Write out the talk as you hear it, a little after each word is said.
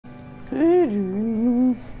I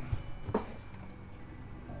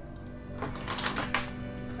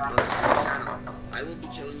will be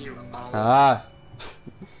telling you all.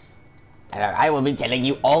 I will be telling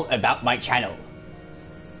you all about my channel.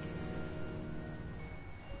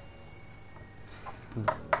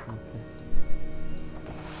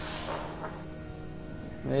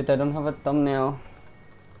 Wait, I don't have a thumbnail.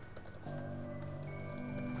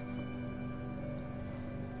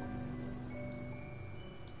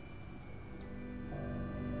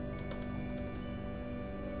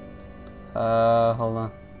 Hold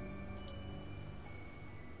on.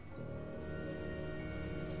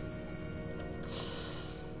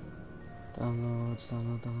 Download.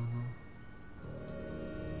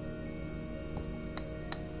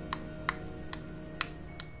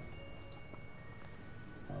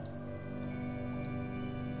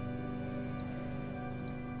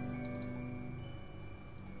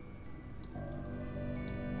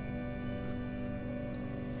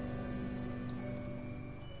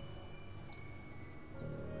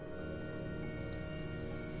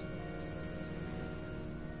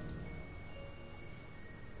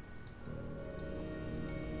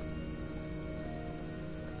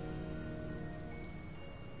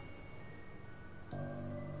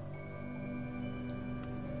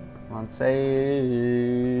 On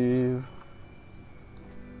save.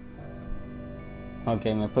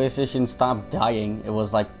 Okay, my PlayStation stopped dying. It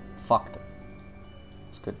was like fucked.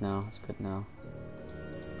 It's good now. It's good now.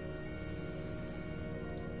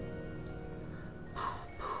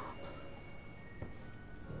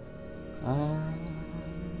 I'll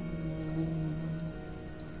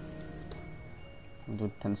do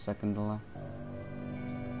 10-second delay.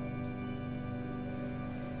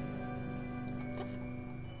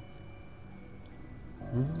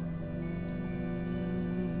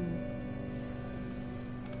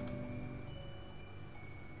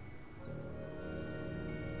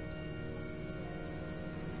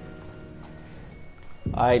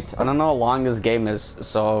 I don't know how long this game is,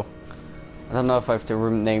 so I don't know if I have to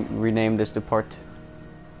rename this to part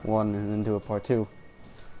 1 and then do a part 2.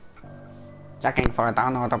 Checking for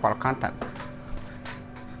downloadable content.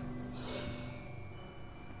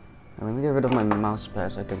 And let me get rid of my mouse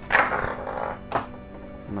pad so I can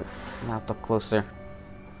my laptop closer.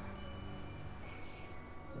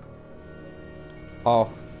 Oh.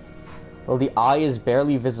 Well, the eye is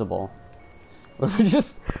barely visible. What if we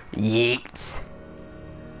just yeet?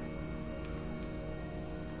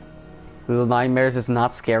 Little Nightmares is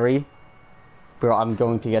not scary. Bro, I'm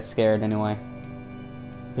going to get scared anyway.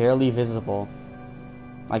 Barely visible.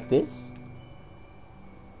 Like this?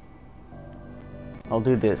 I'll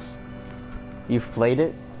do this. You've played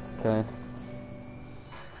it? Okay.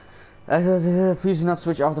 Please do not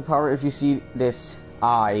switch off the power if you see this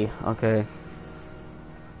eye. Okay.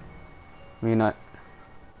 Maybe not.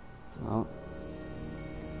 Oh.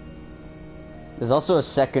 There's also a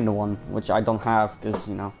second one, which I don't have, because,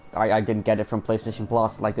 you know, I didn't get it from PlayStation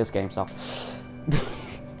Plus, like this game, so...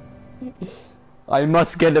 I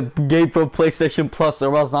must get a game from PlayStation Plus,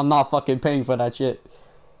 or else I'm not fucking paying for that shit.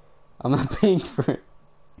 I'm not paying for it.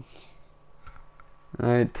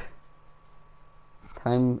 Alright.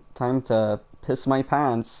 Time to piss my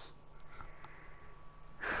pants.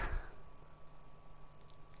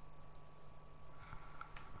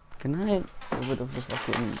 Can I get rid of the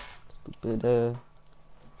fucking stupid,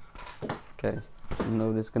 okay.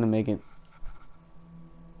 No, this is gonna make it.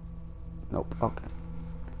 Nope, okay.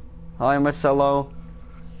 Hi, Marcelo.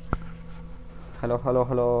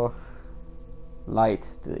 Hello. Light,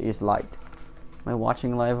 there is light. Am I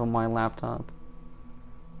watching live on my laptop?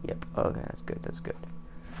 Yep, okay, that's good.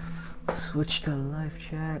 Switch to live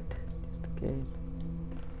chat, just in case.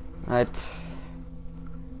 Alright.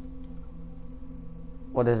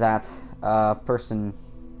 What is that? Person.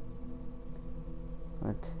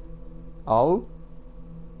 What? Oh?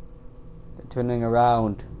 They're turning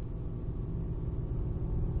around.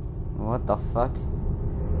 What the fuck?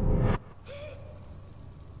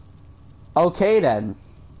 Okay then.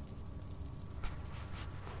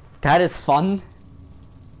 That is fun.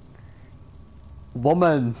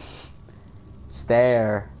 Woman.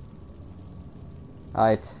 Stare.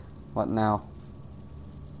 Alright. What now?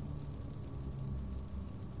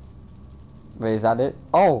 Wait, is that it?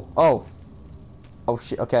 Oh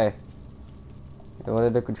shit, okay. What are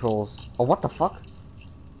the controls? Oh, what the fuck?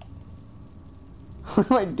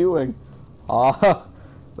 What am I doing? Oh,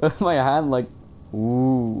 with my hand like,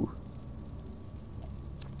 ooh.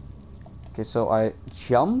 Okay, so I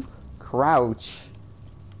jump, crouch.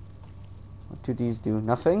 What do these do?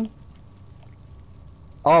 Nothing?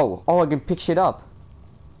 Oh, I can pick shit up.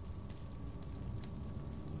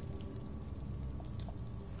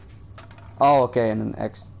 Oh, okay, and then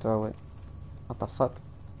X throw it. What the fuck?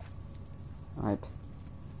 Alright.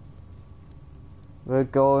 We're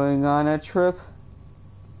going on a trip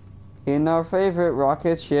in our favorite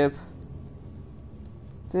rocket ship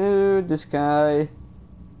to the sky.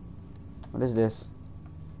 What is this?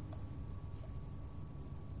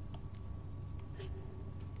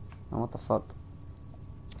 Oh, what the fuck?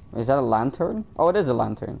 Is that a lantern? Oh, it is a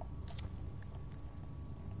lantern.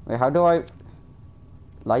 Wait, how do I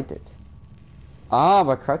light it? Ah,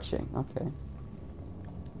 by crouching. Okay.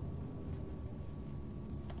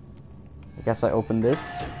 I guess I open this.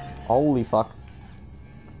 Holy fuck.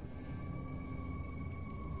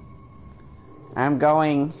 I'm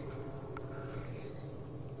going.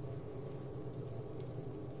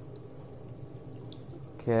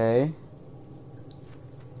 Okay.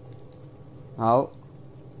 Oh.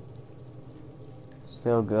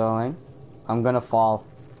 Still going. I'm gonna fall.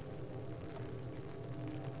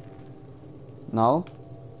 No?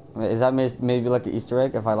 Is that maybe like an Easter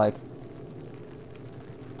egg if I like...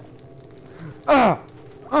 I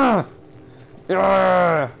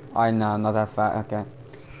know, I'm not that fat, okay.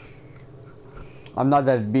 I'm not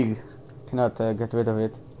that big. Cannot get rid of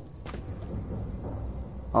it.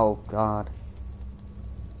 Oh god.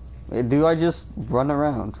 Wait, do I just run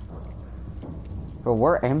around? But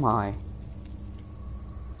where am I?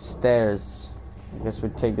 Stairs. I guess we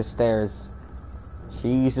take the stairs.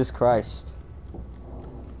 Jesus Christ.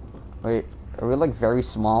 Wait, are we like very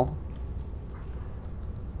small?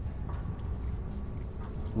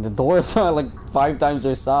 The doors are like 5 times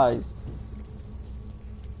their size.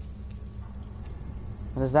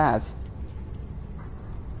 What is that?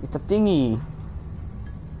 It's a thingy.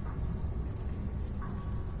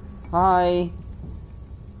 Hi.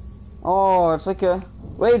 Oh, it's like a...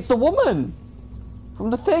 Wait, it's the woman! From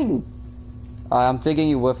the thing! I'm taking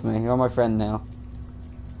you with me. You're my friend now.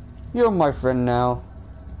 You're my friend now.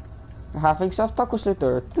 We're having self tacos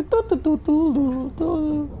later. What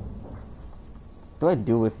do I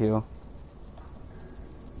do with you?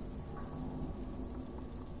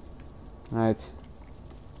 Alright.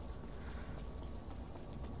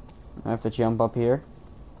 I have to jump up here.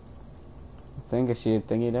 I think I see a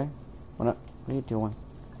thingy there. What are you doing?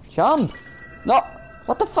 Jump! No!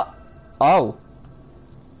 What the fuck? Oh.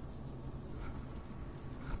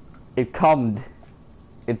 It cummed.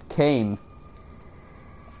 It came.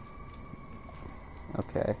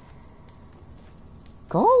 Okay.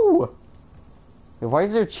 Go! Wait, why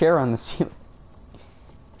is there a chair on the ceiling?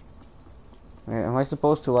 Wait, am I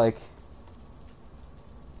supposed to like...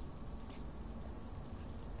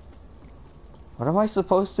 What am I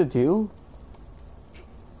supposed to do?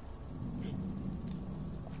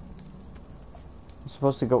 I'm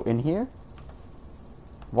supposed to go in here?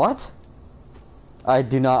 What? I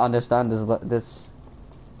do not understand this.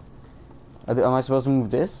 Am I supposed to move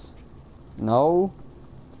this? No.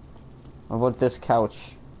 What about this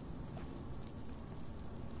couch?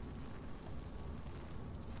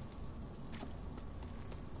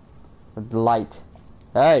 The light.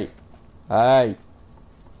 Hey! Hey!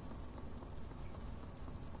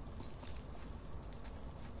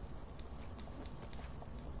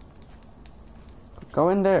 Go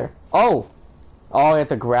in there. Oh! Oh, I have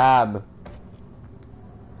to grab.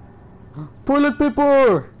 Toilet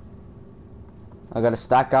paper! I gotta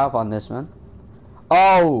stack up on this, man.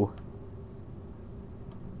 Oh!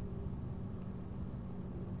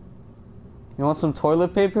 You want some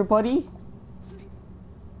toilet paper, buddy?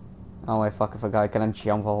 Oh wait, fuck, I forgot. I cannot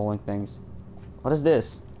jump while holding things. What is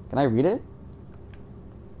this? Can I read it?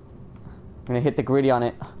 I'm gonna hit the gritty on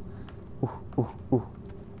it. Ooh, ooh, ooh.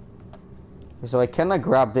 So I cannot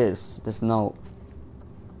grab this note.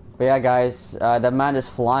 But yeah, guys, that man is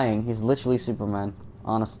flying. He's literally Superman.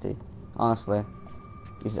 Honestly,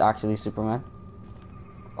 he's actually Superman.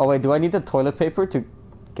 Oh wait, do I need the toilet paper to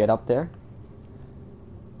get up there?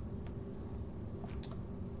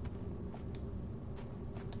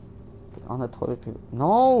 Get on the toilet paper.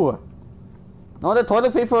 No! No, the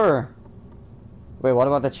toilet paper! Wait, what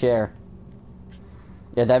about the chair?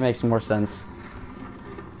 Yeah, that makes more sense.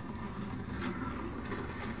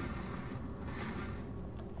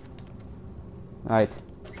 Alright.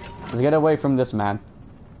 Let's get away from this man.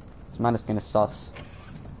 This man is kinda sus.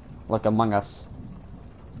 Like Among Us.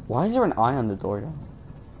 Why is there an eye on the door though?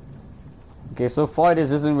 Okay, so far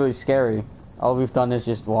this isn't really scary. All we've done is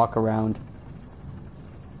just walk around.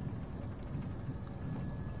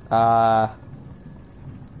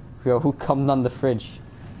 Yo, who come on the fridge?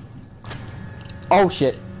 Oh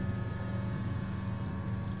shit!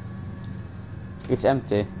 It's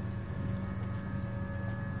empty.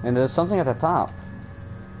 And there's something at the top.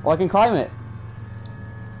 Oh, I can climb it!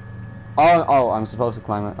 Oh, I'm supposed to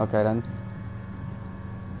climb it. Okay, then.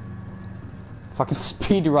 Fucking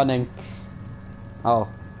speed running. Oh.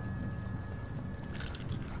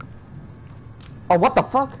 Oh, what the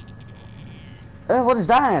fuck? What is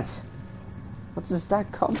that? What does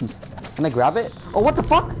that come? Can I grab it? Oh, what the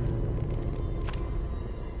fuck?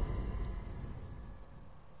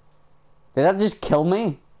 Did that just kill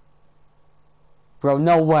me? Bro,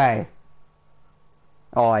 no way.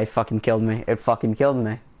 Oh, it fucking killed me. It fucking killed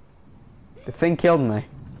me. The thing killed me.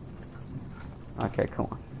 Okay, come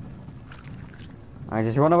on. Alright,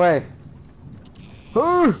 just run away.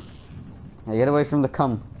 Now get away from the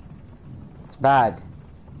cum. It's bad.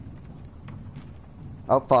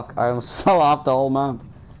 Oh fuck, I almost fell off the whole map.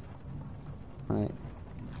 Alright.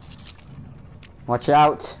 Watch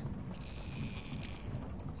out.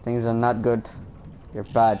 Things are not good. You're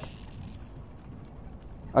bad.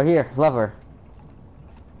 Oh, here, lever.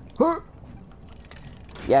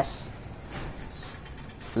 Yes.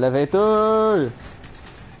 Elevator.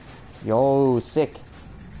 Yo, sick.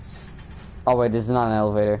 Oh wait, this is not an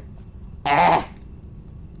elevator. Ah!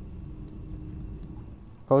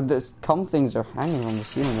 Oh, this cum things are hanging on the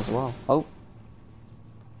ceiling as well. Oh.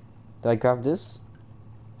 Did I grab this?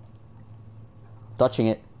 Touching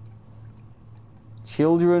it.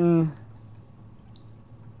 Children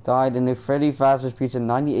died in a Freddy Fazbear's Pizza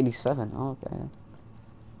 1987. Oh, okay.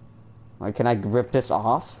 Alright, can I rip this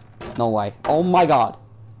off? No way. Oh my god.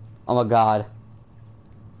 Oh my god.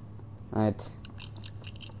 Alright.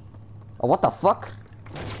 Oh, what the fuck?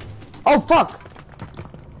 Oh, fuck!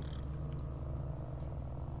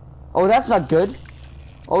 Oh, that's not good.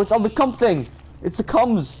 Oh, it's on the cum thing. It's the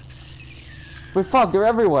cums. Wait, fuck, they're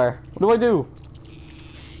everywhere. What do I do?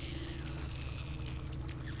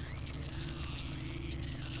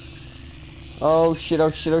 Oh shit,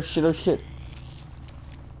 oh shit, oh shit, oh shit.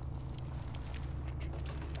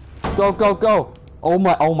 Go, go, go! Oh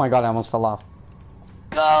my god, I almost fell off.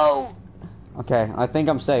 Go! Okay, I think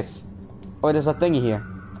I'm safe. Oh, there's a thingy here.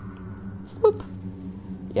 Whoop.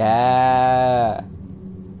 Yeah!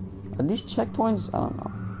 Are these checkpoints? I don't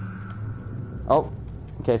know. Oh,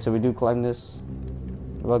 okay, so we do climb this.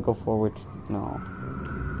 Do I go forward? No.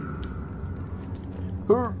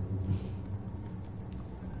 Am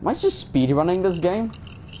I just speedrunning this game?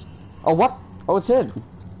 Oh, what? Oh, it's it.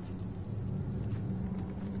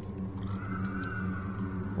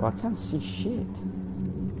 Well, I can't see shit.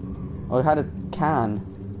 Oh, I had a can.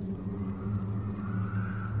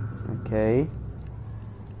 Okay.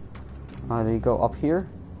 Do you go up here?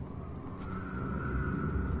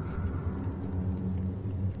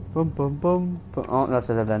 Boom, boom, boom, boom. Oh, that's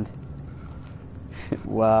a dead end.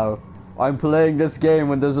 Wow. I'm playing this game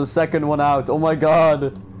when there's a second one out. Oh my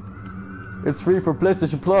god. It's free for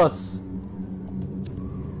PlayStation Plus.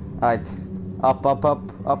 Alright. Up, up, up,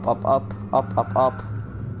 up, up, up, up, up, up.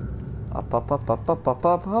 Up, up, up, up, up, up,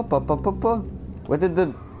 up, up, up, up, up, up. Where did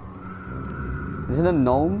the... Is it a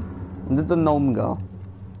gnome? Where did the gnome go?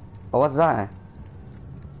 Oh, what's that?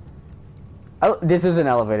 Oh, this is an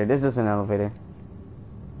elevator. This is an elevator.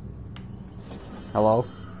 Hello?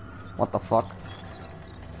 What the fuck?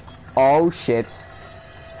 Oh, shit.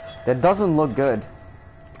 That doesn't look good.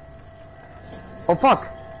 Oh,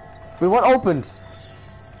 fuck! Wait, what opened?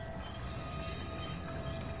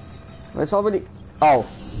 It's already... Oh.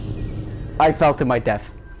 I fell to my death.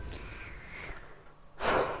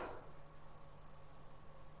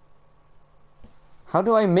 How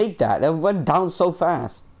do I make that? That went down so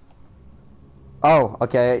fast. Oh,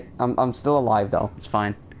 okay. I'm still alive though. It's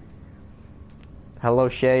fine. Hello,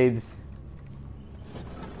 Shades.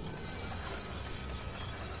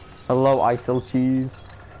 Hello, ISIL cheese.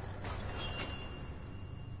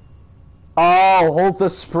 Oh, hold the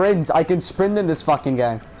sprint. I can sprint in this fucking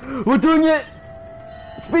game. We're doing it!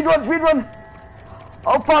 Speedrun, speedrun!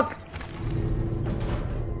 Oh, fuck!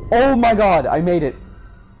 Oh my god, I made it.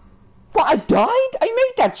 What, I died? I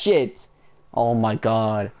made that shit! Oh my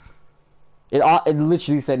god. It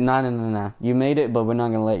literally said, nah. You made it, but we're not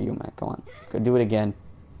gonna let you, man. Come on. Go do it again.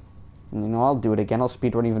 And, you know, I'll do it again. I'll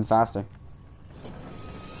speedrun even faster.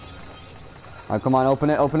 Alright, come on, open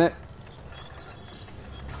it, open it.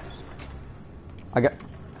 I got...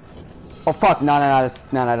 Oh, fuck. No,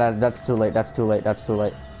 that's too late. That's too late. That's too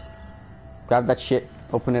late. Grab that shit.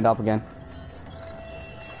 Open it up again.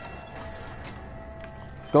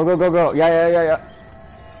 Go, go, go, go. Yeah.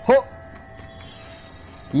 Ho!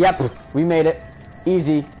 Yep, we made it.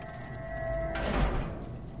 Easy.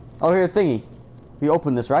 Oh, here, thingy. We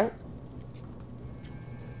opened this, right?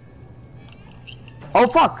 Oh,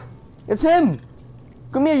 fuck! It's him!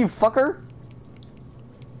 Come here, you fucker!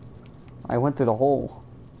 I went through the hole.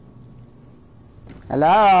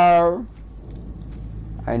 Hello?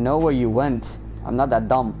 I know where you went. I'm not that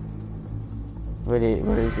dumb. Where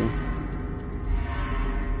is he?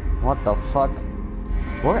 What the fuck?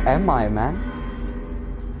 Where am I, man?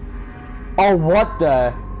 Oh, what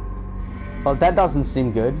the? Oh, that doesn't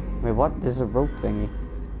seem good. Wait, what? There's a rope thingy.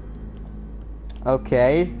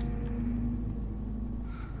 Okay.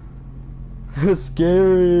 It's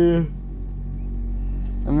scary.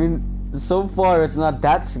 I mean, so far it's not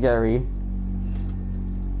that scary.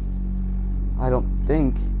 I don't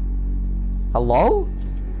think. Hello?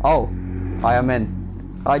 Oh, I am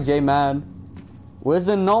in. Hi, J-Man. Where's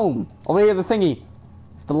the gnome? Oh, we have the thingy.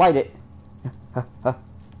 Have to light it.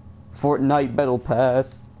 Fortnite Battle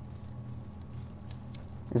Pass.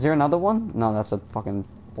 Is there another one? No, that's a fucking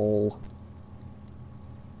bowl.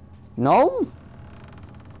 No?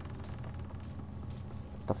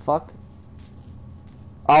 The fuck?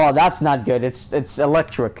 Oh, that's not good. It's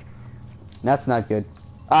electric. That's not good.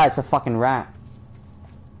 Ah, it's a fucking rat.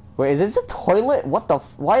 Wait, is this a toilet? What the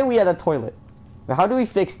why are we at a toilet? Wait, how do we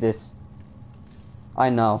fix this? I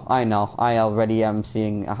know. I already am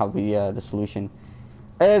seeing how the solution.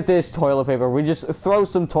 If there's toilet paper, we just throw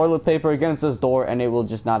some toilet paper against this door and it will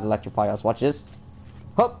just not electrify us. Watch this.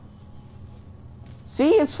 Hup.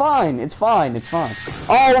 See, it's fine. It's fine. It's fine.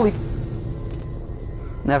 Holy.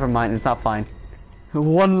 Never mind. It's not fine.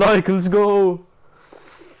 One like. Let's go.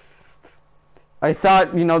 I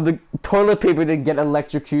thought, you know, the toilet paper didn't get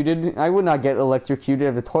electrocuted. I would not get electrocuted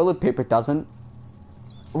if the toilet paper doesn't.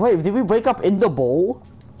 Wait, did we wake up in the bowl?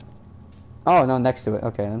 Oh, no, next to it.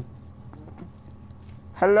 Okay, then.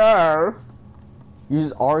 Hello?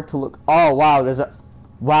 Use R to look. Oh, wow, there's a...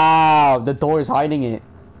 Wow, the door is hiding it.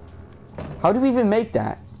 How do we even make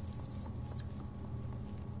that?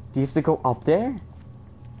 Do you have to go up there?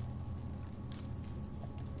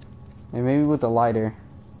 Maybe with the lighter.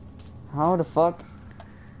 How the fuck?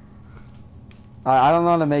 I don't know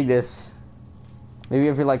how to make this. Maybe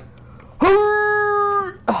if you're like...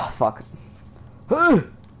 Oh, fuck.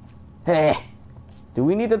 Hey. Do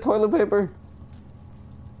we need the toilet paper?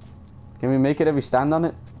 Can we make it if we stand on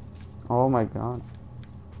it? Oh my god.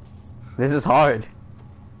 This is hard.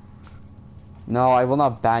 No, I will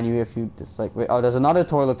not ban you if you dislike. Wait, oh, there's another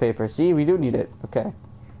toilet paper. See, we do need it. Okay.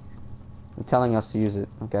 They're telling us to use it.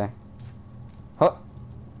 Okay. Huh.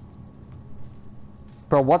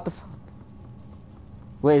 Bro, what the fuck?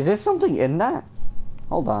 Wait, is there something in that?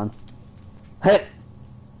 Hold on. Hey!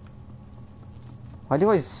 Why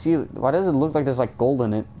do I see... Why does it look like there's like gold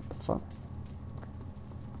in it? What the fuck?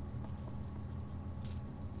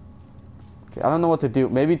 Okay, I don't know what to do.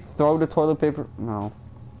 Maybe throw the toilet paper? No.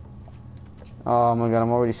 Oh my god,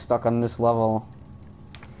 I'm already stuck on this level.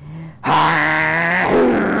 Oh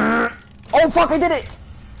fuck, I did it!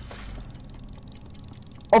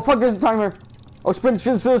 Oh fuck, there's a timer! Oh, sprint!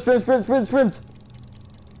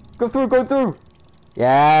 Go through!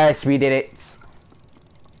 Yes, we did it!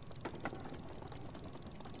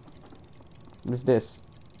 What is this?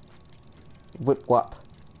 Whip whop.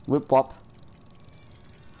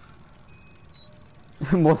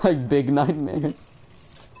 More like Big Nightmares.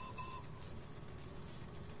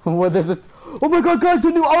 What is it? Oh my god, guys, a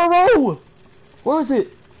new RRO! Where is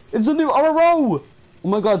it? It's a new RRO! Oh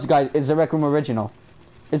my god, guys, it's a Rec Room Original.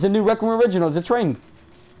 It's a new Rec Room Original, it's a train.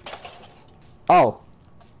 Oh.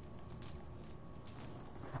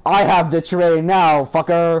 I have the train now,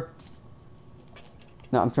 fucker!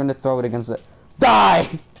 No, I'm trying to throw it against it.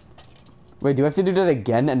 Die! Wait, do I have to do that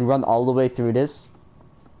again and run all the way through this?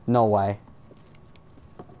 No way.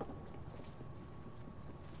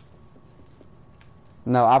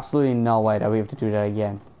 No, absolutely no way that we have to do that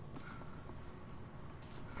again.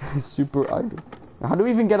 Super idle. How do we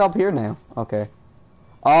even get up here now? Okay.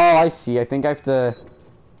 Oh, I see. I think I have to...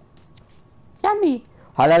 Yummy!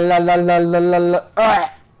 What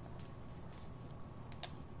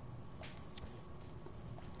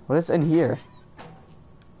is in here?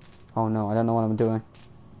 Oh no, I don't know what I'm doing.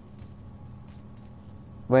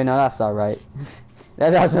 Wait, no, that's not right.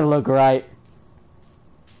 That doesn't look right.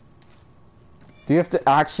 Do you have to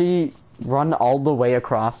actually run all the way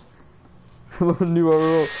across? New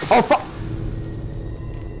RRO. Oh fuck!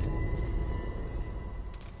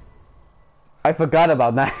 I forgot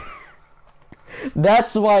about that.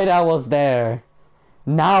 That's why that was there.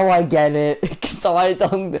 Now I get it. So I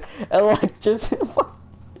don't just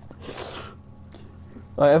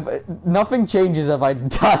nothing changes if I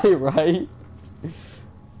die, right?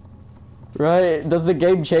 Right? Does the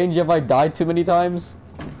game change if I die too many times?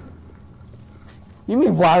 You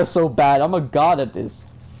mean WoW so bad? I'm a god at this.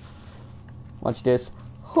 Watch this.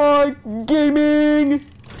 Hi, gaming!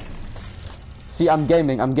 See, I'm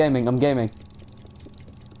gaming.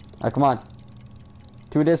 Alright, come on.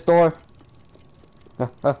 To this door. Go,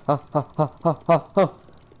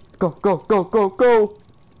 go, go, go, go!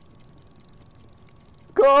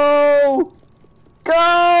 Go!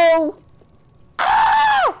 Go!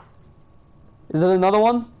 Ah! Is it another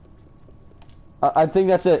one? I think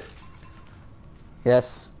that's it.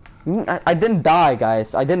 Yes. I didn't die,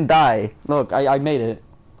 guys. I didn't die. Look, I made it.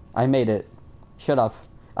 I made it. Shut up.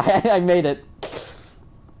 I made it.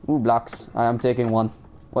 Ooh, blocks. I'm taking one.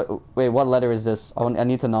 Wait, what letter is this? I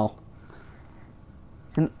need to know.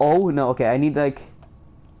 It's an O? No, okay, I need like...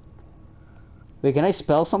 Wait, can I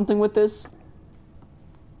spell something with this?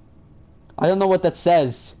 I don't know what that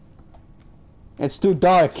says. It's too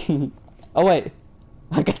dark. Oh, wait.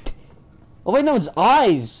 Oh, wait, no, it's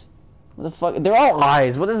eyes. What the fuck? They're all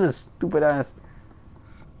eyes. What is this stupid ass?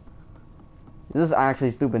 This is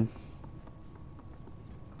actually stupid.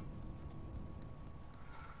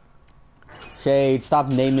 Shade, stop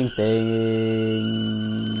naming things.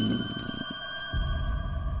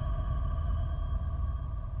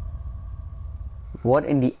 What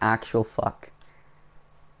in the actual fuck?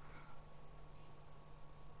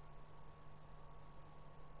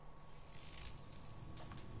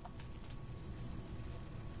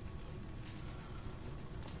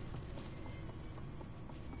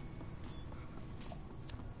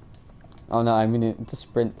 Oh no, I mean to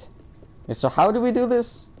sprint. Okay, so how do we do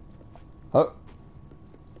this? Oh.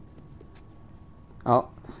 Oh.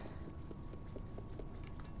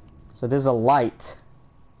 So there's a light.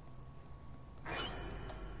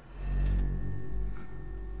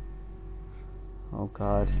 Oh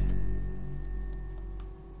god.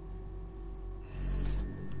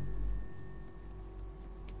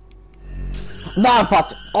 No, I'm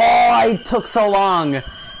fucked. Oh, I took so long.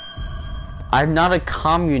 I'm not a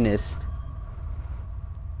communist.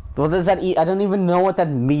 What does that I don't even know what that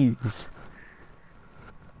means.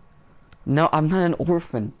 No, I'm not an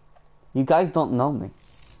orphan. You guys don't know me.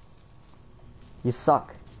 You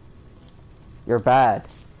suck. You're bad.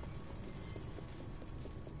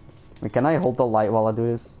 Wait, can I hold the light while I do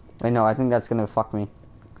this? Wait, no, I think that's gonna fuck me.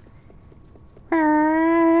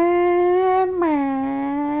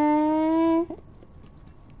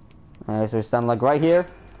 Alright, so we stand like right here.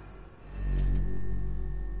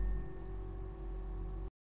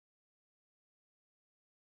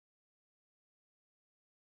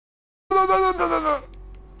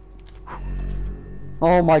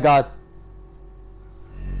 Oh my god.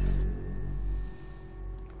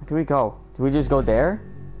 Where do we go? Do we just go there?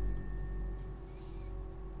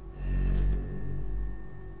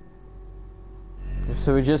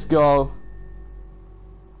 So we just go...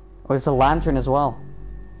 Oh, it's a lantern as well.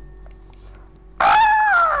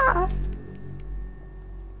 Ah!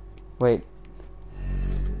 Wait.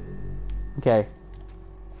 Okay.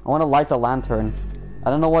 I want to light the lantern. I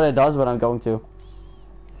don't know what it does, but I'm going to.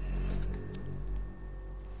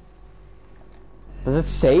 Does it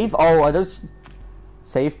save? Oh, are those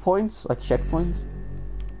save points? Like checkpoints?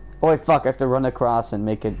 Oh wait, fuck, I have to run across and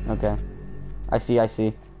make it... Okay. I see. I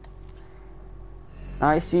see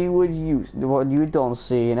what you don't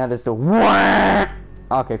see, and that is the...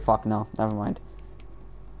 Okay, fuck, no. Never mind.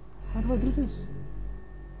 How do I do this?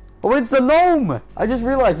 Oh, it's the gnome! I just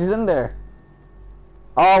realized he's in there.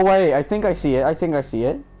 Oh, wait, I think I see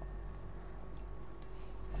it.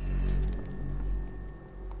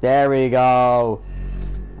 There we go.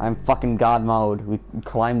 I'm fucking god mode. We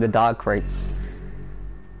climb the dog crates.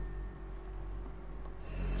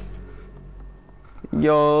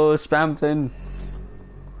 Yo, Spamton.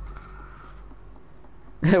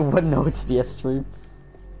 What note did you stream?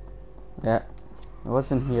 Yeah.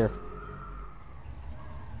 What's in here?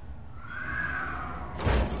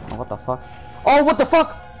 Oh, what the fuck? Oh, what the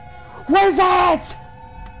fuck? What is that?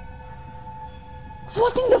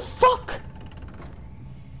 What in the fuck?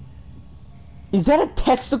 Is that a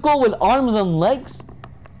testicle with arms and legs?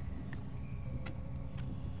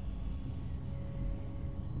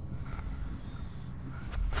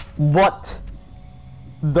 What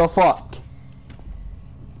the fuck?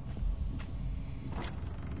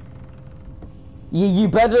 You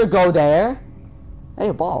better go there. Hey,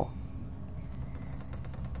 a ball.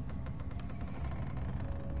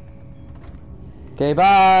 Okay,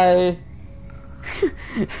 bye.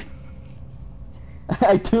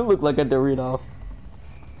 I do look like a Dorito. Are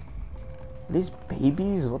these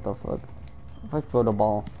babies? What the fuck? If I throw the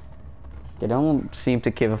ball. They don't seem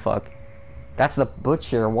to give a fuck. That's the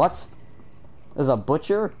butcher. What? There's a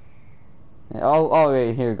butcher? Oh,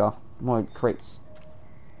 wait, here we go. More crates.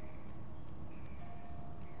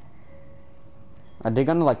 Are they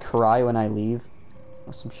gonna like cry when I leave?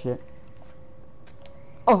 Or some shit?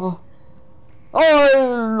 Oh!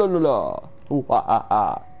 Oh, la la la. Ooh, ah, ah,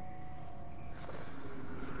 ah.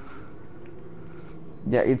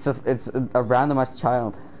 Yeah, it's a randomized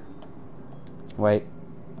child. Wait.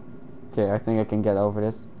 Okay, I think I can get over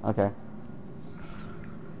this. Okay.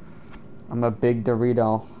 I'm a big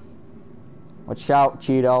Dorito. Watch out,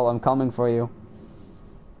 Cheeto. I'm coming for you.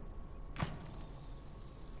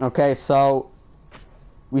 Okay, so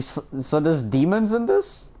so there's demons in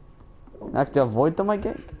this? I have to avoid them, I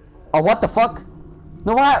guess? Oh, what the fuck?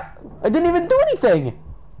 No, what? I didn't even do anything!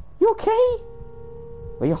 You okay?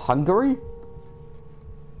 Are you hungry?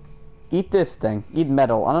 Eat this thing. Eat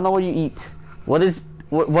metal. I don't know what you eat. What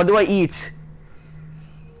do I eat?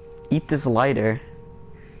 Eat this lighter.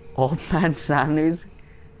 Old Man Sanders.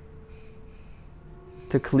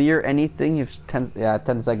 To clear anything, you have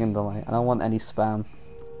 10 second delay. I don't want any spam.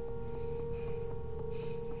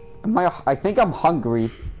 I think I'm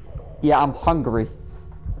hungry. Yeah, I'm hungry.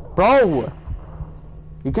 Bro!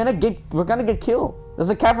 We're gonna get killed. There's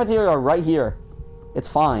a cafeteria right here. It's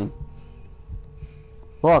fine.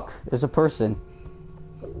 Look, there's a person.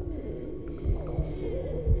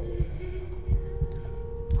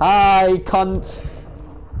 Hi, cunt.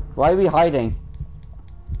 Why are we hiding?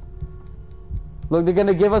 Look, they're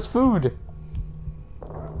gonna give us food.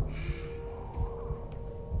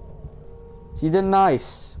 She did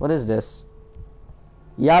nice. What is this?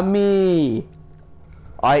 Yummy.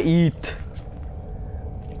 I eat.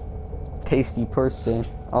 Tasty person.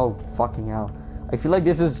 Oh, fucking hell. I feel like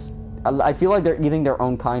I feel like they're eating their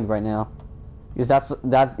own kind right now. Because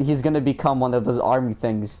he's gonna become one of those army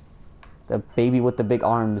things. The baby with the big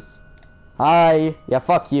arms. Hi. Yeah,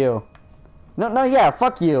 fuck you. No, yeah,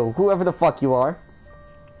 fuck you. Whoever the fuck you are.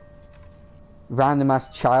 Random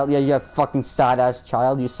ass child. Yeah, you have fucking sad ass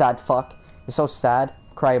child. You sad fuck. You're so sad.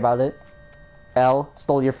 Cry about it. L.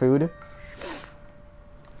 Stole your food.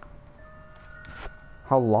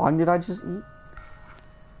 How long did I just eat?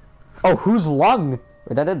 Oh, whose lung?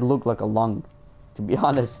 Wait, that did look like a lung. To be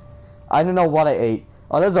honest. I don't know what I ate.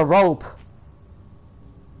 Oh, there's a rope.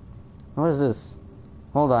 What is this?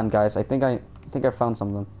 Hold on, guys. I think I found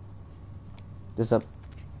something. There's a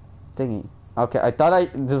thingy. Okay, I thought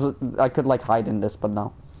I could like hide in this, but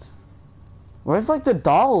no. Where's like the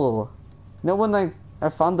doll? You know when I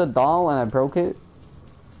found the doll and I broke it?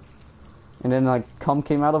 And then like cum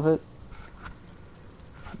came out of it?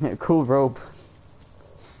 Yeah, cool rope.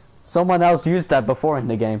 Someone else used that before in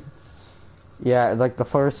the game. Yeah, like the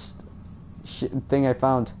first thing I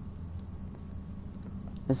found.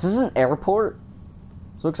 Is this an airport?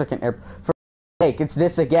 This looks like an airport. For sake, it's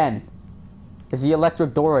this again. It's the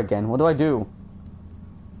electric door again. What do I do?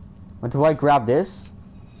 What, do I grab this?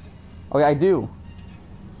 Oh yeah, I do.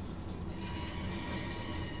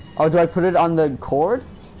 Oh, do I put it on the cord?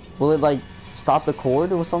 Will it like stop the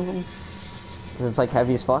cord or something? Because it's like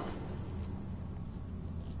heavy as fuck.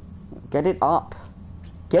 Get it up.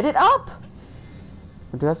 Get it up!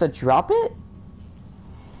 Do I have to drop it?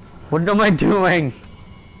 What am I doing?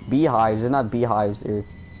 Beehives, they're not beehives, dude.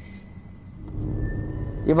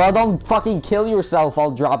 Yeah, but don't fucking kill yourself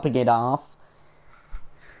while dropping it off.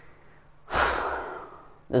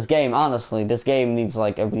 This game, honestly, this game needs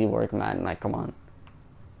like a rework, man. Like, come on.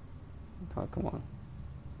 Oh, come on.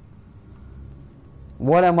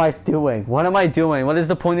 What am I doing? What am I doing? What is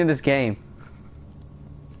the point in this game?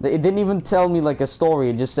 It didn't even tell me like a story.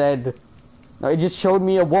 It just said... No, it just showed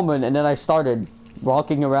me a woman and then I started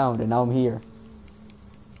walking around and now I'm here.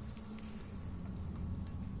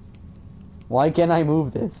 Why can't I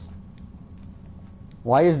move this?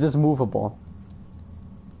 Why is this movable?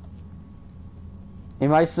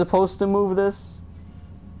 Am I supposed to move this?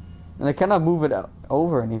 And I cannot move it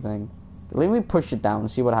over anything. Let me push it down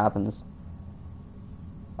and see what happens.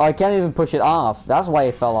 Oh, I can't even push it off. That's why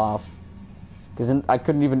it fell off. Because I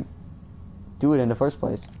couldn't even do it in the first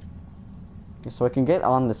place. Okay, so I can get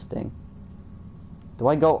on this thing. Do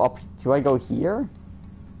I go up? Do I go here?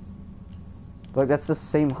 Like, that's the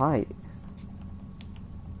same height.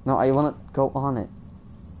 No, I want to go on it.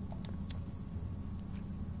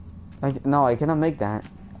 No, I cannot make that.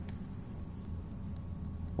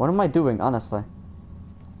 What am I doing, honestly?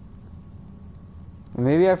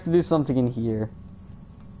 Maybe I have to do something in here.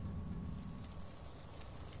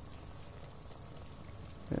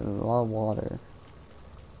 There's a lot of water.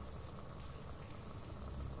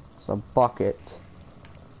 It's a bucket.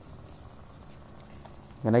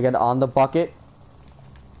 Can I get on the bucket?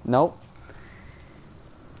 Nope.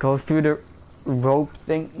 Go through the rope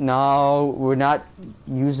thing? No, we're not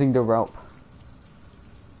using the rope.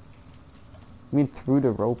 I mean through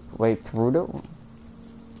the rope. Wait, through the...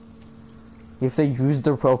 If they use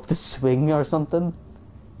the rope to swing or something?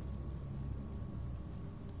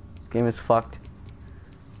 game is fucked.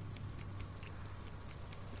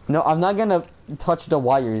 No, I'm not gonna touch the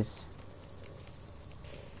wires.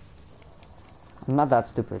 I'm not that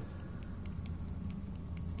stupid.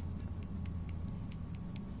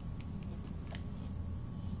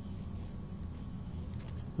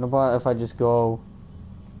 What about if I just go...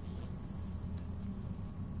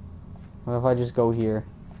 What if I just go here?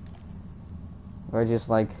 Or I just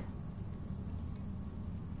like...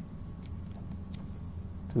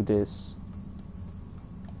 do this.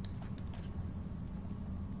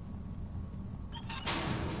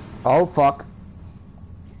 Oh fuck.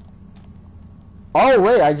 Oh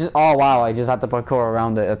wait, oh wow, I just had to parkour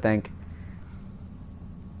around it, I think.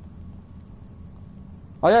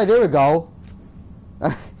 Oh yeah, there we go.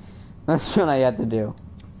 That's what I had to do.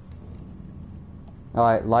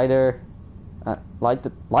 Alright, lighter. Light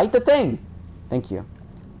the thing! Thank you.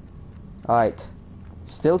 Alright.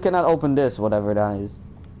 Still cannot open this, whatever that is.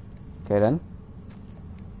 Okay then.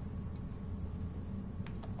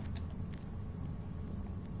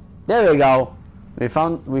 There we go. We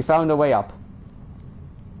found a way up.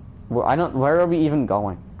 Well, where are we even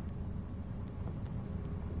going?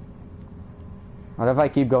 What if I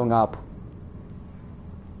keep going up?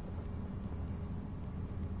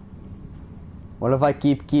 What if I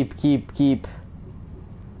keep?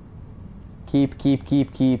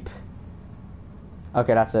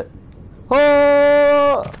 Okay, that's it.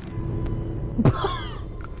 Oh!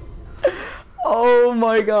 Oh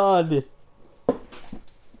my god.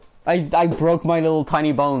 I broke my little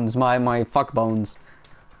tiny bones, my fuck bones.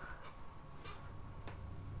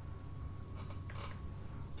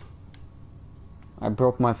 I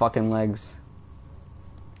broke my fucking legs.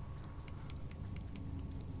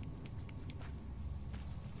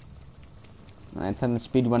 I intend to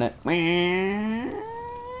speedrun it.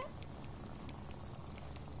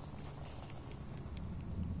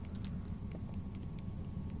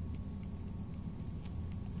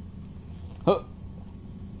 Huh.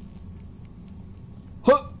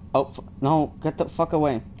 Huh. Oh, no, get the fuck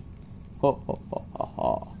away. Ho, ho, ho, ho,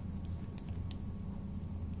 ho.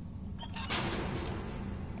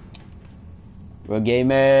 We're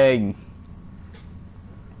gaming.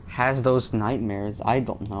 Has those nightmares? I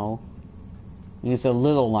don't know. I mean, it's a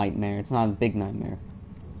little nightmare. It's not a big nightmare,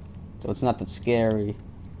 so it's not that scary.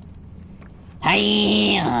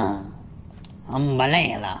 Hiya,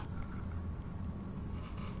 umbrella.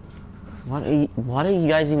 What are you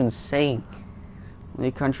guys even saying? A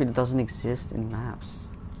country that doesn't exist in maps.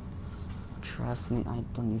 Trust me, I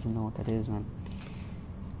don't even know what that is, man.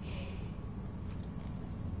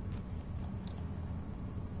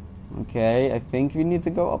 Okay, I think we need to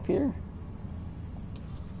go up here.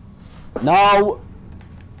 No!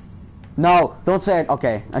 No, don't say it.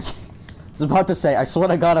 Okay. I was about to say, I swear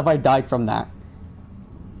to God if I died from that.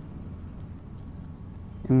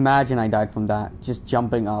 Imagine I died from that. Just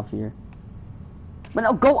jumping off here. But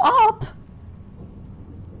no, go up!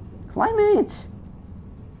 Climb it!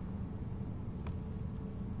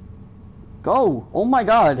 Go! Oh my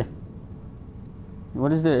god!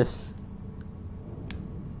 What is this?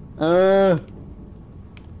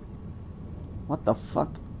 What the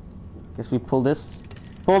fuck? Guess we pull this.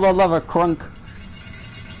 Pull the lever, crunk.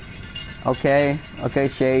 Okay, okay,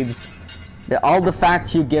 Shades. All the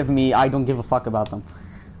facts you give me, I don't give a fuck about them.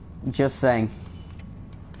 Just saying.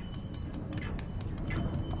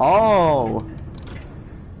 Oh!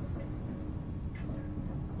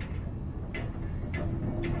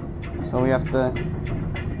 So we have to...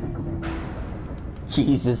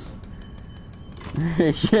 Jesus.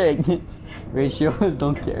 Ratios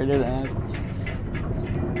don't care to ask.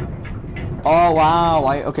 Oh wow!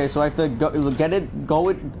 Okay, so I have to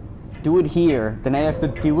do it here. Then I have to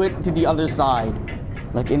do it to the other side,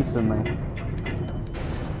 like instantly.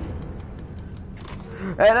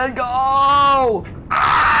 And then go!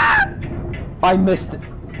 Ah! I missed it.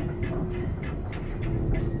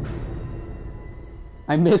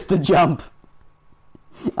 I missed the jump.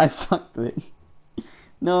 I fucked it.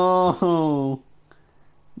 No,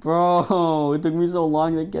 bro, it took me so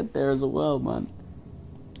long to get there as well, man.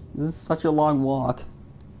 This is such a long walk.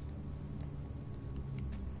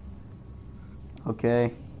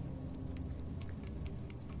 Okay.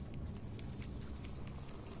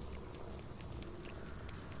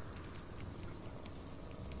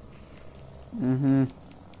 Mm-hmm.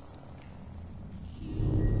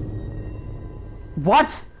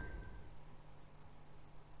 What?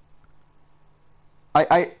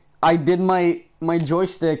 I did my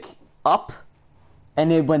joystick up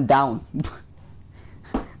and it went down.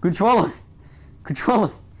 Controller,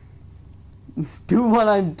 do what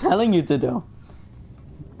I'm telling you to do,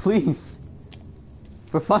 please.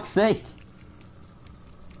 For fuck's sake.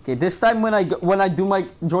 Okay, this time when I do my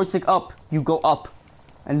joystick up, you go up,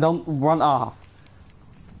 and don't run off.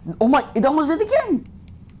 Oh my! It almost did again.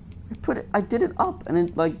 I did it up, and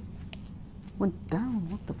it like went down.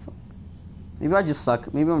 What the fuck? Maybe I just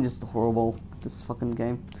suck. Maybe I'm just horrible at this fucking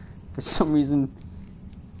game. For some reason.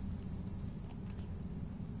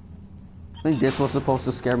 I think this was supposed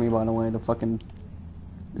to scare me, by the way. The fucking...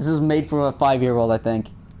 This is made for a 5-year-old, I think.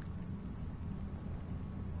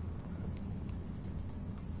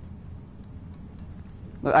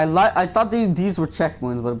 Look, I thought these were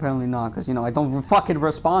checkpoints, but apparently not, because, you know, I don't fucking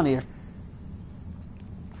respawn here.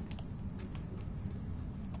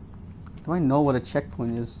 Do I know what a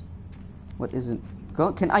checkpoint is? What isn't?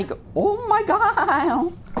 Can I go? Oh my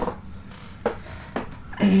god!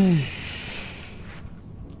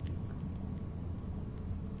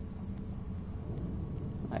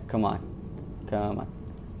 Alright, come on. Come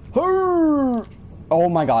on. Oh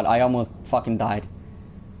my god, I almost fucking died.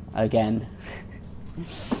 Again.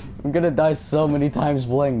 I'm gonna die so many times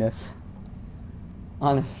playing this.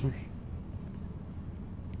 Honestly.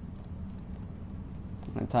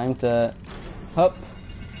 Time to... Hup.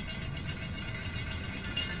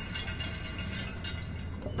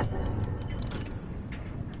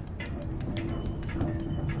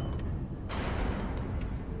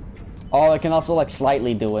 Oh, I can also like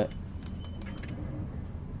slightly do it.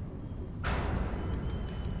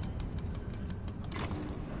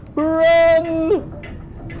 Run!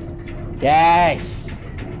 Yes!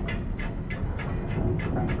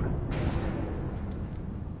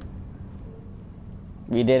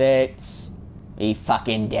 We did it. We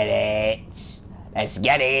fucking did it. Let's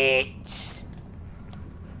get it.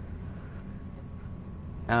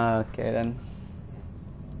 Okay then.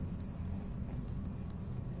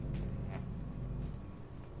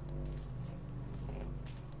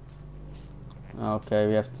 Okay,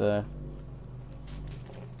 we have to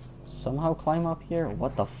somehow climb up here.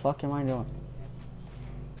 What the fuck am I doing?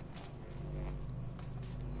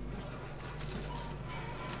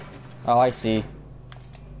 Oh, I see.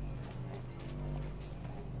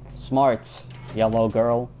 Smart, yellow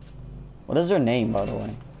girl. What is her name, by the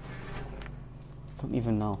way? Don't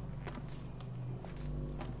even know.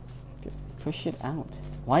 Push it out.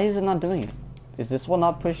 Why is it not doing it? Is this one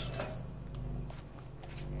not pushed?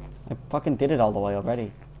 I fucking did it all the way already.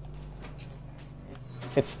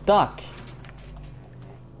 It's stuck.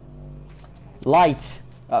 Light.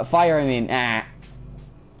 Fire, I mean. Ah.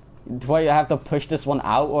 Do I have to push this one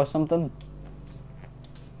out or something?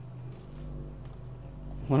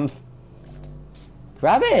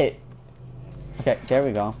 Grab it! Okay, there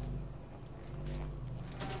we go.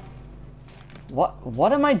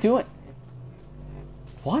 What am I doing?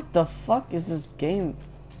 What the fuck is this game?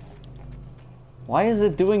 Why is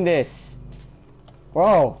it doing this?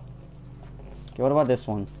 Bro! Okay, what about this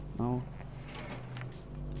one? No.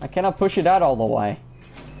 I cannot push it out all the way.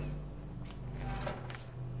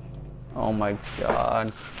 Oh my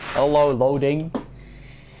god. Hello, loading.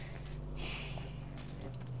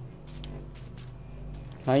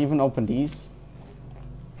 Can I even open these?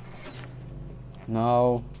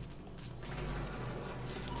 No.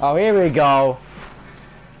 Oh, here we go.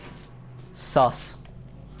 Sus.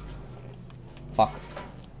 Fuck.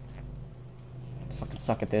 Fucking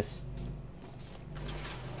suck at this.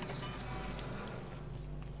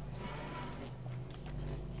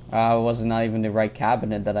 It was not even the right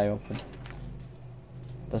cabinet that I opened.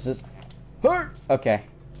 Does this hurt? Okay.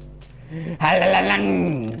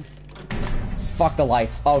 Fuck the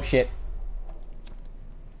lights. Oh shit.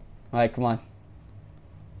 Alright, come on.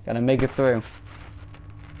 Gotta make it through.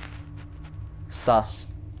 Sus.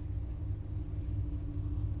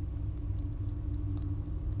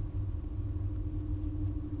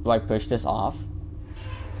 Do I push this off?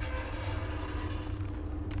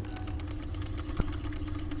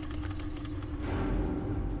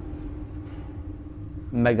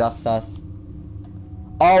 Mega sus.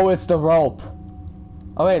 Oh, it's the rope.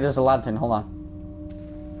 Oh wait, there's a lantern. Hold on.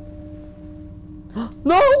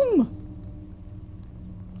 No!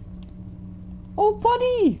 Oh,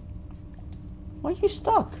 buddy! Why are you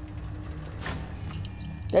stuck?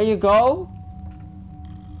 There you go.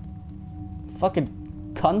 Fucking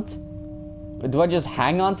cunt. Do I just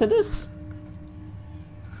hang on to this?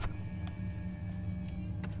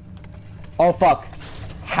 Oh fuck.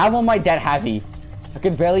 How am I that heavy? I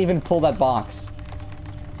could barely even pull that box.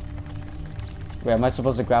 Wait, am I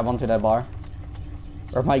supposed to grab onto that bar?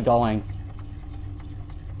 Where am I going?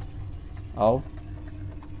 Oh.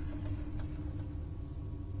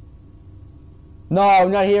 No,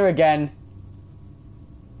 not here again.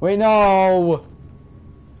 Wait, no.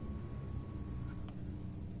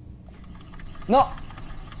 No!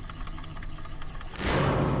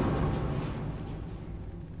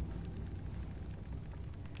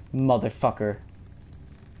 Motherfucker.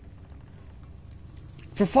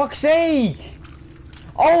 For fuck's sake!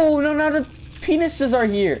 Oh, no, now the penises are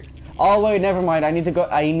here. Oh, wait, never mind. I needed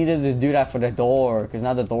to do that for the door, because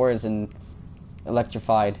now the door isn't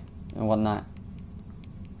electrified and whatnot.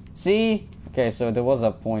 See? Okay, so there was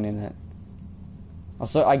a point in it.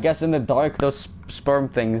 Also, I guess in the dark, those sperm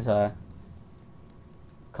things,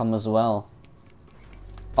 come as well.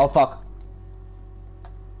 Oh, fuck.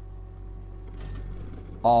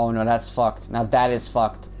 Oh, no, that's fucked. Now that is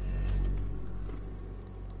fucked.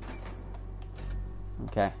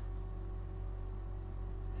 Okay.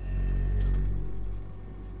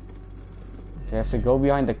 Do I have to go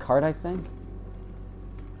behind the cart, I think?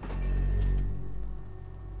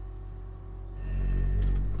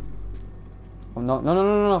 Oh, no, no, no,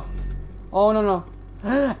 no, no, no. Oh, no, no.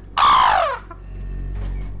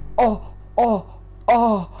 Oh, oh,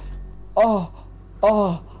 oh, oh,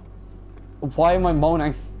 oh. Why am I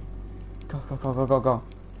moaning? Go, go, go, go, go, go.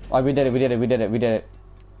 Oh, we did it, we did it, we did it, we did it.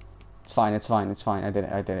 It's fine, it's fine, it's fine. I did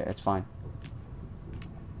it, it's fine.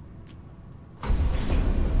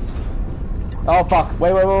 Oh, fuck.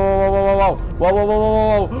 Wait, wait, whoa, whoa, whoa, whoa, whoa, whoa, whoa, whoa,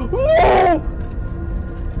 whoa, whoa, whoa!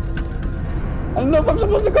 I don't know if I'm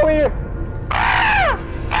supposed to go here.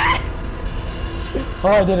 Oh,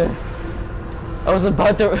 I did it. I was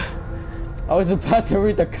about to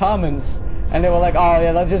read the comments, and they were like, "Oh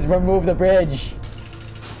yeah, let's just remove the bridge."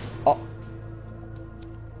 Oh,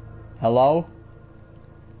 hello?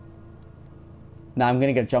 Nah, I'm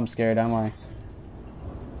gonna get jump scared, am I?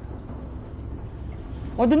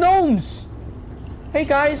 What, the gnomes? Hey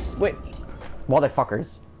guys, wait,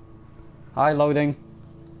 motherfuckers. Hi, loading.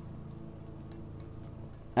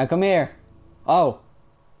 Now come here. Oh,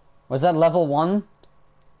 was that level 1?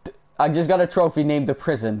 I just got a trophy named the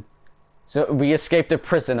prison. So we escaped the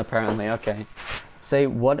prison apparently, okay. Say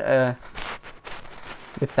what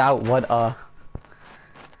without what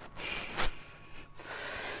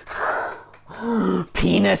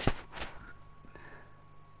penis.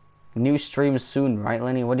 New stream soon, right,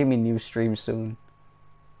 Lenny? What do you mean new stream soon?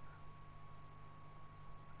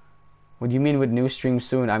 What do you mean with new stream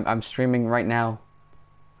soon? I'm streaming right now.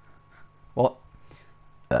 Well,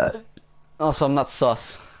 also I'm not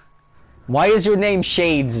sus. Why is your name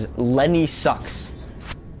Shades? Lenny sucks.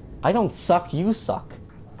 I don't suck, you suck.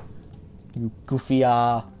 You goofy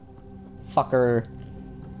fucker.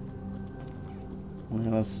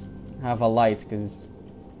 Let's have a light, cause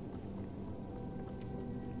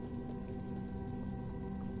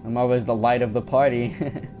I'm always the light of the party.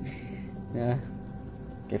 Yeah.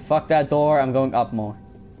 Okay, fuck that door, I'm going up more.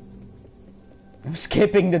 I'm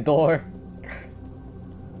skipping the door.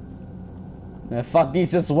 Fuck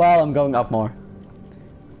these as well, I'm going up more.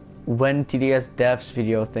 When TDS devs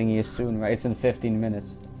video thingy is soon, right? It's in 15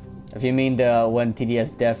 minutes. If you mean the when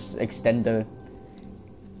TDS devs extend the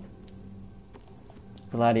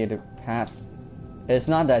Gladiator Pass. It's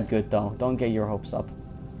not that good though, don't get your hopes up.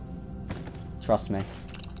 Trust me.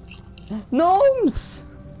 Gnomes!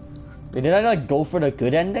 Wait, did I like go for the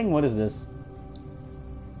good ending? What is this?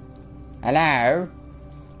 Hello?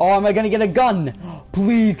 Oh, am I gonna get a gun?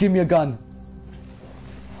 Please give me a gun.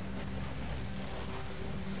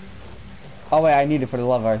 Oh wait, I need it for the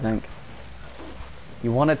lover, I think.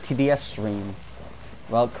 You want a TDS stream?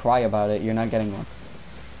 Well, cry about it, you're not getting one.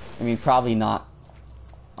 I mean, probably not.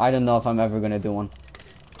 I don't know if I'm ever gonna do one.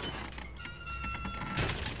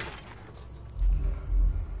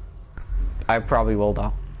 I probably will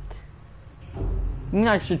though.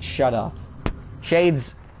 I should shut up.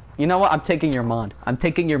 Shades, you know what? I'm taking your mod. I'm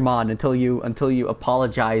taking your mod until you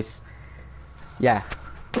apologize. Yeah,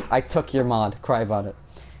 I took your mod. Cry about it.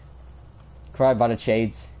 Cry about it,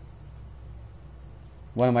 Shades.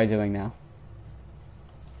 What am I doing now?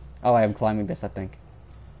 Oh, I am climbing this, I think.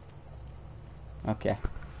 Okay.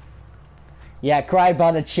 Yeah, cry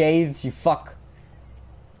about it, Shades. You fuck.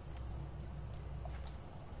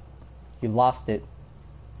 You lost it.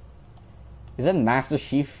 Is that Master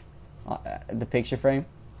Chief? The picture frame?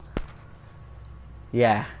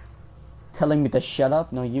 Yeah. Telling me to shut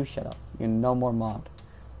up? No, you shut up. You're no more mod.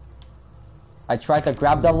 I tried to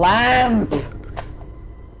grab the lamp!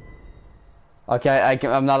 Okay,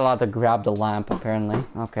 I'm not allowed to grab the lamp, apparently.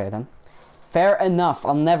 Okay, then. Fair enough.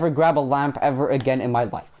 I'll never grab a lamp ever again in my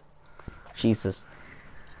life. Jesus.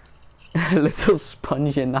 Little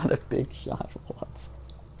sponge and not a big shot. What?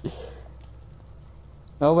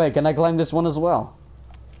 Oh wait, can I climb this one as well?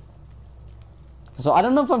 So I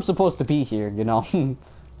don't know if I'm supposed to be here, you know. There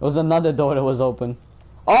was another door that was open.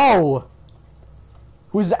 Oh!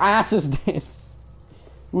 Whose ass is this?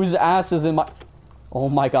 Whose ass is in my... Oh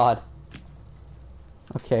my god.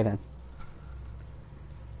 Okay then.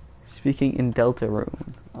 Speaking in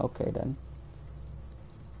Deltarune. Okay then.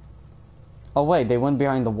 Oh wait, they went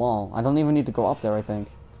behind the wall. I don't even need to go up there, I think.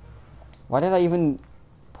 Why did I even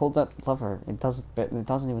pull that lever? It doesn't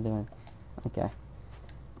even do it. Okay.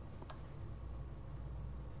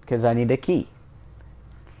 Because I need a key.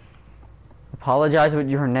 Apologize with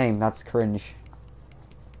your name. That's cringe.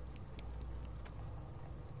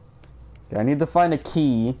 Okay, I need to find a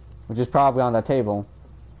key, which is probably on that table.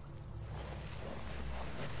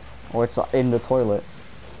 Or it's in the toilet.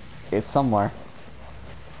 It's somewhere.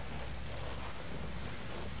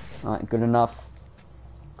 Alright, good enough.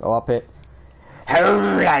 Go up it.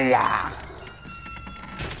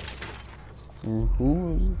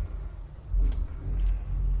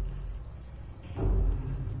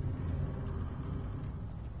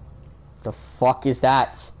 The fuck is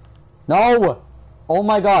that? No! Oh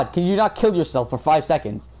my god, can you not kill yourself for 5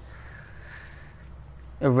 seconds?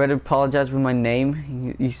 I read apologize with my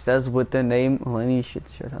name. He says with the name. Lenny should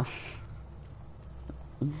shut up.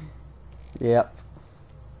 Yep.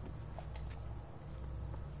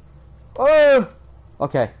 Oh!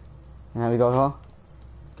 Okay. There we go, huh?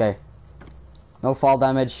 Okay. No fall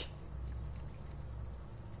damage.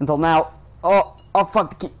 Until now. Oh! Oh,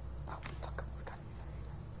 fuck the key. Oh, fuck.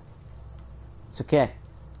 It's okay.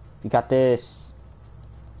 We got this.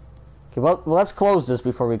 Okay, well, let's close this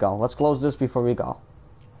before we go. Let's close this before we go.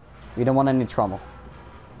 We don't want any trouble.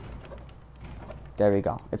 There we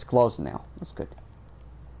go. It's closed now. That's good.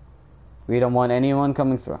 We don't want anyone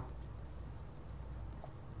coming through.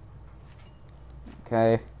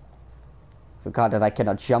 Okay. Forgot that I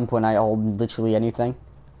cannot jump when I hold literally anything.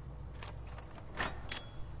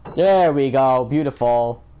 There we go.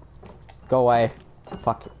 Beautiful. Go away.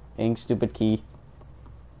 Fucking stupid key.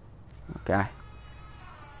 Okay.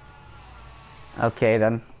 Okay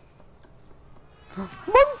then.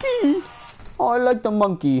 Monkey! Oh, I like the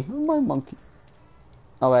monkey. My monkey.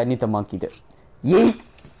 Oh, wait, I need the monkey to... Yeet!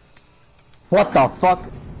 What the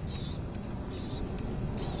fuck?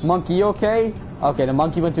 Monkey, you okay? Okay, the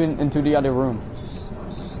monkey went into the other room.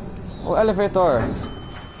 Oh, elevator!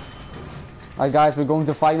 Alright guys, we're going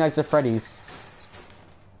to Five Nights at Freddy's.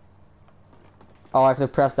 Oh, I have to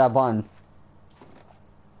press that button.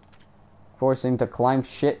 Forcing to climb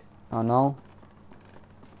shit. Oh no.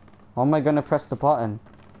 How am I gonna press the button?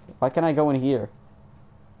 Why can't I go in here?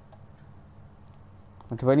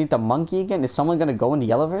 Do I need the monkey again? Is someone gonna go in the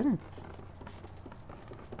elevator?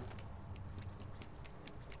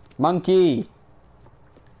 Monkey!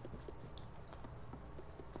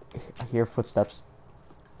 I hear footsteps.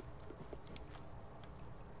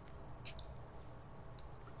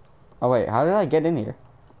 Oh wait, how did I get in here?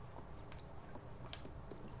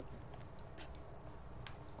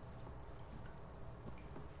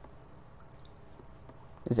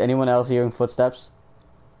 Is anyone else hearing footsteps?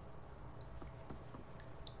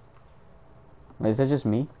 Wait, is that just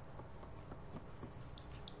me?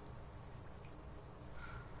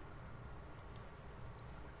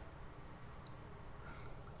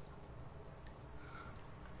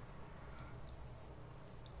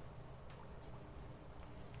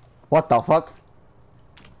 What the fuck?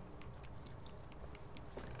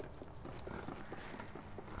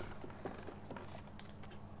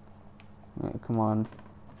 Alright, come on.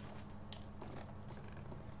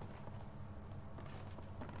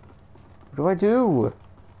 What do I do?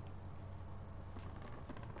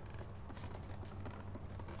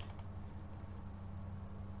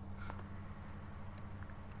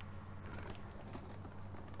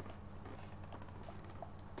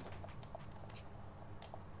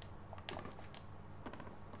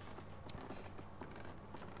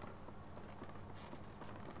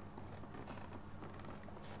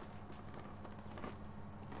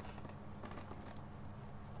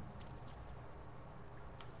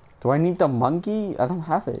 Do I need the monkey? I don't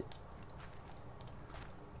have it.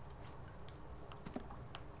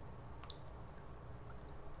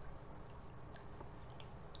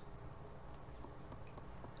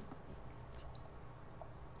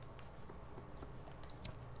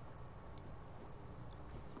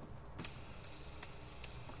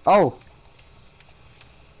 Oh!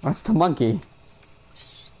 That's the monkey.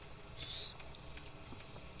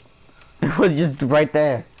 It was just right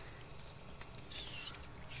there.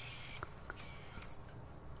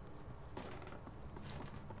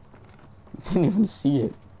 Didn't even see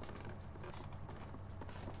it.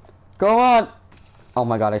 Go on! Oh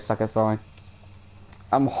my god, I suck at throwing.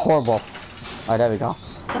 I'm horrible. Alright, there we go.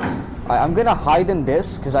 Alright, I'm gonna hide in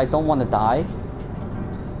this because I don't want to die.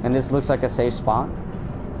 And this looks like a safe spot.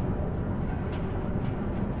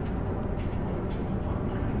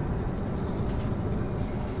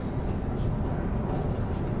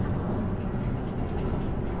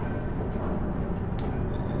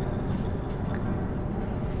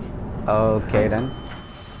 Okay then.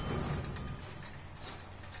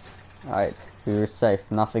 Alright, we were safe.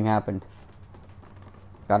 Nothing happened.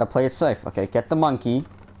 Gotta play it safe. Okay, get the monkey.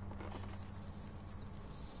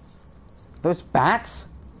 Those bats?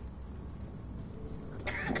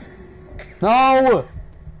 No!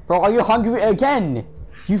 Bro, are you hungry again?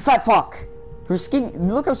 You fat fuck! You're skinny.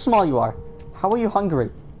 Look how small you are. How are you hungry?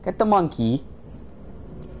 Get the monkey.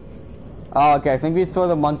 Oh, okay, I think we throw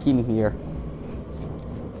the monkey in here.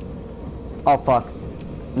 Oh, fuck.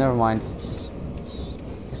 Never mind.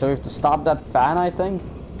 So we have to stop that fan, I think?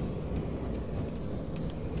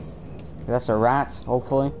 That's a rat,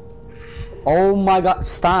 hopefully. Oh my god,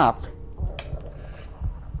 stop!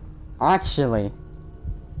 Actually,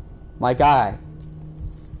 my guy,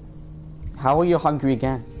 how are you hungry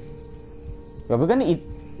again? Are we gonna eat?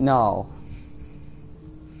 No.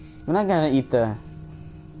 We're not gonna eat the...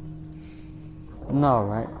 No,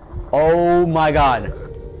 right? Oh my god.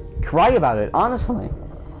 Cry about it, honestly.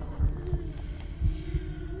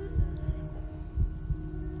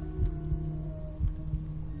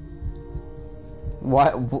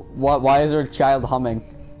 Why is there a child humming?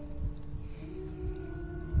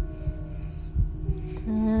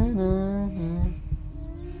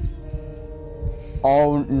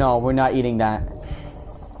 Oh no, we're not eating that.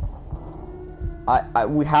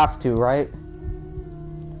 We have to, right?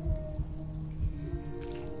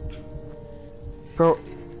 Bro.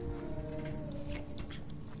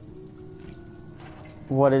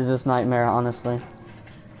 What is this nightmare, honestly?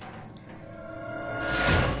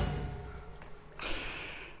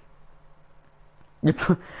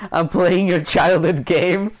 I'm playing your childhood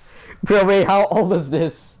game? Bro, wait, how old is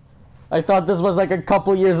this? I thought this was like a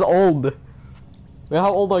couple years old. Wait,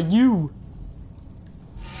 how old are you?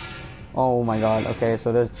 Oh my god, okay,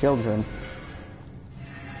 so there's children.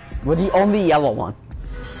 We're the only yellow one.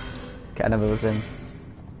 Kind of was in.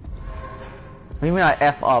 What do you mean I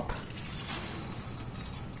F up?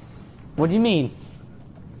 What do you mean?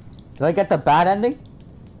 Did I get the bad ending?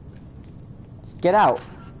 Just get out.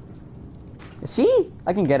 See?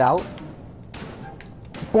 I can get out.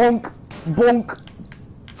 Bonk, bonk,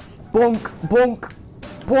 bonk, bonk,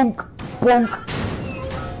 bonk, bonk.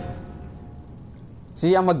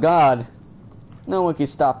 See, I'm a god. No one can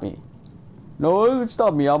stop me. No one can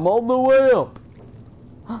stop me. I'm all the way up.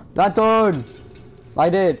 Lantern!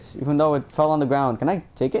 Light it, even though it fell on the ground. Can I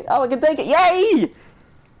take it? Oh, I can take it. Yay!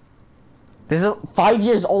 This is 5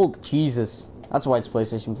 years old. Jesus. That's why it's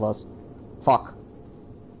PlayStation Plus. Fuck.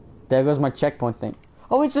 There goes my checkpoint thing.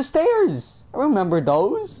 Oh, it's the stairs! I remember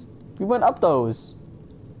those. We went up those.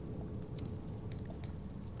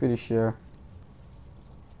 Pretty sure.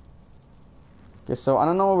 Okay, so I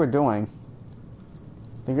don't know what we're doing.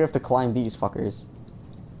 I think we have to climb these fuckers.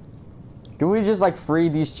 Can we just like free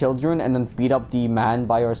these children and then beat up the man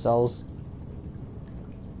by ourselves?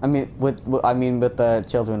 I mean, with the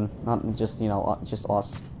children, not just, you know, just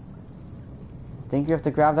us. Think you have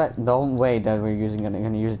to grab that? Don't wait that we're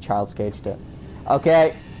gonna use a child's cage to...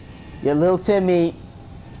 Okay, you little Timmy.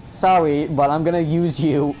 Sorry, but I'm gonna use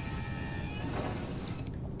you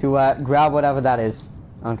to grab whatever that is.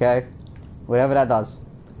 Okay, whatever that does.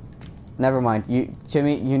 Never mind.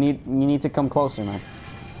 Timmy, you need to come closer, man.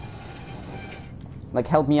 Like,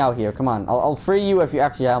 help me out here. Come on, I'll free you if you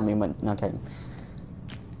actually help me. But okay.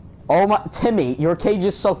 Oh my, Timmy, your cage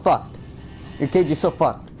is so fucked. Your cage is so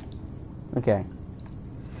fucked. Okay.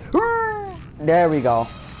 There we go.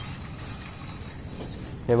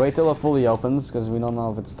 Okay, wait till it fully opens, because we don't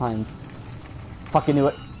know if it's timed. Fucking knew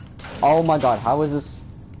it. Oh my god, how is this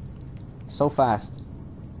so fast?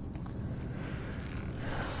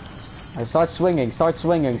 I start swinging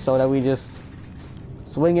so that we just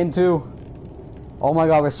swing into... Oh my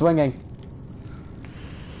god, we're swinging.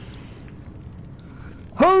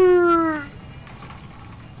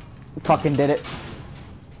 Fucking did it.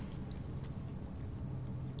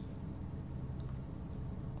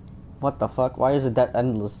 What the fuck? Why is it that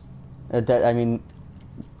endless? I mean,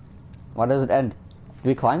 why does it end? Do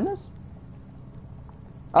we climb this?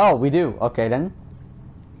 Oh, we do. Okay then.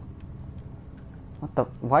 What the?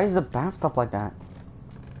 Why is the bathtub like that?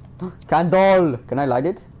 Candle! Can I light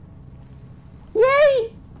it?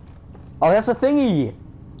 Yay! Oh, that's a thingy!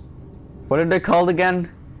 What are they called again?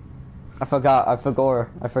 I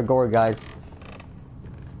forgot, guys.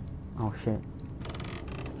 Oh shit.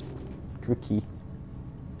 Tricky.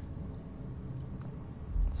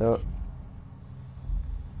 So...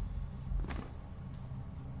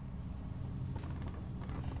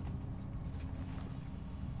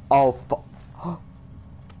 Oh,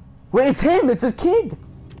 wait, it's him! It's a kid!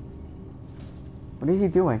 What is he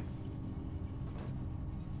doing?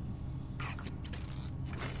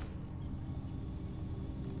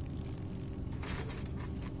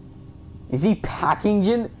 Is he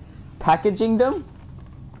packaging them?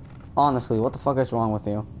 Honestly, what the fuck is wrong with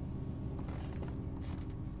you?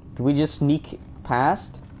 Do we just sneak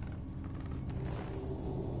past?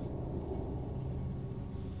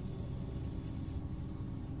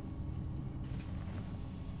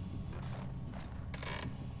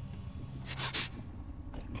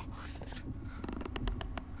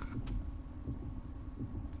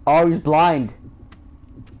 Oh, he's blind.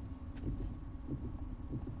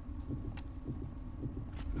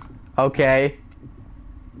 Okay.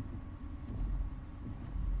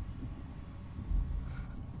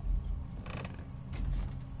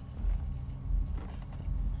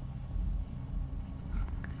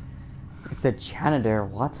 It's a janitor,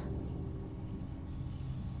 what?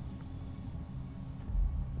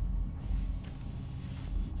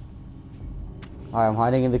 Alright, I'm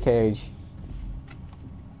hiding in the cage.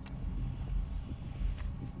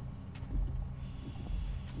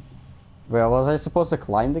 Wait, was I supposed to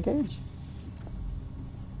climb the cage?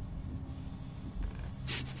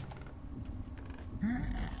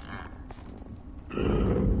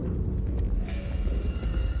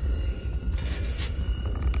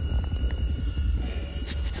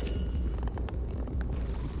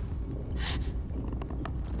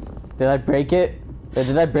 Did I break it?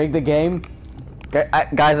 Did I break the game?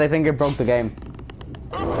 Guys, I think I broke the game.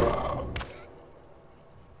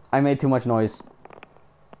 I made too much noise.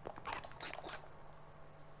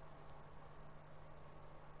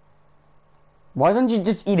 Why don't you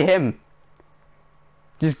just eat him?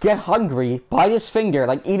 Just get hungry, bite his finger,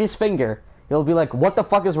 like eat his finger. He'll be like, what the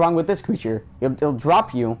fuck is wrong with this creature? It'll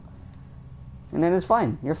drop you. And then it's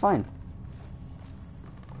fine. You're fine.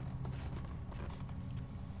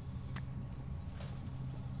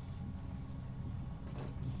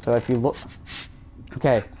 So if you look...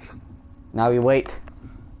 Okay. Now we wait.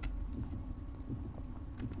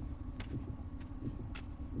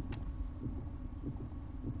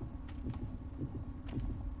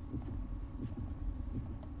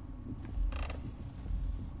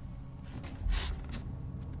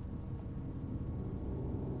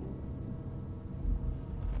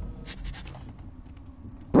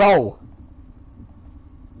 Bro!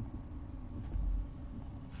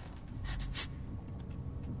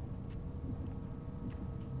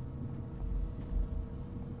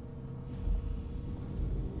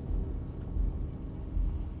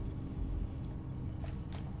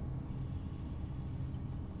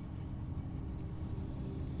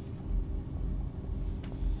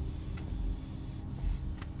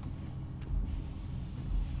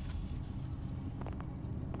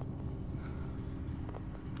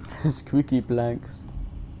 Squeaky blanks.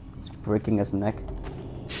 It's breaking his neck.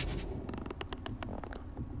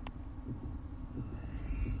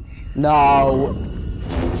 No.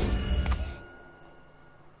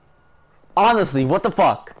 Honestly, what the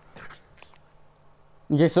fuck?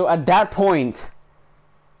 Okay, so at that point,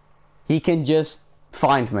 he can just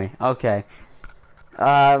find me. Okay.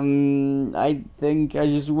 I think I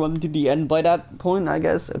just run to the end by that point, I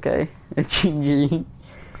guess. Okay. GG.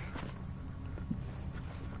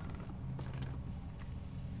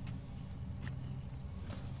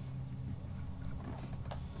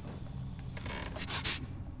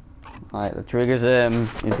 Alright, that triggers him.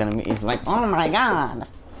 He's like, oh my god!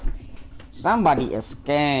 Somebody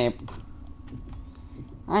escaped.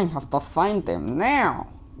 I have to find them now.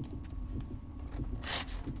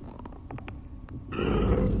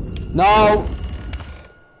 No!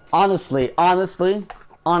 Honestly, this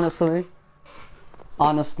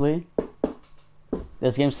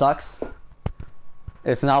game sucks.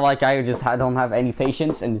 It's not like I don't have any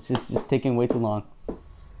patience, and it's just taking way too long.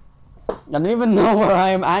 I don't even know where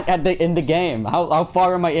I am in the game. How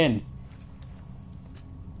far am I in?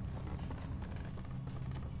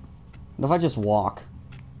 What if I just walk?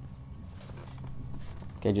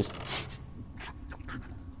 Okay, just...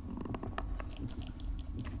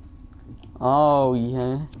 Oh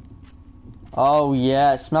yeah. Oh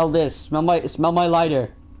yeah. Smell this. Smell my lighter.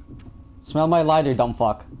 Smell my lighter, dumb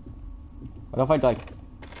fuck. What if I like...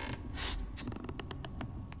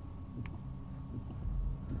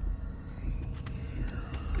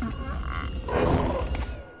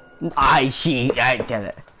 I get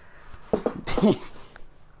it.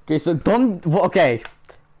 Okay, so don't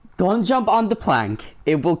jump on the plank.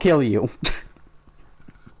 It will kill you.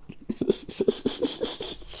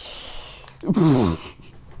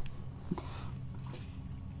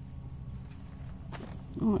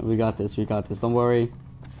 Alright, we got this. Don't worry.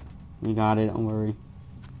 We got it. Don't worry.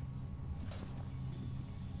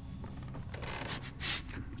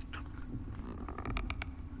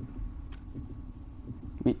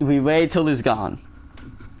 We wait till he's gone.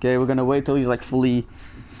 Okay, we're gonna wait till he's like fully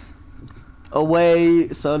away,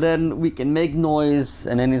 so then we can make noise,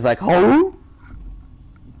 and then he's like, "Oh!"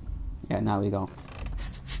 Yeah, now we go.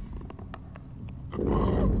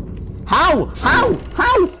 How? How?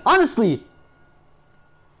 How? Honestly!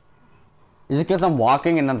 Is it because I'm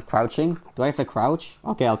walking and I'm crouching? Do I have to crouch?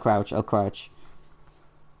 Okay, I'll crouch. I'll crouch.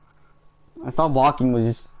 I thought walking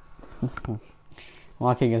was just...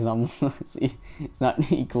 walking is not... See, it's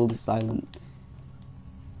not equal to silent.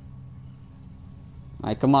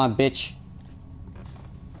 Alright, come on, bitch.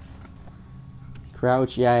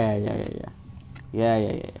 Crouch. Yeah.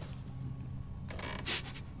 Yeah.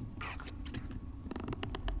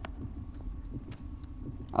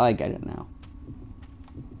 I get it now.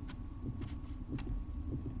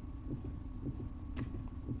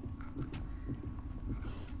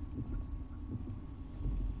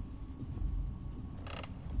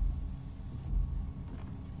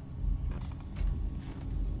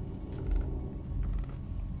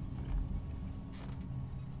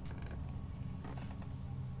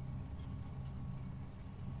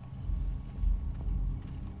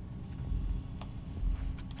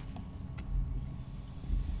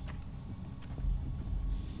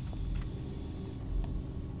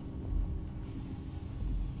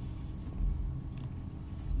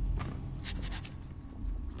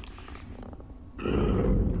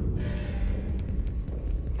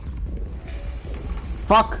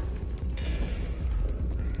 Fuck!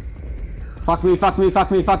 Fuck me.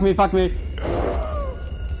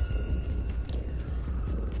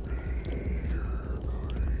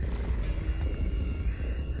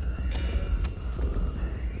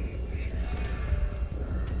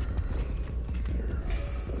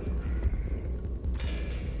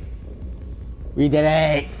 We did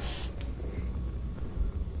it!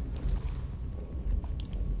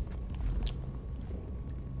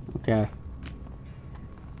 Okay.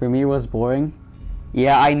 For me, it was boring.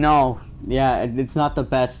 Yeah, I know. Yeah, it's not the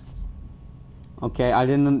best. Okay, I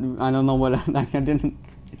don't know what I didn't.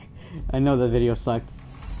 I know the video sucked.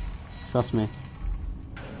 Trust me.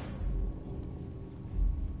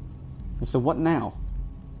 So what now?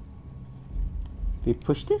 Do we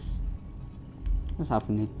push this? What's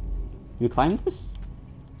happening? Do we climb this?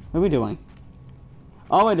 What are we doing?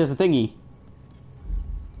 Oh wait, there's a thingy.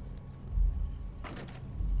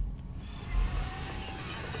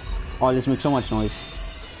 Oh, this makes so much noise.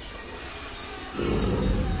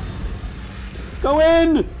 Go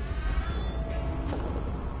in!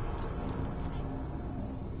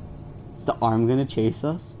 Is the arm gonna chase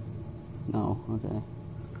us? No, okay.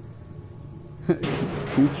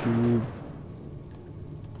 Poop.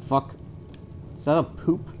 Fuck. Is that a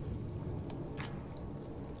poop?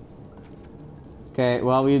 Okay,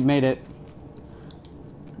 well, we made it.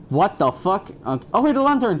 What the fuck? Okay. Oh wait, the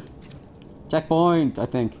lantern! Checkpoint, I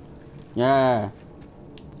think. Yeah.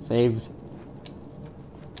 Saved.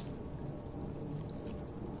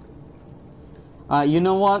 You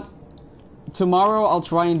know what? Tomorrow I'll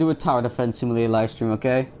try and do a Tower Defense Simulator live stream,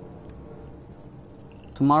 okay?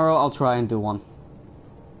 Tomorrow I'll try and do one.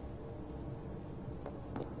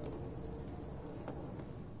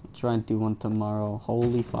 I'll try and do one tomorrow.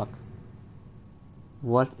 Holy fuck.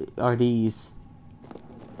 What are these?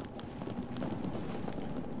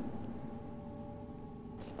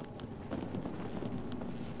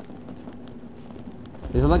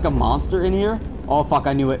 Is it like a monster in here? Oh fuck,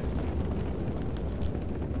 I knew it.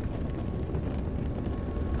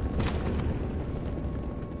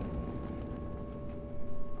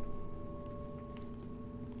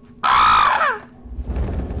 Ah!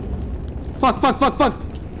 Fuck.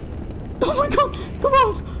 Oh my god, come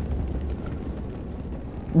on!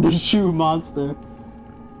 The shoe monster.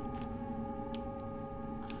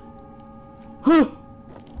 Huh.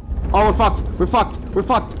 Oh, we're fucked.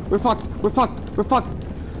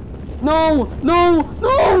 No!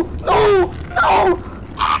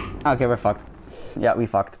 Okay, we're fucked. Yeah, we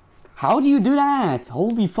fucked. How do you do that?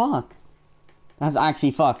 Holy fuck. That's actually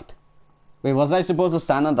fucked. Wait, was I supposed to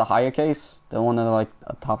stand on the higher case? The one at like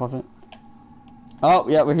on top of it? Oh,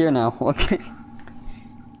 yeah, we're here now. Okay.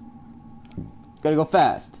 Gotta go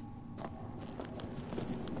fast.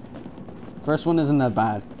 First one isn't that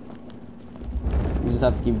bad. We just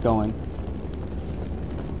have to keep going.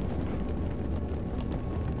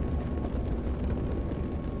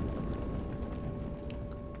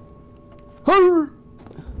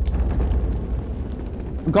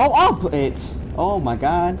 Go up it! Oh my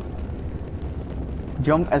god.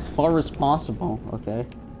 Jump as far as possible. Okay.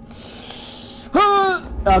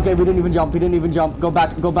 Okay, we didn't even jump. Go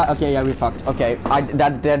back. Okay, yeah, we fucked. Okay,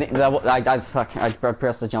 I suck. I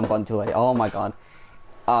pressed the jump button too late. Oh my god.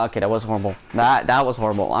 Okay, that was horrible. That was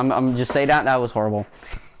horrible. I'm just say that was horrible.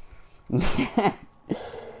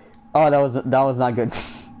 Oh, that was not good.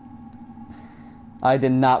 I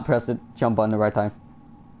did not press the jump button the right time.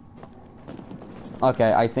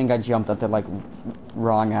 Okay, I think I jumped at the like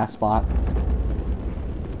wrong ass spot.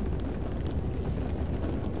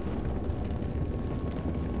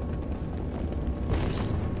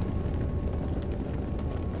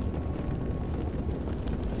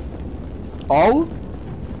 Oh?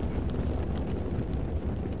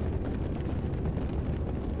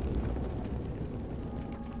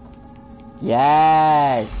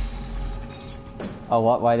 Yes! Oh,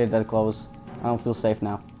 what? Why did that close? I don't feel safe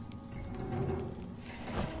now.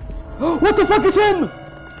 What the fuck is him?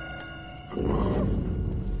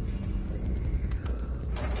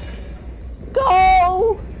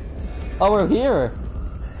 Go! Oh, we're here.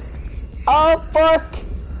 Oh, fuck!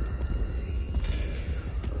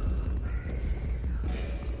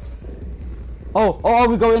 Oh,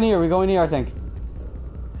 we go in here. We go in here, I think.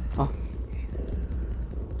 Oh.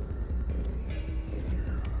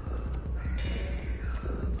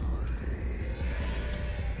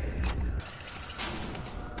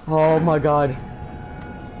 Oh my god.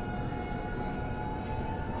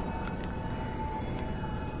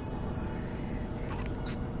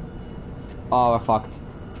 Oh, we're fucked.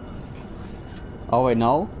 Oh wait,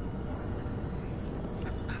 no?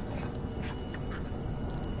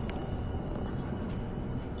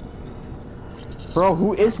 Bro,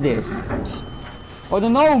 who is this? Oh, the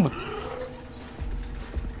gnome!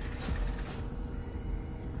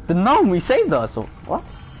 The gnome, we saved us! What?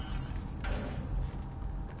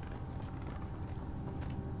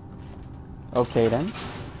 Okay then.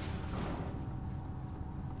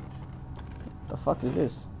 The fuck is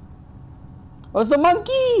this? Oh, it's a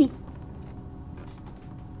monkey!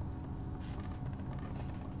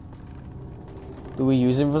 Do we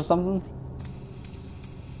use him for something?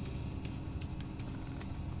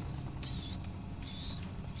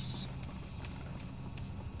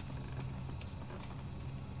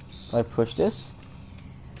 Do I push this?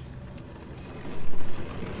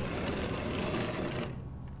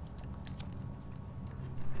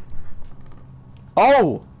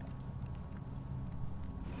 Oh!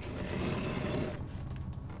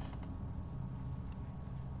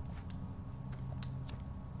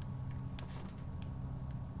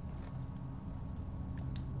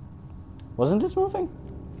 Wasn't this moving?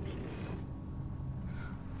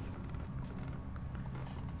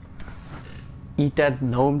 Eat that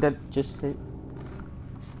gnome that just said.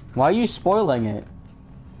 Why are you spoiling it?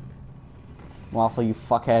 Waffle, you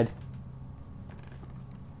fuckhead.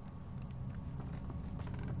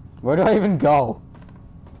 Where do I even go?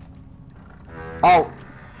 Oh!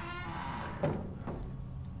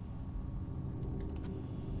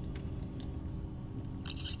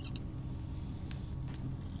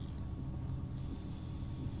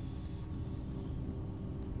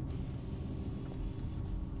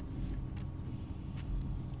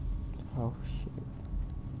 Oh shit.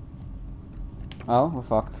 Oh, we're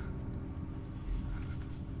fucked.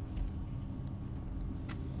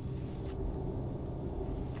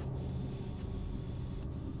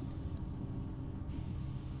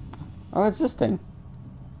 Oh, it's this thing.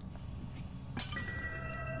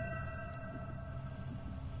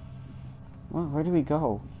 Well, where do we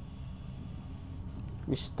go?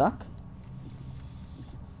 We stuck?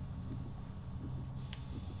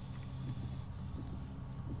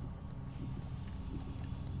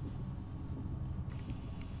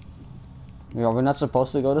 Yeah, we're not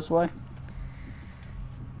supposed to go this way?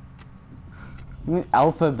 You mean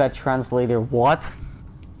alphabet translator, what?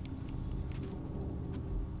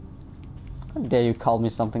 How dare you call me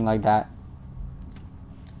something like that?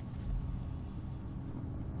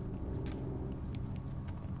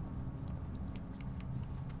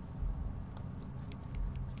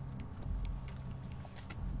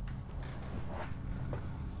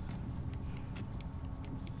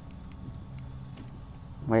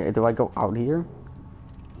 Wait, do I go out here?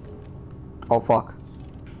 Oh fuck.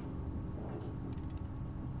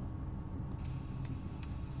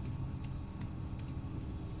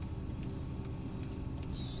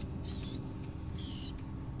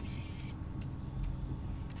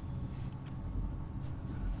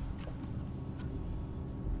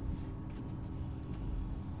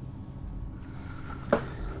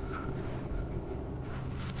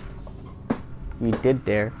 We did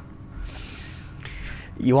there.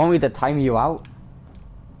 You want me to time you out?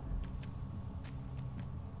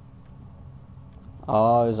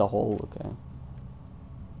 Oh, there's a hole, okay.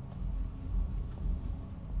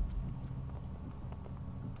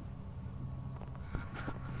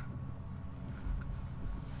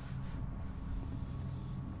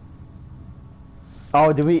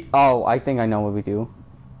 Oh, do we? Oh, I think I know what we do.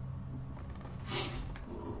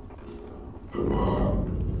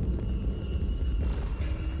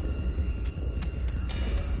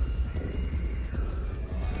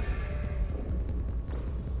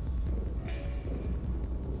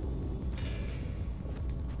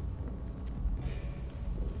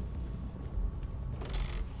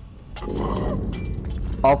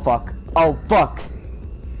 Oh fuck. Oh fuck.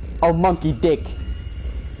 Oh monkey dick.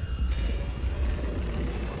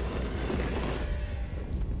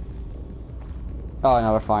 Oh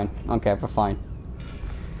no, we're fine. Okay, we're fine.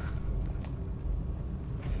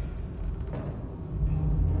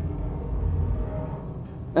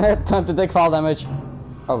 Time to take fall damage.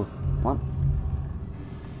 Oh, what?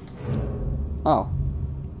 Oh.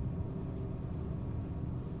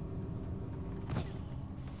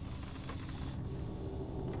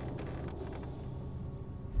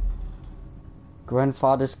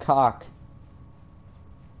 Grandfather's cock.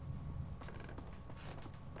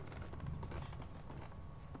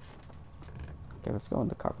 Okay, let's go on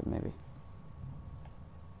the carpet maybe.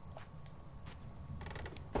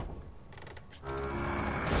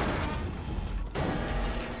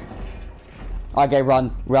 Okay,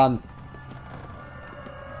 run, run.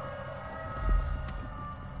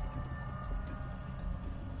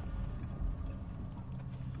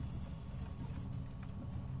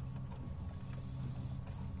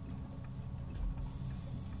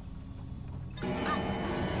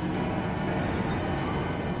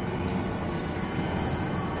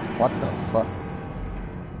 What the fuck?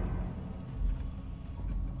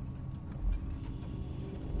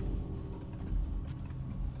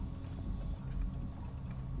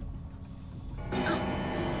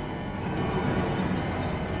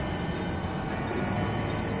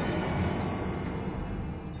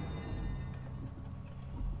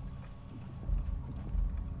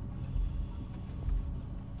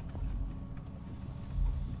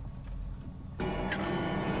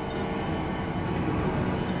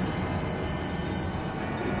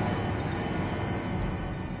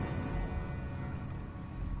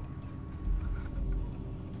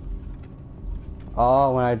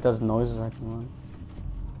 Oh, when it does noises, I can run.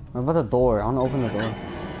 What about the door? I want to open the door.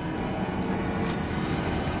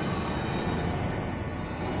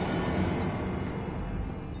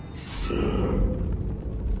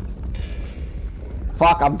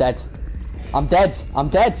 Fuck, I'm dead. I'm dead. I'm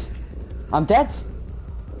dead. I'm dead.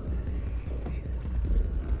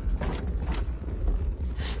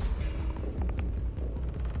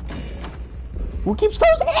 Who keeps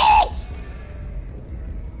closing it?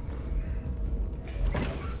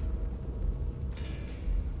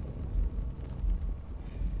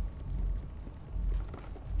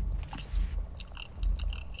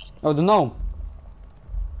 Oh, the gnome.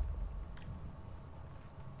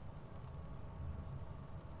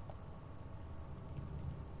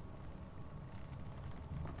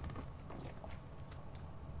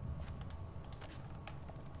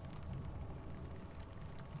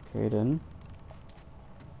 Okay then.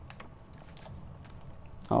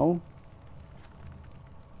 Oh.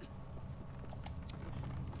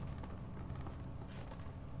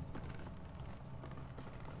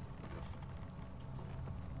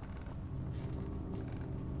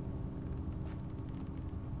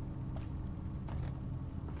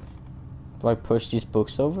 Do I push these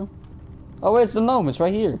books over? Oh, wait, it's the gnome. It's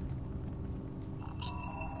right here.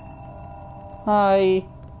 Hi.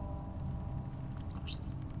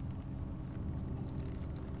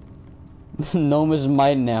 Gnome is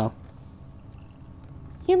mine now.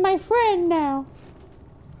 You're my friend now.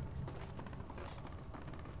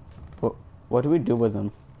 What do we do with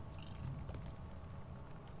him?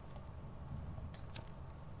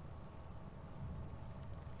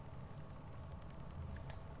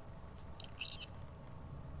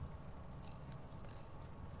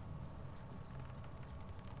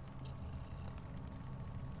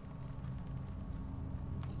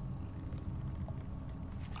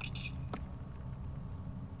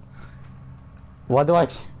 What do I...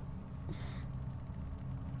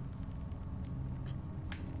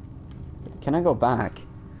 Can I go back?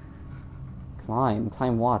 Climb?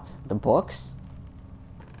 Climb what? The books?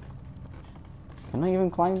 Can I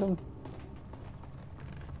even climb them?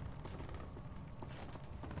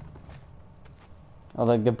 Oh,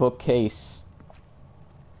 like the bookcase.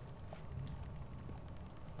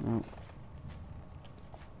 Oh.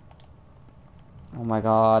 Oh my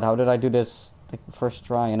god, how did I do this? Like the first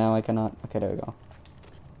try and now I cannot. Okay, there we go.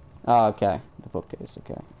 Oh, okay. The bookcase,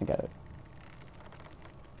 okay. I get it.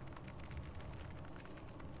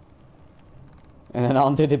 And then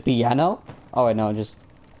onto the piano? Oh wait, no, just...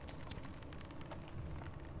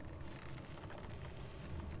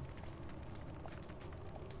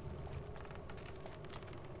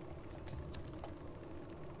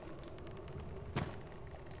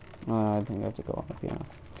 I think I have to go up here.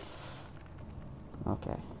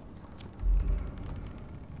 Okay.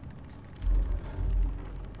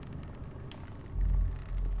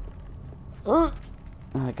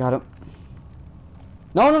 I got him.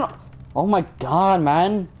 No, no, no! Oh my god,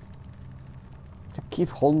 man! To keep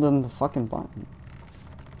holding the fucking button.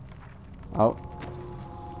 Oh.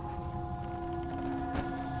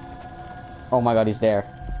 Oh my god, he's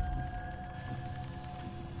there.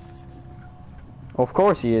 Of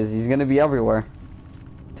course he is. He's gonna be everywhere.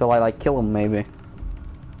 Till I, like, kill him, maybe.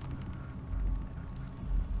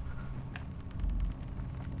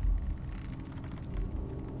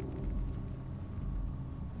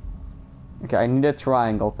 Okay, I need a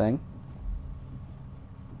triangle thing.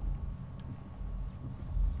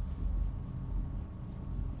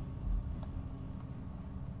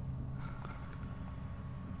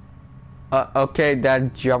 Okay,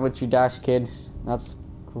 that Geometry Dash kid. That's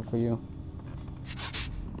cool for you.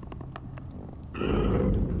 I'm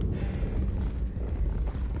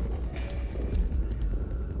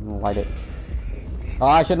gonna light it. Oh,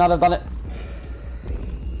 I should not have done it.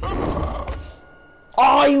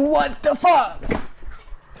 Oh, what the fuck?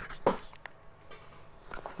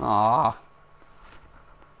 Ah.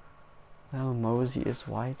 Oh, Mosey is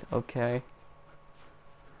white. Okay.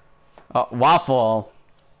 Oh, Waffle.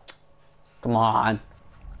 Come on.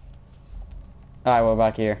 Alright, we're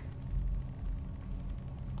back here.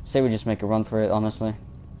 Say we just make a run for it, honestly.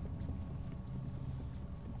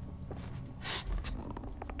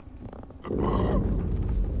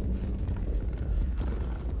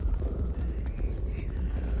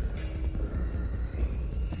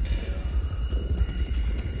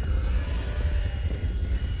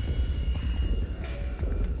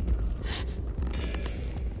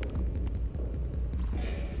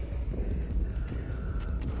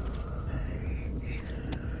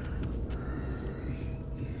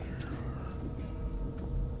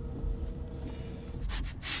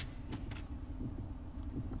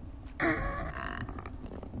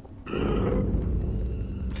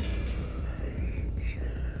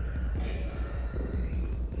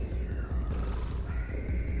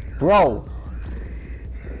 Bro!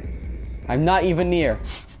 I'm not even near.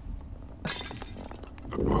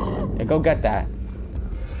 Yeah, go get that.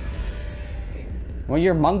 Well,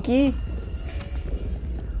 you're monkey?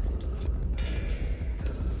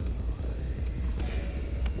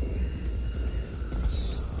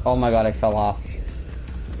 Oh my god, I fell off.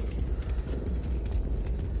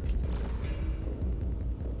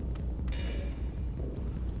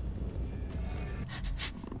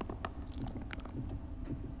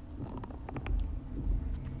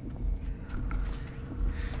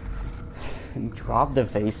 Drop the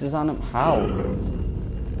vases on him? How?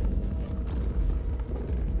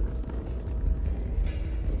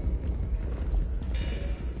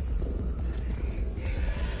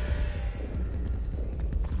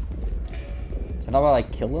 Can I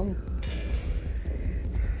like kill him?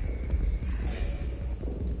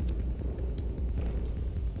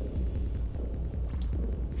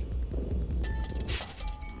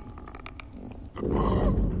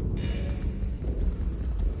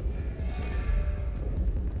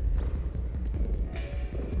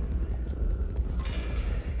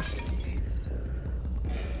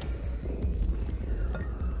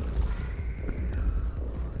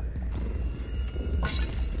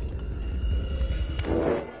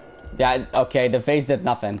 Yeah, okay, the vase did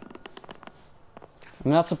nothing. I'm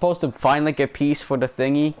not supposed to find like a piece for the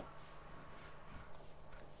thingy.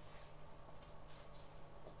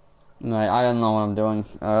 Right, I don't know what I'm doing.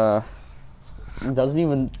 It doesn't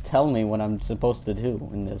even tell me what I'm supposed to do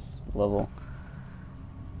in this level.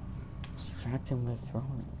 Distract him with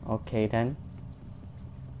throwing. Okay then.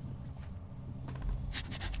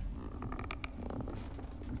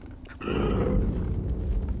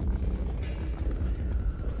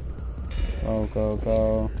 Go, go,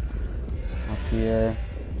 go. Up here.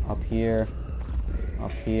 Up here.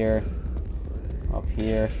 Up here. Up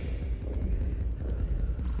here.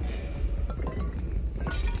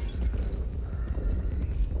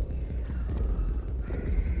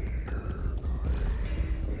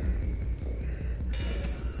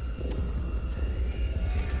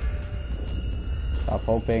 Stop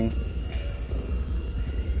hoping.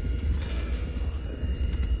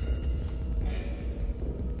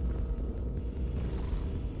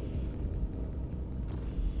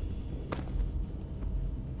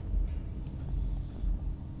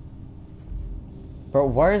 Bro,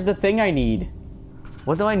 where's the thing I need?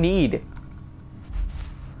 What do I need?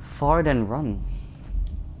 Fart and run.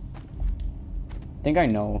 I think I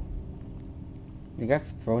know. I think I've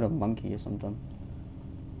thrown a monkey or something.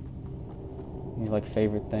 He's like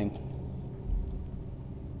favorite thing.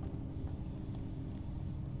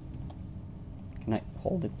 Can I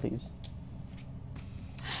hold it, please?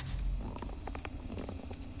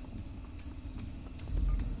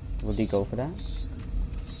 Would he go for that?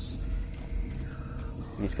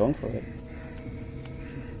 He's going for it.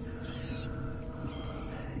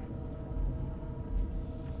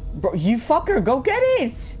 Bro, you fucker, go get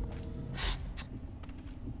it!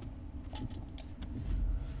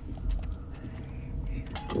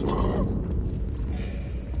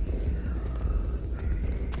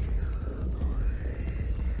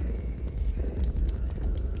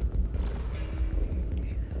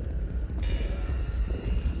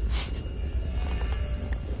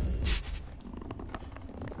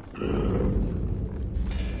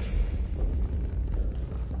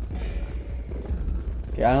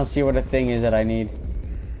 Yeah, I don't see what the thing is that I need.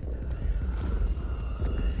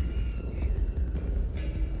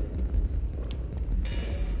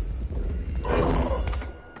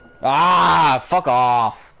 Ah, fuck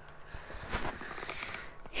off.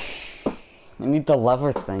 I need the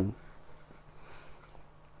lever thing.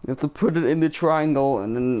 You have to put it in the triangle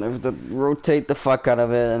and then I have to rotate the fuck out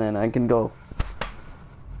of it and then I can go.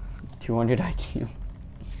 200 IQ.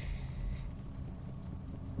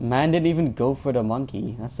 Man didn't even go for the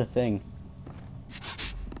monkey. That's the thing.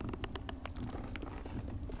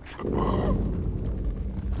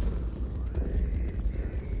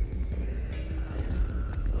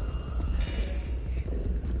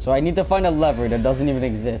 So I need to find a lever that doesn't even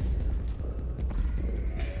exist.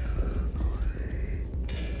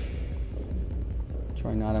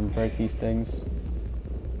 Try not to break these things.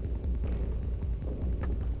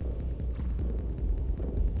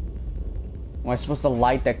 Am I supposed to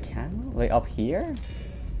light the candle? Like up here?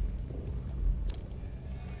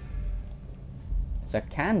 It's a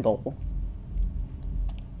candle.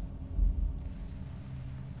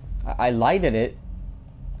 I lighted it.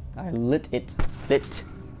 I lit it. Lit.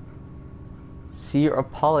 See your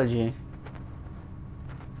apology.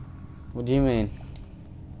 What do you mean?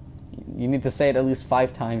 You need to say it at least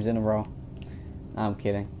 5 times in a row. Nah, I'm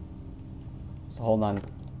kidding. So hold on.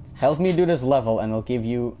 Help me do this level and I'll give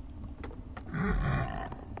you...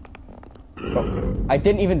 Bro, I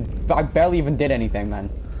barely even did anything, man.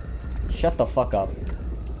 Shut the fuck up.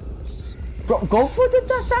 Bro, go for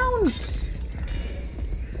the sounds!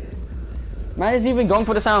 Man is even going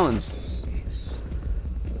for the sounds.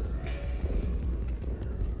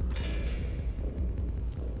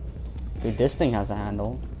 Dude, this thing has a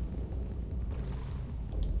handle.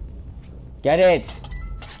 Get it!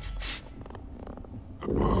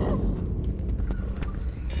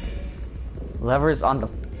 Lever's on the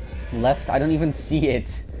left. I don't even see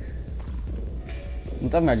it. I'm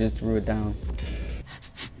telling me I just threw it down.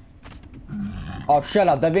 Oh, shut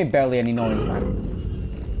up. That made barely any noise,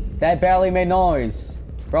 man. That barely made noise.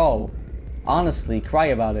 Bro, honestly, cry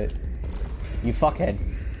about it. You fuckhead.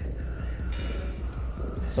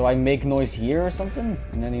 So I make noise here or something?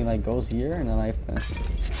 And then he like goes here and then I have to...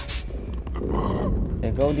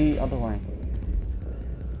 Yeah, go the other way.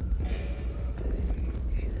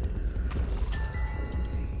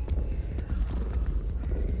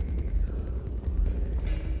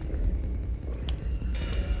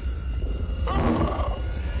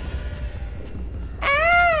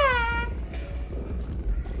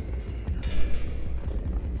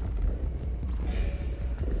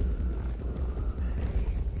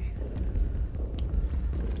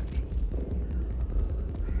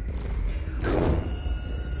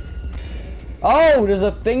 Oh, there's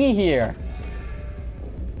a thingy here.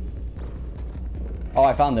 Oh,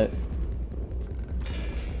 I found it.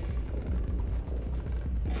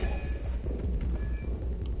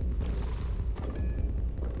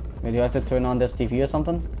 Maybe I have to turn on this TV or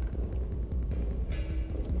something?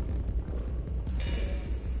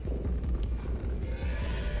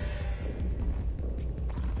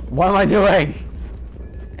 What am I doing?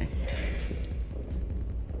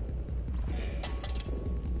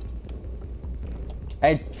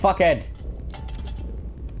 Hey, fuckhead!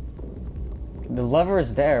 The lever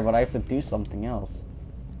is there, but I have to do something else.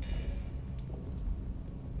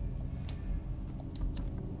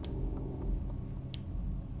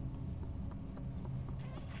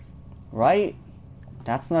 Right?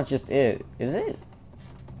 That's not just it, is it?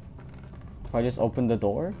 If I just open the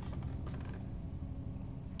door?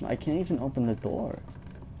 I can't even open the door.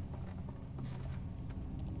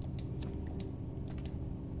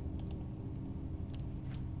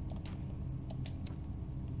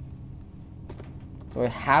 So I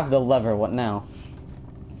have the lever, what now?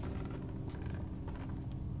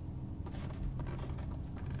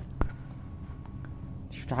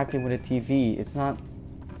 distracted with a TV. It's not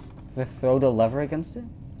to throw the lever against it?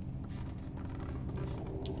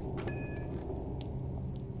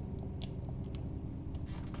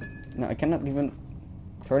 No, I cannot even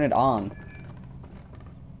turn it on.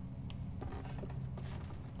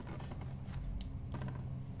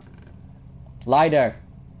 Lighter.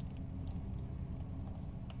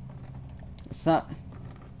 It's not...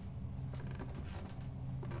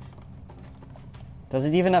 Does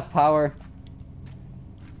it even have power?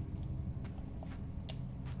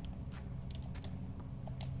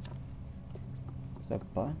 Is there a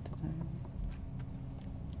button there?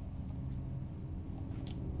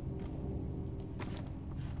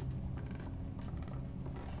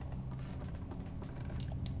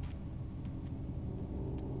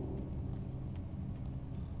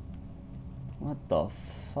 What the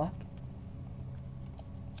fuck?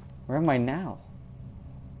 Where am I now?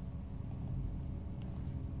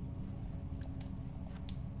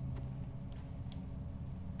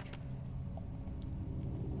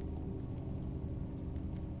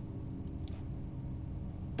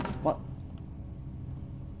 What?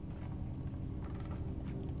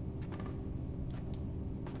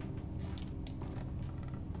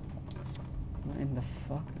 What in the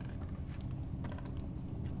fuck?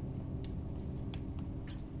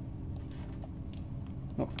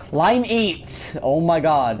 No, climb 8! Oh my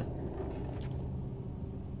god.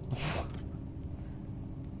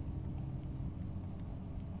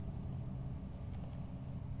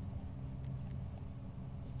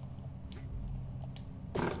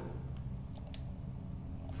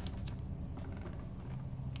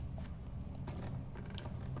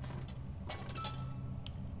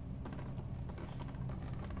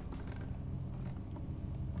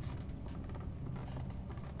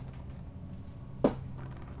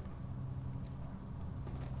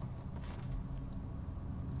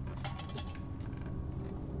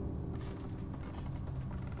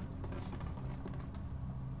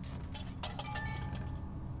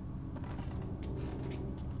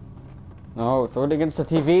 No, throw it against the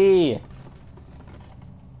TV!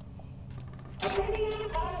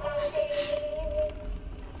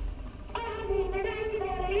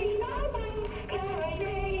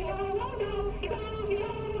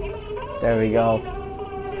 There we go.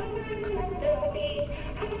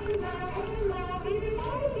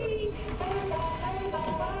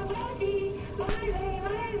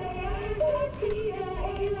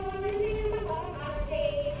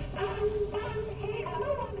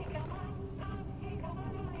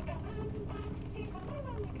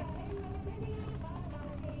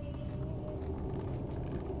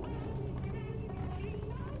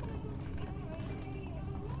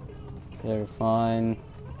 They're fine.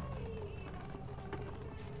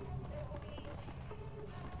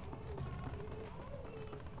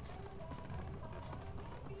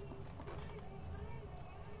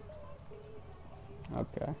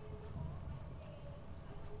 Okay.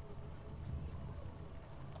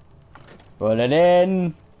 Put it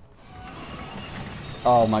in.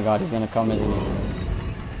 Oh my god, he's gonna come in.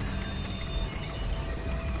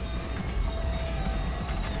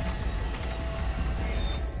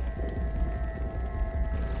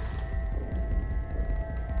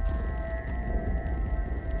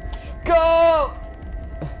 Go!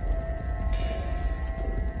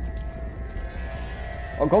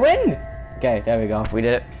 Oh, go in! Okay, there we go. We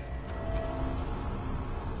did it.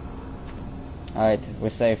 Alright, we're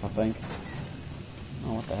safe, I think.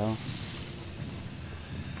 Oh, what the hell?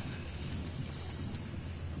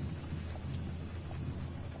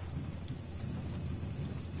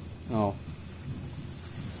 Oh.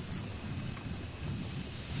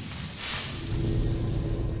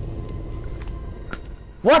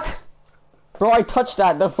 What? Bro, I touched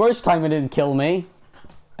that the first time, it didn't kill me.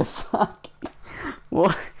 The fuck?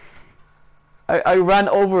 What? I ran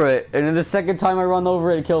over it, and then the second time I run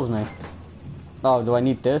over it, it kills me. Oh, do I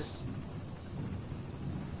need this?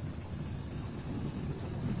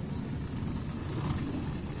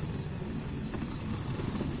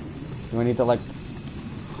 Do I need to, like,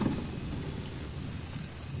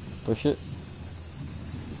 push it?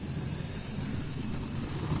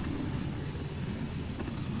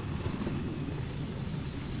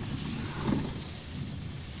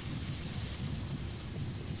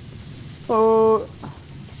 Oh.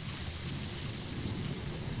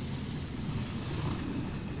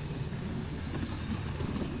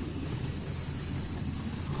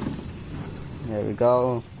 There we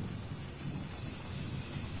go.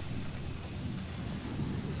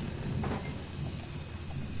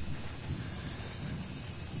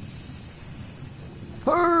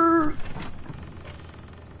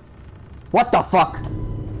 What the fuck?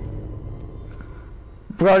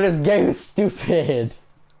 Bro, this game is stupid.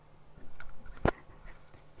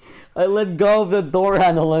 I let go of the door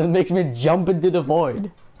handle and it makes me jump into the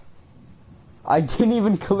void. I didn't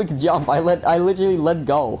even click jump. I literally let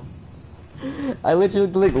go. I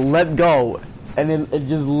literally clicked let go, and then it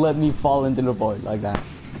just let me fall into the void like that.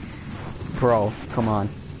 Bro, come on.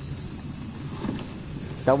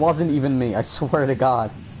 That wasn't even me, I swear to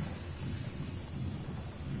God.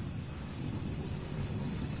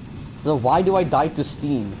 So why do I die to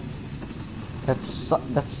Steam? That's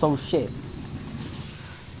so shit.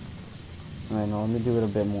 Alright, no, let me do it a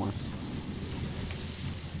bit more.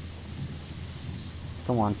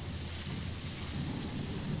 Come on.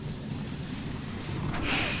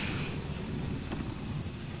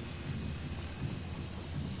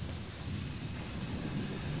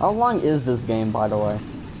 How long is this game, by the way?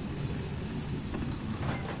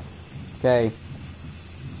 Okay.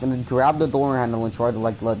 I'm gonna grab the door handle and try to,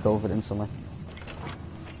 like, let go of it instantly.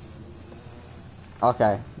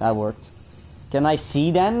 Okay, that worked. Can I see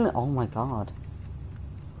then? Oh my god.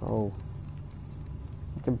 Bro.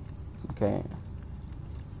 Okay.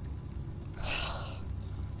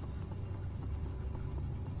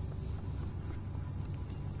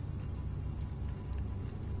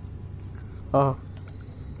 Oh.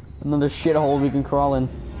 Another shithole we can crawl in.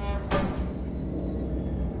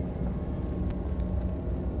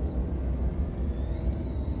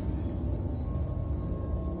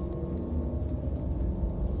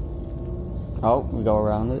 Oh, we go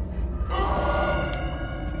around it.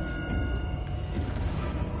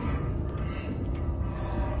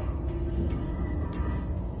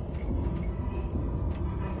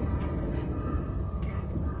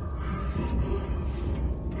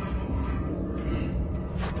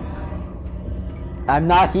 I'm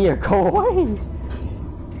not here, go away!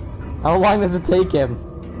 How long does it take him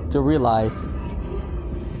to realize?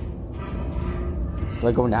 Do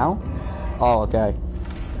I go now? Oh, okay.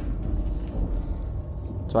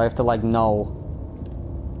 So I have to, like, know.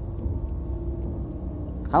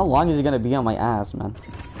 How long is he gonna be on my ass, man?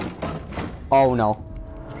 Oh, no.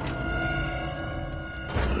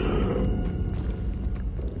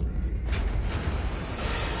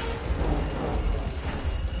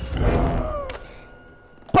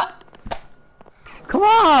 Come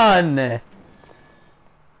on!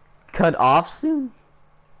 Cut off soon?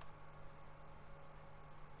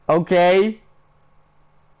 Okay.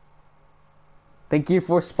 Thank you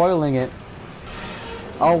for spoiling it.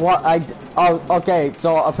 Oh, what? Oh, okay.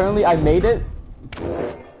 So apparently I made it.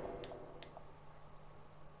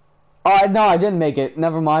 Oh, no, I didn't make it.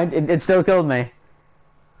 Never mind. It still killed me.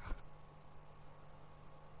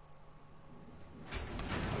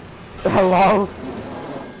 Hello?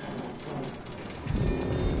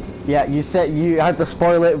 Yeah, you said you had to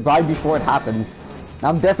spoil it right before it happens.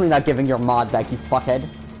 I'm definitely not giving your mod back, you fuckhead.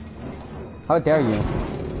 How dare you?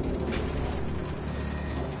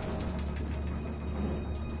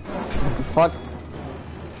 What the fuck?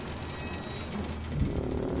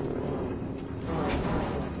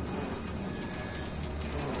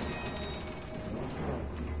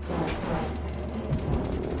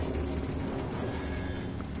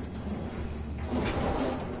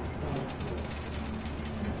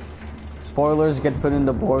 Spoilers get put in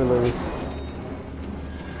the boilers.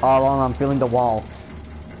 Oh, long I'm feeling the wall.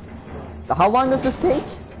 How long does this take?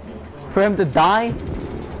 For him to die?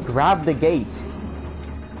 Grab the gate.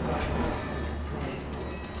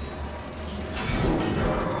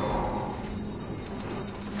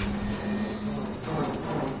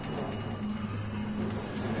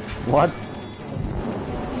 What?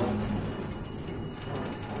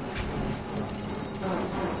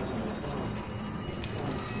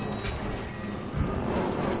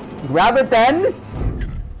 Grab it then?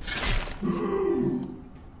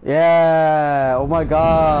 Yeah, oh my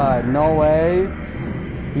god, no way.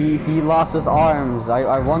 He lost his arms.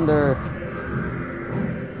 I wonder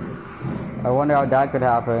how that could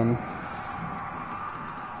happen.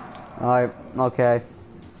 Alright, okay.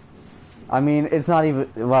 I mean, it's not even,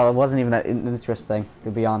 well, it wasn't even that interesting,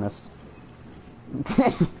 to be honest.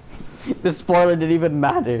 The spoiler didn't even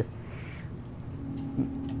matter.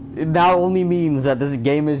 It now only means that this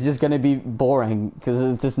game is just gonna be boring, because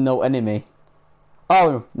there's just no enemy.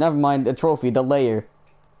 Oh, never mind, the trophy, the layer.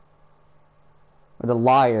 Or the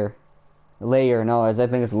liar. Layer, no, I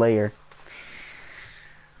think it's layer.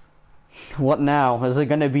 What now? Is it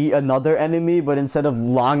gonna be another enemy, but instead of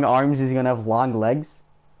long arms, he's gonna have long legs?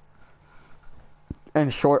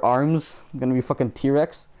 And short arms? Gonna be fucking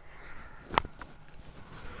T-Rex?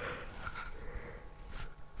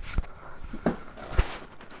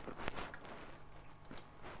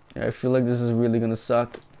 I feel like this is really gonna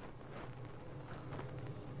suck.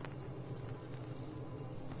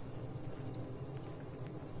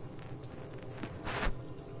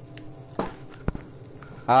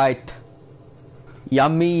 Alright.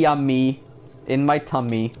 Yummy, yummy. In my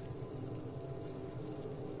tummy.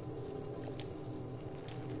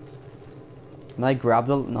 Can I grab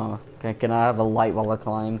the... No. Okay, can I have a light while I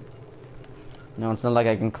climb? No, it's not like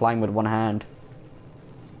I can climb with one hand.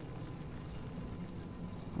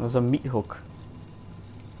 There's a meat hook.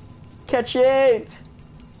 Catch it!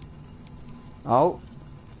 Oh.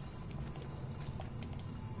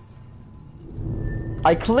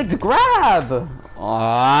 I clicked grab!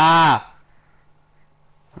 Ah!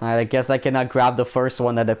 Alright, I guess I cannot grab the first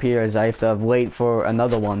one that appears. I have to wait for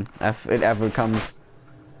another one if it ever comes.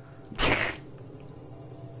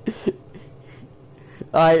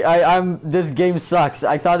 This game sucks.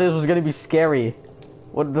 I thought it was gonna be scary.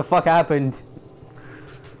 What the fuck happened?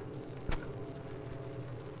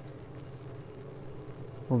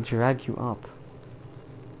 We'll drag you up.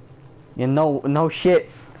 Yeah, no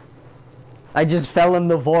shit. I just fell in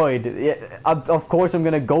the void. Yeah, of course I'm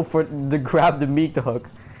gonna go for the grab the meat hook.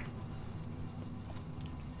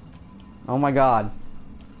 Oh my god.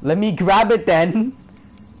 Let me grab it then.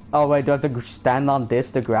 Oh wait, do I have to stand on this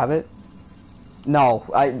to grab it? No,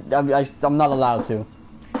 I'm not allowed to.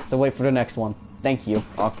 So wait for the next one. Thank you.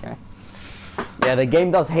 Okay. Yeah, the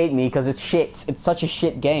game does hate me because it's shit. It's such a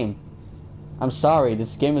shit game. I'm sorry,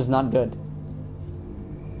 this game is not good.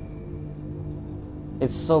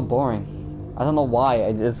 It's so boring. I don't know why.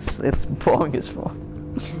 It's boring as fuck.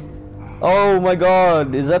 Oh my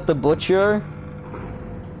god, is that the butcher?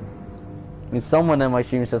 I mean, someone in my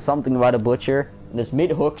stream said something about a butcher. And there's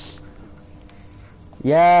meat hooks.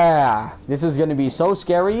 Yeah, this is gonna be so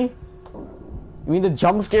scary. I mean, the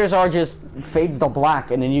jump scares are just fades to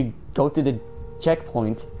black, and then you go to the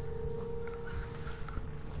checkpoint.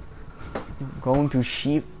 Going to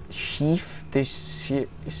sheath this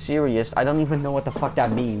serious. I don't even know what the fuck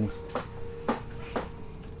that means.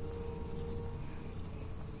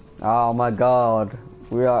 Oh my god,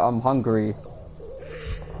 I'm hungry.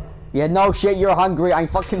 Yeah, no shit, you're hungry. I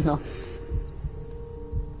fucking know.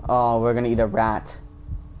 Oh, we're gonna eat a rat.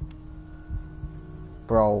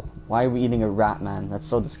 Bro, why are we eating a rat, man? That's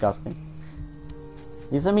so disgusting.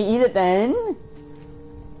 Just let me eat it then.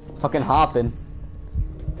 Fucking hopping.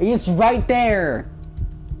 It's right there.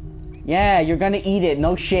 Yeah, you're gonna eat it.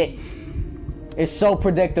 No shit. It's so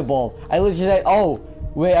predictable. I literally said, oh,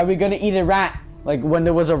 wait, are we gonna eat a rat? Like when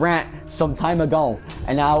there was a rat some time ago.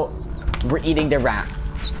 And now we're eating the rat.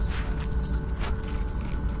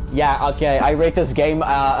 Yeah, okay, I rate this game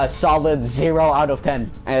a solid 0 out of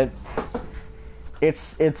 10. And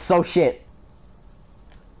it's so shit.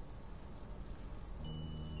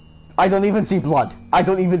 I don't even see blood. I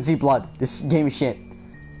don't even see blood. This game is shit.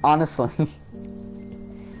 Honestly.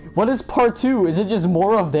 What is part 2? Is it just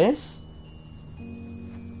more of this?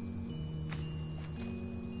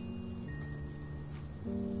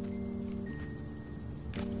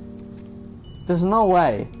 There's no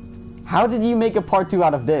way. How did you make a part 2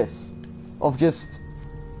 out of this? Of just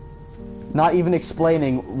not even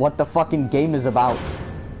explaining what the fucking game is about.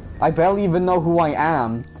 I barely even know who I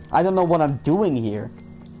am. I don't know what I'm doing here.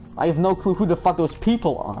 I have no clue who the fuck those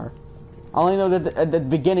people are. I only know that at the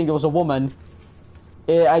beginning there was a woman.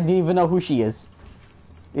 I didn't even know who she is.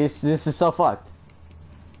 This is so fucked.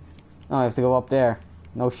 Oh, I have to go up there.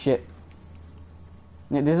 No shit.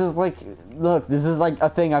 Yeah, this is like, look, this is like a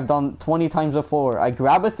thing I've done 20 times before. I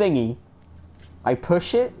grab a thingy, I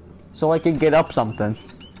push it, so I can get up something.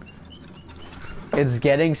 It's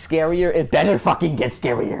getting scarier. It better fucking get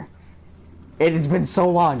scarier. It's been so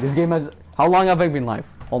long. This game has... How long have I been live?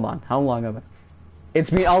 Hold on. How long have I... It's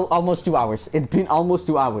been almost 2 hours. It's been almost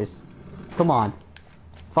 2 hours. Come on.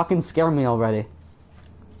 Fucking scare me already.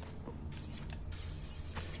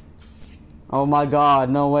 Oh my god,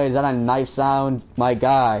 no way. Is that a knife sound? My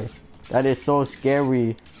guy. That is so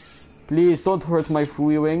scary. Please don't hurt my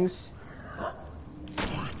feelings.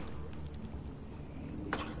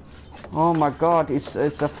 Oh my god, it's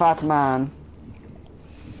a fat man.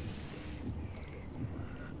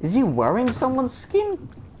 Is he wearing someone's skin?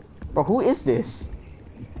 Bro, who is this?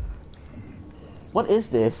 What is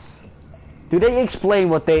this? Do they explain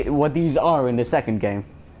what these are in the second game?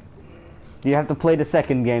 You have to play the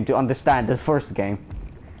second game to understand the first game.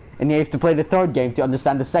 And you have to play the third game to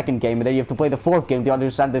understand the second game. And then you have to play the fourth game to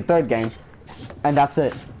understand the third game. And that's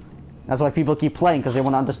it. That's why people keep playing, because they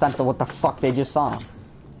want to understand what the fuck they just saw.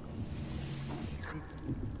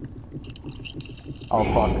 Oh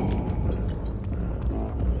fuck.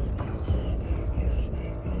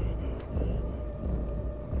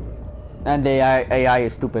 And the AI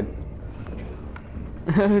is stupid.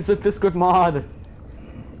 It's a Discord mod.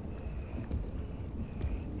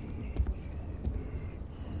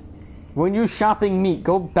 When you're shopping meat,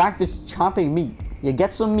 go back to chopping meat. You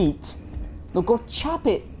get some meat. No, go chop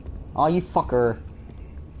it. Oh, you fucker.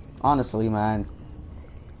 Honestly, man.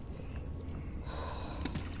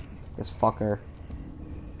 This fucker.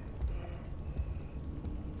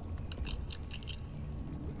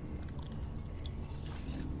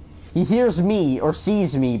 He hears me or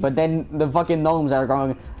sees me, but then the fucking gnomes are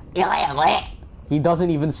going. He doesn't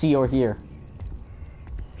even see or hear.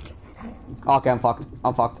 Okay, I'm fucked.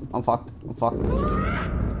 I'm fucked. I'm fucked. I'm fucked.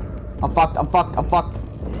 I'm fucked. I'm fucked. I'm fucked.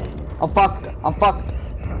 I'm fucked. I'm fucked.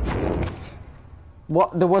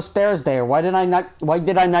 What? There was stairs there. Why did I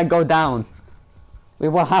not go down? Wait,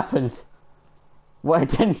 what happened? What?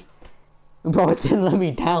 It didn't. Bro, it didn't let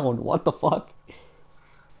me down. What the fuck?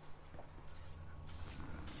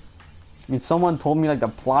 I mean, someone told me like the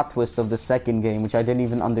plot twist of the second game, which I didn't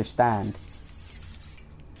even understand.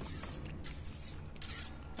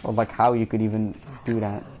 Or like how you could even do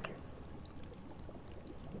that.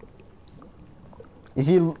 He's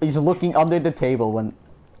looking under the table when...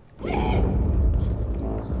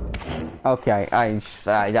 Okay,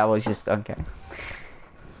 that was just... Okay.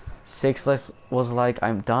 6 was like,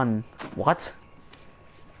 I'm done. What?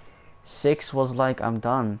 6 was like, I'm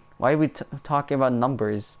done. Why are we talking about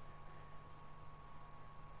numbers?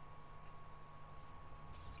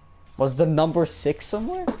 Was the number 6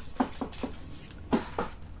 somewhere?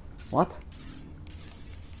 What?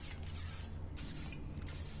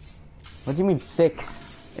 What do you mean 6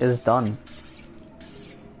 is done?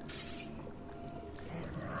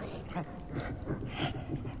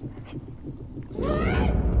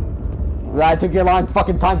 That took you a long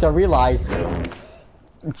fucking time to realize.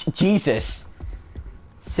 Jesus.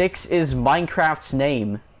 6 is Minecraft's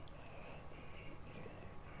name.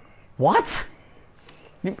 What?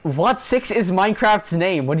 What? 6 is Minecraft's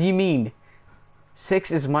name? What do you mean?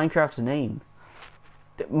 6 is Minecraft's name.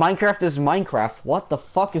 Minecraft is Minecraft. What the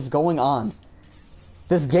fuck is going on?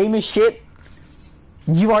 This game is shit?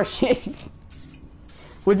 You are shit?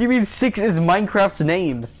 What do you mean 6 is Minecraft's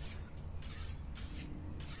name?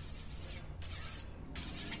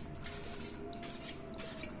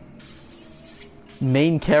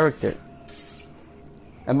 Main character.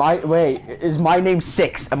 Wait, is my name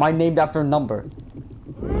 6? Am I named after a number?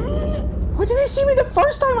 Why didn't you see me the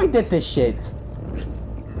first time I did this shit?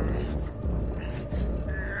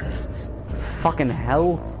 Fucking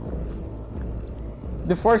hell.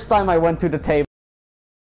 The first time I went to the table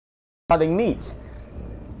cutting meat.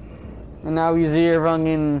 And now he's here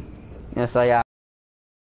fucking... Yes, I am.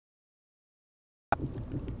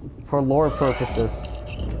 For lore purposes.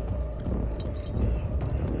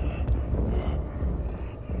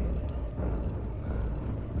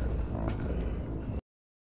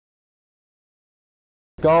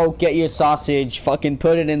 Go get your sausage, fucking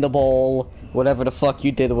put it in the bowl, whatever the fuck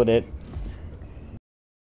you did with it.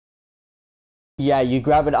 Yeah, you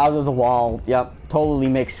grab it out of the wall. Yep, totally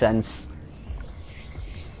makes sense.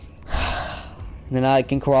 Then I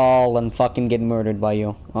can crawl and fucking get murdered by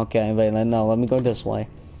you. Okay, wait, no, let me go this way.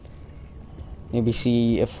 Maybe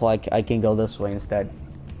see if, like, I can go this way instead.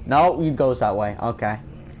 No, it goes that way. Okay.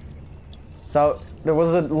 So, there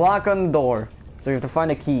was a lock on the door. So you have to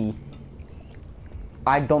find a key.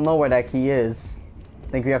 I don't know where that key is.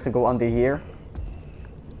 I think we have to go under here.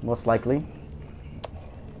 Most likely.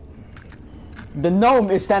 The gnome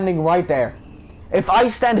is standing right there. If I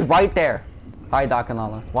stand right there... Hi,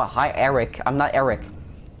 Dakanala. What? Hi, Eric. I'm not Eric.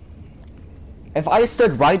 If I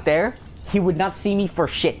stood right there, he would not see me for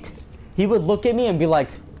shit. He would look at me and be like...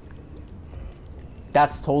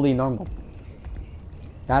 That's totally normal.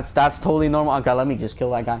 That's totally normal. Okay, let me just kill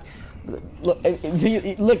that guy. Look at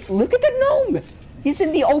the gnome! He's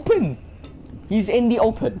in the open! He's in the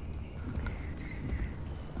open.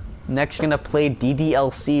 Next, gonna play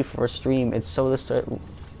DDLC for a stream. It's so disturbing.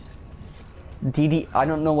 I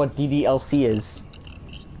don't know what DDLC is.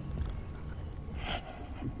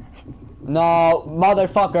 No,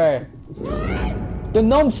 motherfucker! The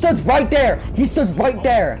gnome stood right there! He stood right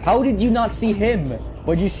there! How did you not see him,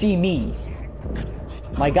 but you see me?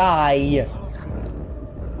 My guy!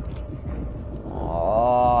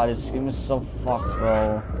 Oh, this game is so fucked,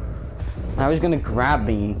 bro. Now he's gonna grab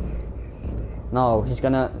me. No, he's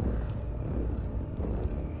gonna...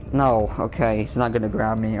 No, okay, he's not gonna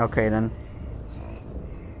grab me. Okay, then.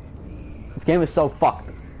 This game is so fucked.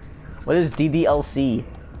 What is DDLC?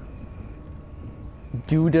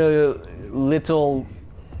 Do the little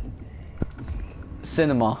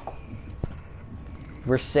cinema.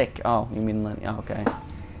 We're sick. Oh, you mean... Oh, okay.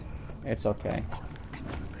 It's okay.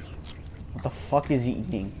 What the fuck is he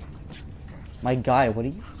eating? My guy, what are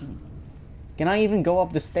you eating? Can I even go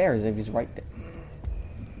up the stairs if he's right there?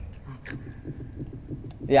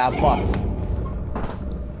 Yeah, I'm fucked.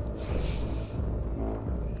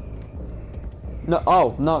 No,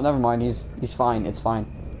 oh, no, never mind. He's fine. It's fine.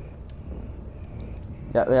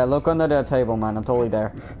 Yeah, look under the table, man. I'm totally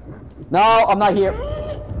there. No, I'm not here.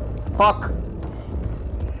 Fuck.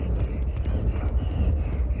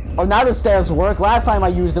 Oh, now the stairs work. Last time I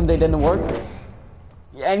used them, they didn't work.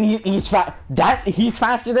 And he's he's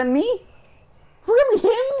faster than me? Really?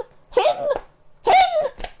 Him?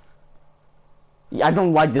 Yeah, I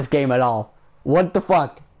don't like this game at all. What the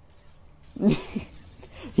fuck?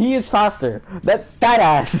 He is faster. That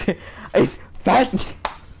ass is fast.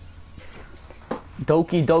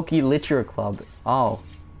 Doki Doki Literature Club. Oh.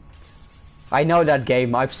 I know that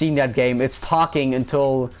game. I've seen that game. It's talking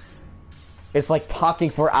until... It's like talking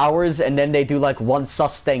for hours and then they do like one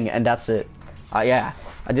sus thing and that's it. Yeah.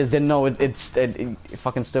 I just didn't know it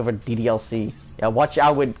fucking stood for DDLC. Yeah, watch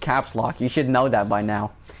out with caps lock. You should know that by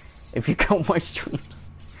now. If you go my streams.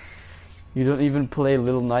 You don't even play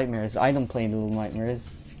Little Nightmares. I don't play Little Nightmares.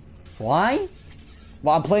 Why?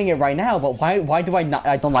 Well, I'm playing it right now, but why do I not?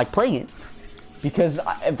 I don't like playing it. Because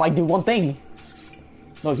if I do one thing...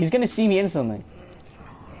 Look, he's gonna see me instantly.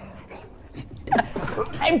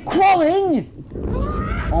 I'm crawling!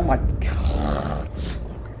 Oh my god.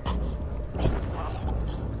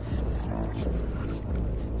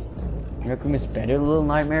 Requiem is better than Little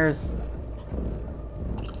Nightmares?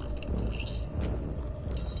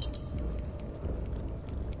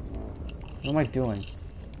 What am I doing?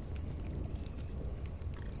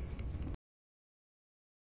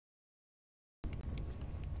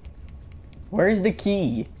 Where's the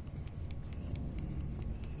key?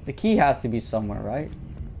 The key has to be somewhere, right?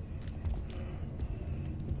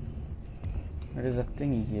 There's a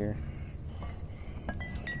thingy here.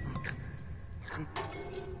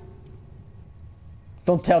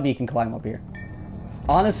 Don't tell me you can climb up here.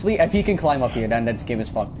 Honestly, if he can climb up here, then this game is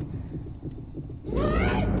fucked.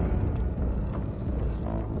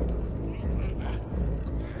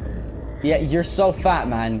 Yeah, you're so fat,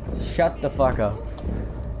 man. Shut the fuck up.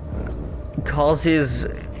 Calls his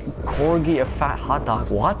corgi a fat hot dog.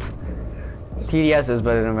 What? TDS is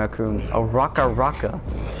better than Raccoon. A rocka rocka.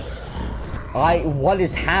 What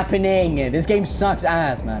is happening? This game sucks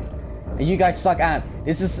ass, man. And you guys suck ass.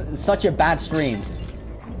 This is such a bad stream.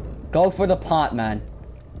 Go for the pot, man.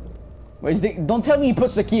 Don't tell me he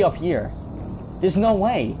puts the key up here. There's no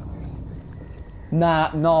way.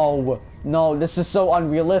 Nah, no. No, this is so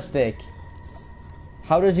unrealistic.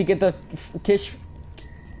 How does he get the fish?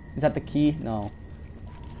 Is that the key? No.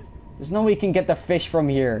 There's no way you can get the fish from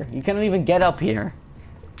here. You cannot even get up here.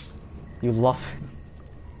 You love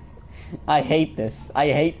it. I hate this. I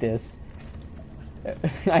hate this.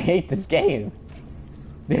 I hate this game.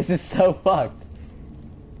 This is so fucked.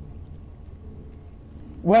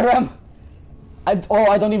 Where am I?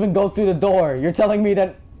 I don't even go through the door. You're telling me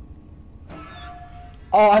that...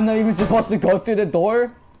 Oh, I'm not even supposed to go through the door?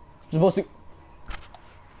 I'm supposed to...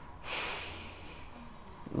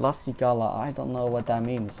 Lasigala, I don't know what that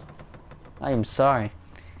means. I am sorry.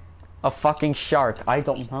 A fucking shark, I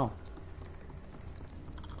don't know.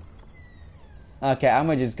 Okay, I'm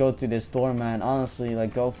gonna just go through this door, man. Honestly,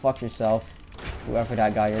 like, go fuck yourself. Whoever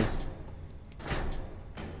that guy is.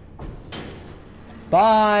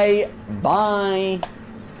 Bye! Bye!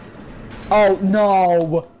 Oh,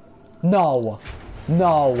 no! No!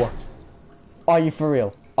 No! Are you for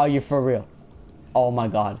real? Are you for real? Oh my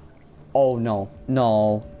god. Oh no.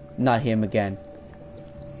 No. Not him again.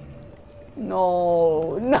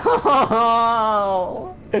 No.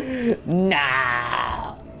 No!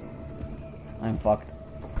 No! I'm fucked.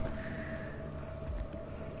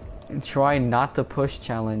 Try not to push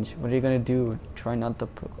challenge. What are you gonna do? Try not to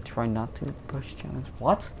push challenge.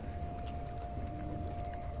 What?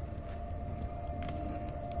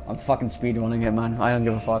 I'm fucking speedrunning it, man. I don't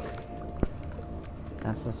give a fuck.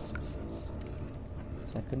 That's the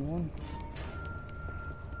second one?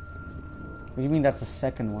 What do you mean that's the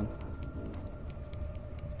second one?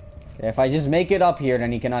 Okay, if I just make it up here,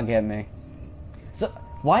 then he cannot get me. So,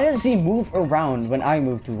 why does he move around when I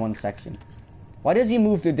move to one section? Why does he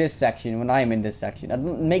move to this section when I'm in this section? That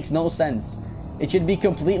makes no sense. It should be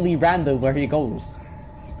completely random where he goes.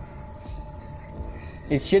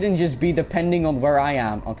 It shouldn't just be depending on where I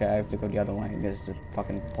am. Okay, I have to go the other way because the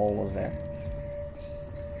fucking pole was there.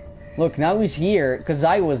 Look, now he's here because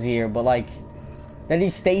I was here, but like, then he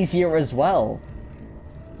stays here as well.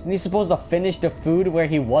 Isn't he supposed to finish the food where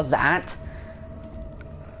he was at?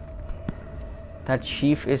 That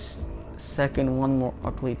chief is second one more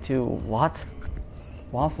ugly too. What?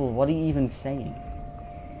 Waffle, what are you even saying?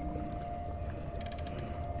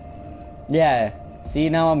 Yeah, See,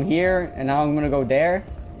 now I'm here, and now I'm gonna go there,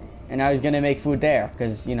 and now he's gonna make food there,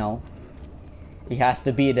 because, you know, he has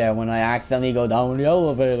to be there when I accidentally go down the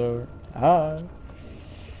elevator. Ah.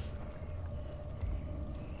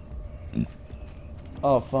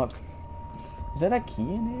 Oh, fuck. Is that a key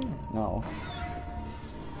in here? No.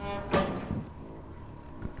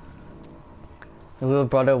 The little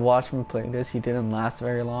brother watched me play this. He didn't last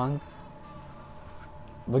very long.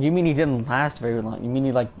 What do you mean he didn't last very long? You mean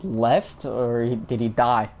he, like, left? Or did he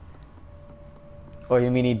die? Or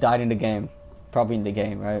you mean he died in the game? Probably in the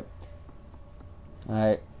game, right?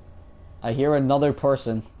 Alright. I hear another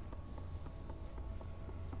person.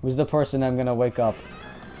 Who's the person I'm gonna wake up?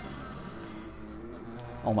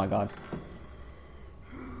 Oh my god.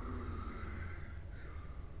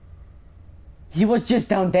 He was just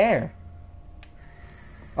down there.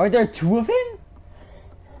 Are there two of him?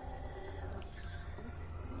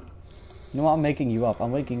 You know what? I'm making you up.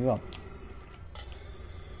 I'm waking you up.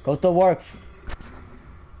 Go to work.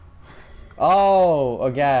 Oh,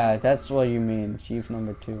 okay. That's what you mean. Chief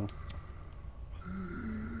number 2.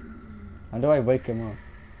 How do I wake him up?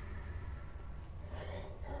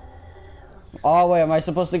 Oh, wait. Am I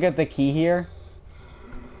supposed to get the key here?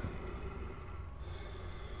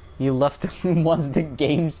 You left him once the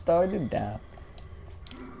game started? Damn.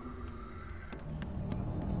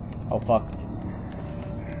 Oh, fuck.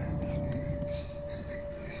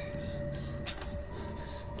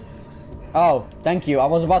 Oh, thank you. I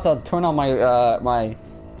was about to turn on my my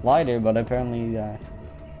lighter, but apparently, you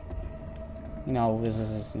know, this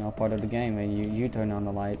is, you know, part of the game, and you turn on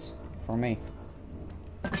the lights for me.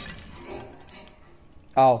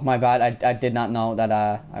 Oh, my bad. I did not know that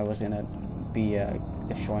I was gonna be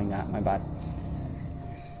destroying that. My bad.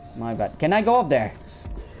 My bad. Can I go up there?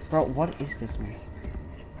 Bro, what is this, man?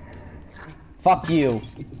 Fuck you.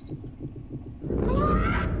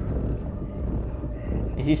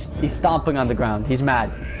 He's stomping on the ground. He's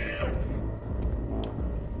mad.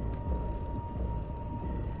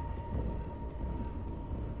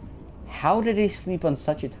 How did he sleep on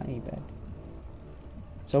such a tiny bed?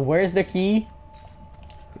 So where's the key?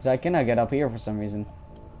 Because I cannot get up here for some reason.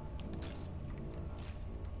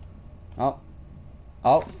 Oh.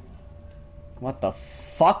 Oh. What the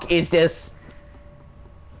fuck is this?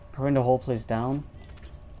 Burn the whole place down?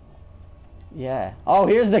 Yeah. Oh,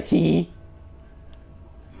 here's the key.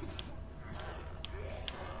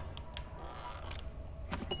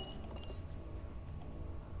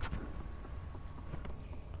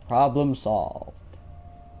 Problem solved.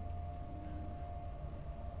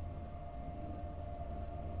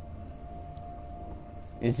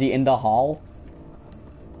 Is he in the hall?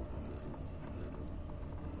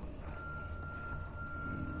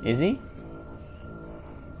 Is he?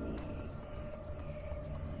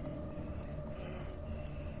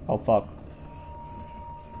 Oh fuck.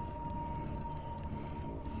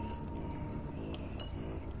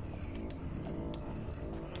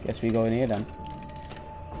 Guess we go in here then.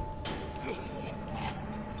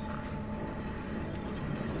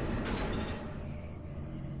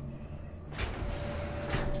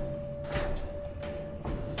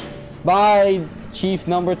 Bye, Chief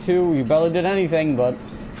number 2. You barely did anything, but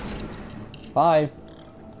bye.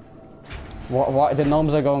 What? The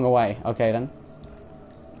gnomes are going away. Okay then.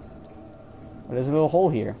 But there's a little hole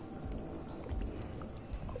here.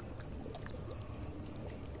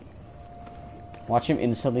 Watch him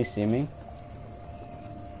instantly see me.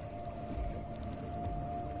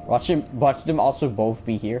 Watch them also both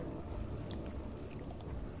be here.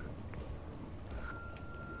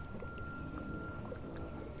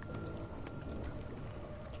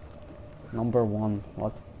 Number 1,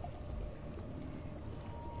 what?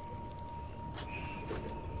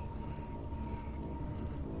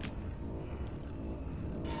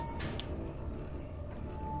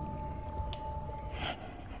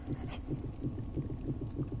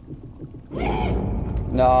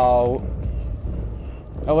 No.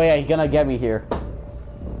 Oh wait, he's gonna get me here.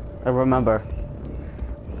 I remember.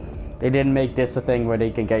 They didn't make this a thing where they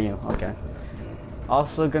can get you. Okay.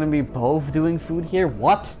 Also gonna be both doing food here?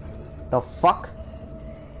 What? The fuck?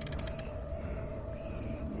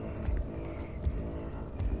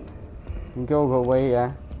 Go away,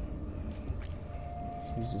 yeah.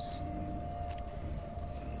 Jesus.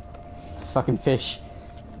 Fucking fish.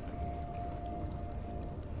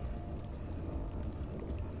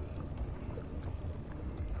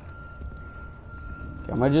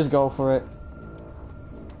 Okay, I'm gonna just go for it.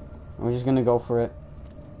 I'm just gonna go for it.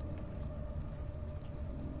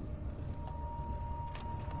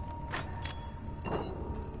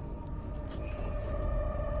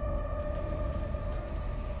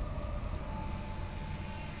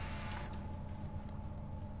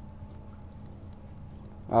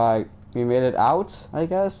 Alright, we made it out, I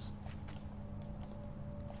guess.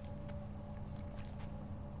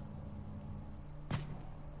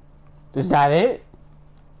 Is that it?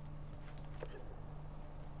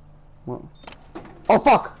 What? Oh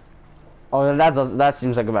fuck! Oh, that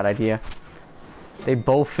seems like a bad idea. They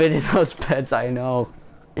both fit in those beds, I know.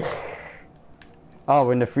 Oh,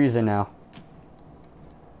 we're in the freezer now.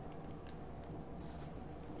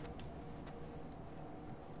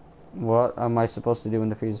 What am I supposed to do in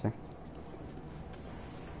the freezer?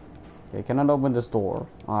 Okay, cannot open this door,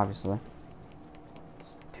 obviously.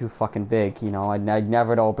 It's too fucking big, you know. I'd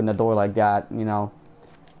never open the door like that, you know.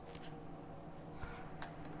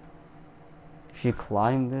 If you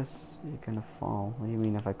climb this, you're gonna fall. What do you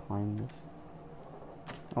mean if I climb this?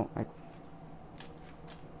 Oh,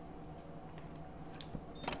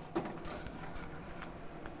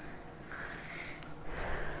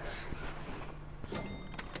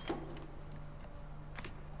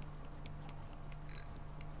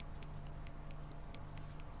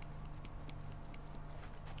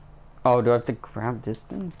 Oh, do I have to grab this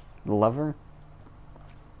thing? The lever?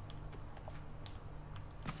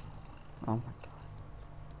 Oh my god.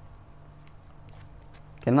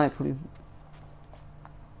 Can I please?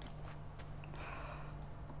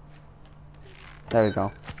 There we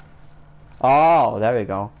go. Oh, there we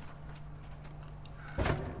go.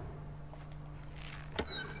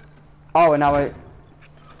 Oh, and now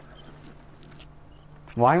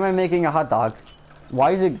why am I making a hot dog?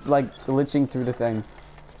 Why is it like glitching through the thing?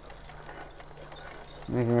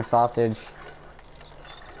 Making a sausage.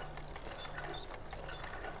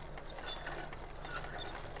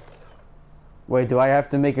 Wait, do I have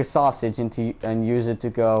to make a sausage and use it to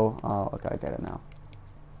go? Oh, okay, I get it now.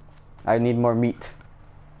 I need more meat.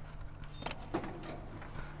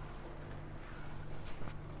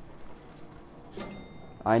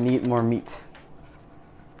 I need more meat.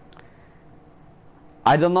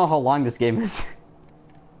 I don't know how long this game is.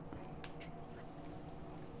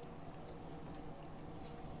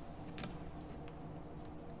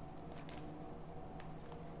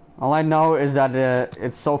 All I know is that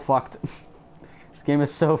it's so fucked. This game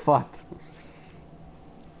is so fucked.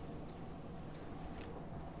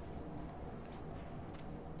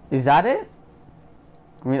 Is that it?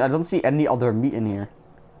 I mean, I don't see any other meat in here,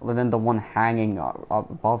 other than the one hanging up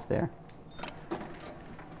above there.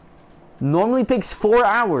 Normally takes 4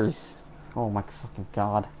 hours. Oh my fucking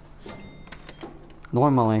god.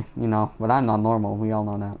 Normally, you know, but I'm not normal. We all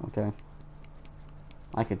know that, okay?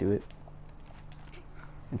 I could do it.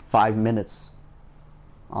 In 5 minutes.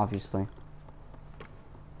 Obviously.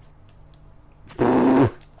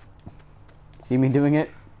 See me doing it?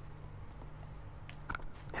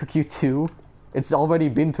 Took you 2? It's already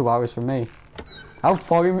been 2 hours for me. How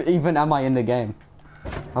far even am I in the game?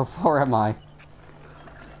 How far am I?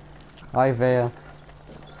 Hi, Vea.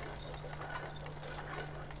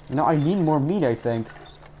 You know, I need more meat, I think.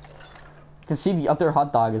 You can see the other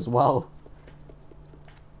hot dog as well.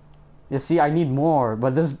 You see, I need more,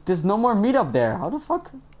 but there's no more meat up there. How the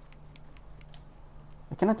fuck?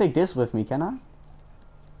 I cannot take this with me, can I?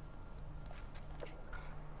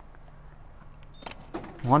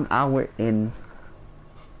 1 hour in.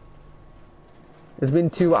 It's been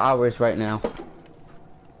 2 hours right now.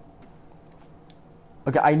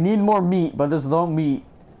 Okay, I need more meat, but there's no meat.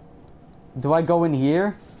 Do I go in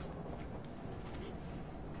here?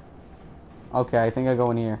 Okay, I think I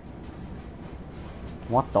go in here.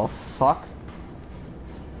 What the fuck?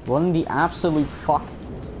 What in the absolute fuck?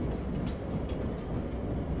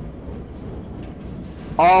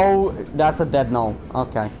 Oh, that's a dead no.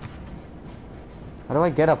 Okay. How do I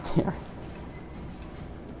get up there?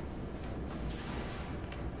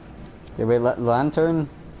 Okay, wait, lantern?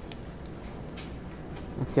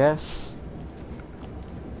 I guess.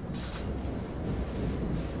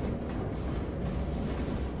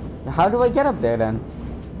 How do I get up there then?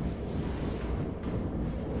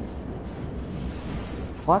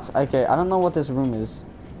 What? Okay, I don't know what this room is.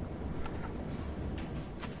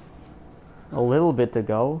 A little bit to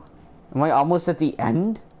go. Am I almost at the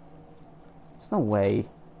end? There's no way.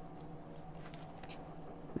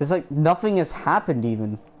 There's like nothing has happened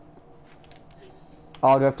even.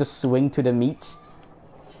 Oh, do I have to swing to the meat?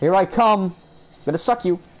 Here I come. Gonna suck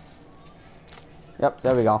you. Yep,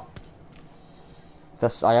 there we go.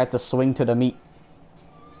 Just I had to swing to the meat.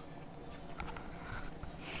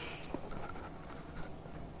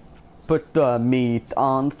 Put the meat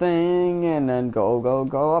on thing and then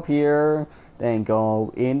go up here. Then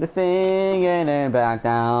go in the thing and then back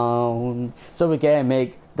down. So we can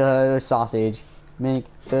make the sausage. Make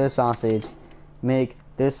the sausage. Make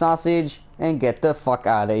the sausage and get the fuck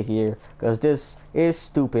out of here. Because this is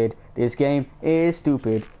stupid. This game is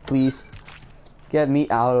stupid. Please get me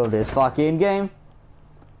out of this fucking game.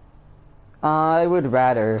 I would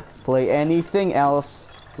rather play anything else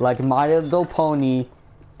like My Little Pony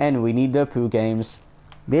and Winnie the Pooh games.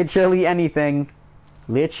 Literally anything.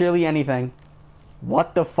 Literally anything.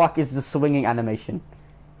 What the fuck is the swinging animation?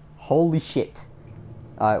 Holy shit.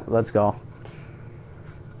 Alright, let's go.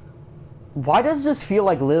 Why does this feel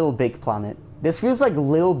like Little Big Planet? This feels like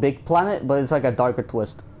Little Big Planet, but it's like a darker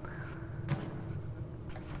twist.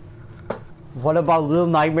 What about Little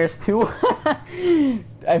Nightmares 2?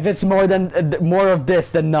 If it's more of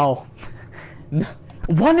this, then no.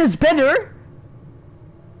 One is better?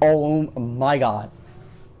 Oh my god.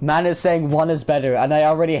 Man is saying one is better, and I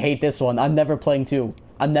already hate this one. I'm never playing 2.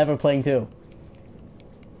 I'm never playing 2.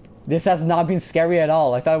 This has not been scary at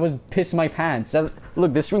all. I thought I would piss my pants.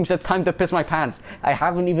 Look, this room said time to piss my pants. I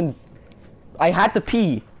had to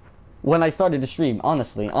pee when I started the stream.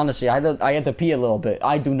 Honestly, I had to pee a little bit.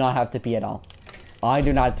 I do not have to pee at all. I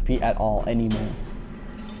do not have to pee at all anymore.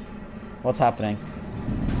 What's happening?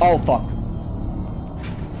 Oh fuck.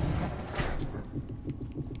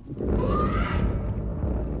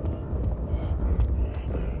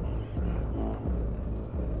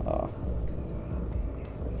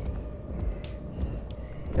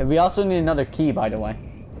 And we also need another key, by the way.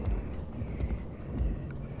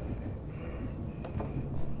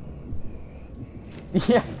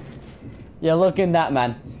 Yeah. Yeah, look in that,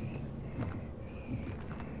 man.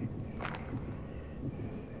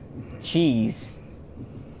 Jeez.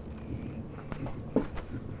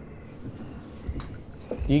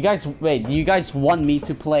 Do you guys want me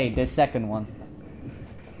to play this second one?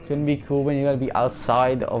 It's gonna be cool when you're gonna be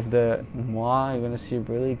outside of the Moa. You're gonna see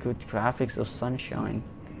really good graphics of sunshine.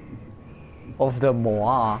 Of the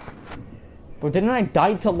Moa. But didn't I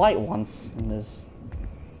die to light once in this?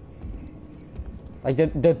 Like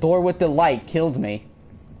the door with the light killed me.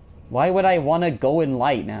 Why would I want to go in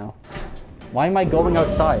light now? Why am I going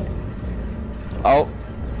outside? Oh.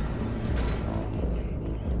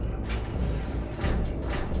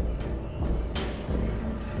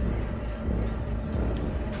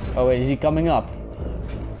 Oh wait, is he coming up?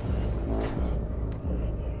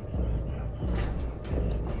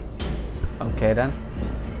 Okay then.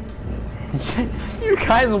 You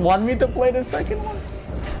guys want me to play the second one?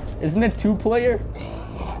 Isn't it 2-player?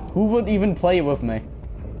 Who would even play with me?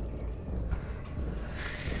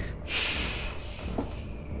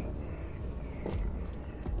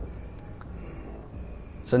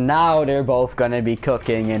 So now they're both gonna be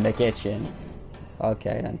cooking in the kitchen.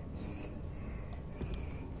 Okay then.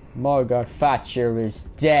 Margaret Thatcher is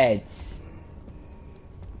dead.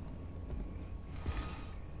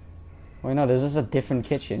 Wait, no, this is a different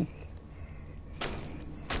kitchen.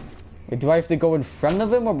 Wait, do I have to go in front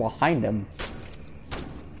of him or behind him?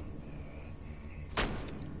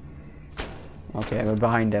 Okay, we're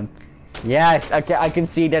behind him. Yes, I can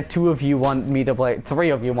see that 2 of you want me to play.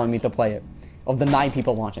 3 of you want me to play it. Of the 9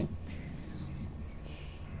 people watching.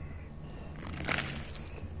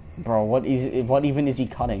 Bro, what even is he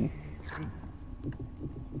cutting?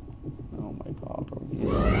 Oh my god,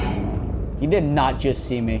 bro. He did not just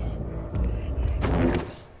see me.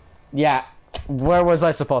 Yeah, where was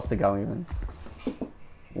I supposed to go even?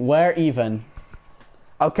 Where even?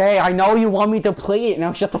 Okay, I know you want me to play it,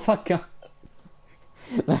 now shut the fuck up.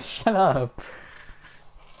 Now shut up.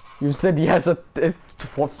 You said yes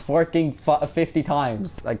for fucking 50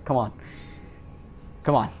 times. Like, come on.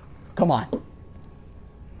 Come on. Come on.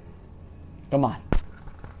 Come on.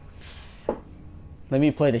 Let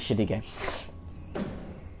me play this shitty game.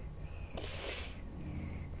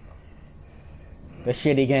 The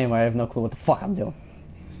shitty game where I have no clue what the fuck I'm doing.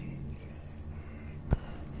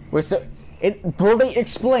 Wait, so will they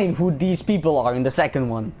explain who these people are in the second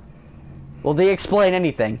one? Will they explain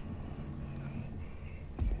anything?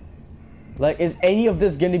 Like, is any of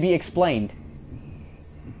this gonna be explained?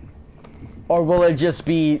 Or will it just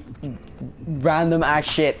be random ass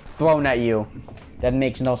shit thrown at you that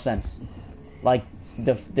makes no sense? Like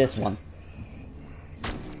this one.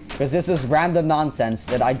 Because this is random nonsense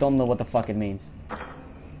that I don't know what the fuck it means.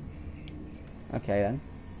 Okay then.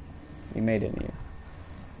 We made it here.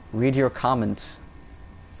 Read your comments.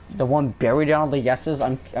 The one buried down the yeses.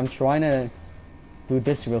 I'm trying to do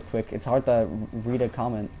this real quick. It's hard to read a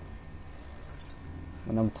comment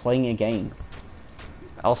when I'm playing a game.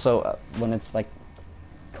 Also, when it's like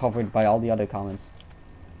covered by all the other comments.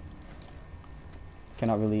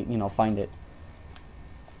 Cannot really, you know, find it.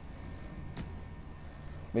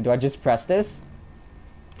 Wait, do I just press this?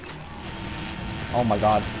 Oh my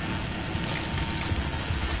god.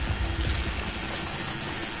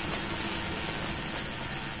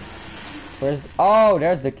 Where's... Oh,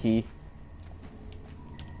 there's the key.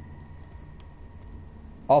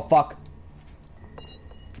 Oh, fuck.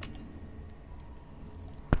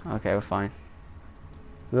 Okay, we're fine.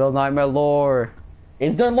 Little Nightmare lore.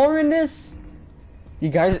 Is there lore in this? You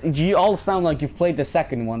guys, you all sound like you've played the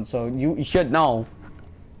second one, so you should know.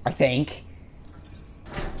 I think.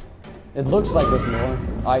 It looks like there's lore.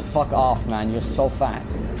 Alright, fuck off, man. You're so fat.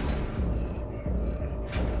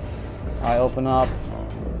 Alright, open up.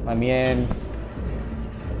 Let me in.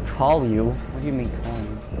 Call you? What do you mean call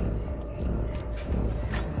you?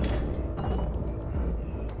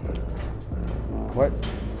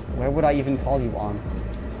 Where would I even call you on?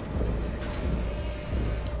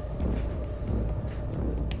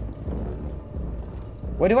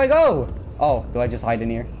 Where do I go? Oh, do I just hide in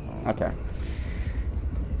here? Okay.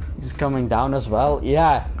 He's coming down as well?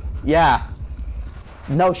 Yeah. Yeah.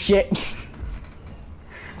 No shit.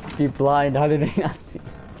 Be blind, how did I not see?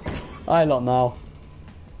 I don't know.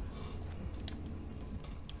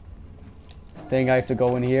 Think I have to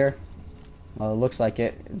go in here? Well, it looks like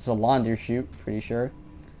it. It's a laundry chute, pretty sure.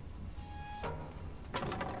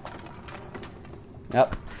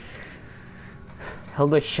 Yep.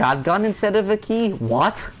 Held a shotgun instead of a key?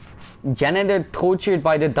 What? Janitor tortured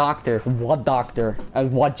by the doctor. What doctor?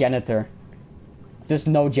 And what janitor? There's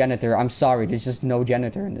no janitor. I'm sorry, there's just no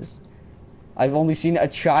janitor in this. I've only seen a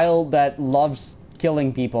child that loves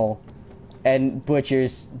killing people. And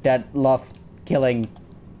butchers that love killing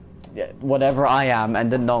whatever I am,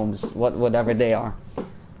 and the gnomes, whatever they are.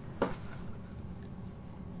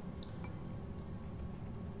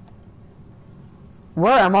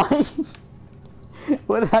 Where am I?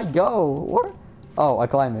 Where did I go? Where? Oh, I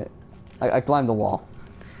climb it. I climbed the wall.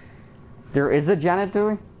 There is a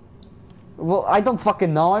janitor? Well, I don't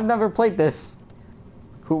fucking know. I've never played this.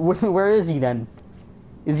 Where is he then?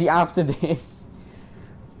 Is he after this?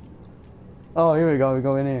 Oh, here we go. We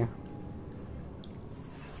go in here.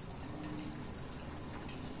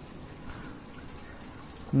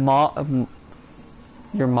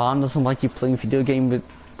 Your mom doesn't like you playing video game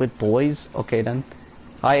with boys? Okay then.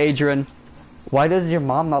 Hi Adrian. Why does your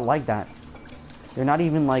mom not like that? They're not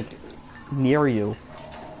even like near you.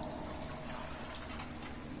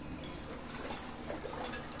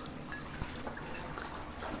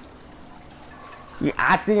 You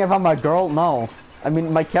asking if I'm a girl? No. I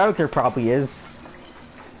mean, my character probably is.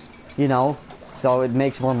 You know, so it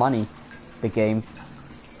makes more money. The game.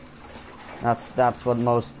 That's what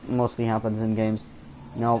mostly happens in games.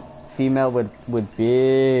 You know, female with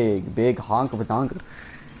big honk of a donk.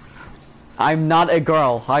 I'm not a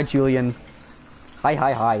girl. Hi Julian.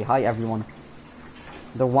 Hi everyone.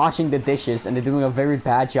 They're washing the dishes and they're doing a very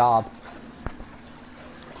bad job.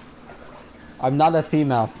 I'm not a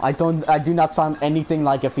female. I do not sound anything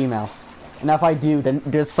like a female. And if I do, then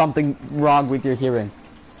there's something wrong with your hearing.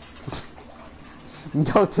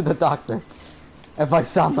 Go to the doctor. If I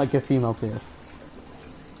sound like a female to you.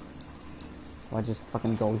 Why just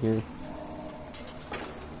fucking go here?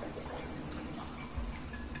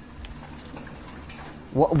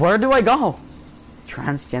 Where do I go?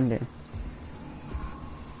 Transgender.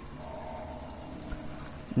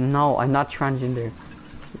 No, I'm not transgender.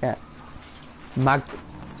 Yeah.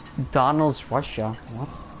 McDonald's Russia. What?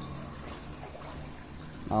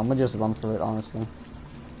 I'm gonna just run for it, honestly.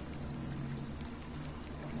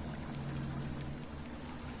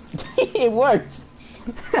 It worked!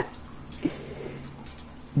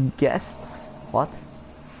 Guests? What?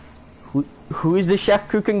 Who is the chef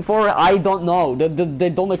cooking for? I don't know. They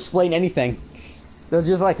don't explain anything. They're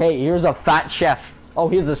just like, hey, here's a fat chef. Oh,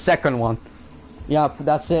 here's the second one. Yep,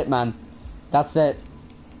 that's it, man. That's it.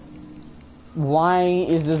 Why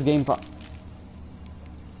is this game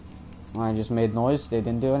I just made noise. They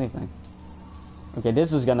didn't do anything. Okay,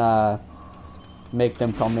 this is gonna make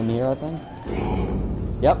them come in here, I think.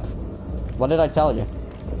 Yep. What did I tell you?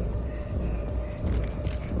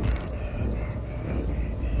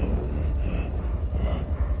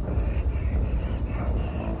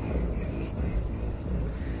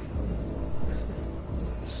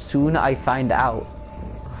 Soon I find out.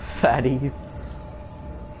 Fatties.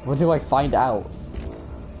 What do I find out?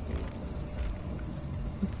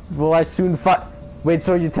 Will I soon Wait,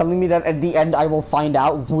 so you're telling me that at the end I will find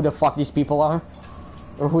out who the fuck these people are?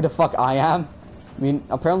 Or who the fuck I am? I mean,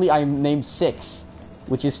 apparently I'm named 6.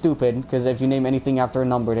 Which is stupid, because if you name anything after a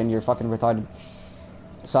number, then you're fucking retarded.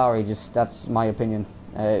 Sorry, that's my opinion.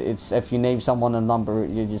 It's if you name someone a number,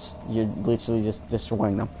 you're literally just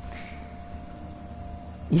destroying them.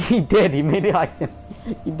 He did. He made eye contact.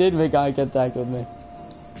 He did make eye contact with me.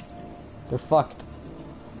 They're fucked.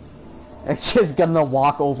 It's just gonna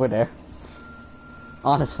walk over there.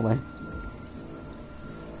 Honestly.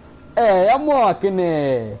 Hey, I'm walking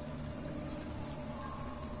it.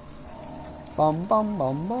 Bum bum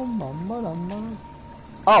bum bum bum bum bum.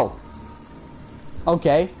 Oh.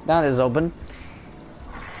 Okay, that is open.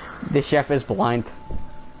 The chef is blind.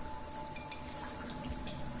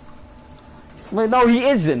 Wait, no, he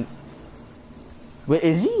isn't. Wait,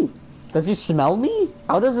 is he? Does he smell me?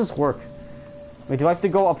 How does this work? Wait, do I have to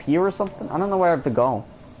go up here or something? I don't know where I have to go.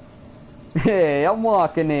 Hey, I'm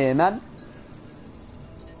walking in, man.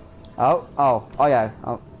 Oh yeah.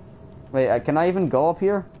 Oh. Wait, can I even go up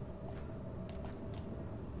here?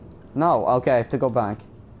 No, okay, I have to go back.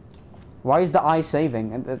 Why is the eye saving?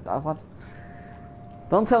 What?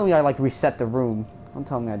 Don't tell me I, like, reset the room. Don't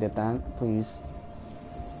tell me I did that, please.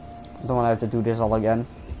 I don't want to have to do this all again.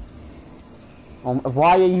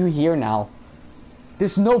 Why are you here now?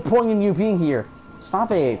 There's no point in you being here. Stop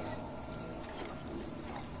it.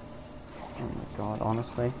 Oh my god,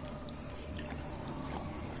 honestly.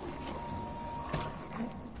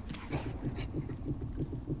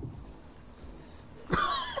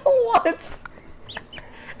 What?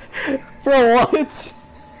 Bro, what?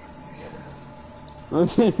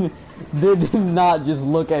 They did not just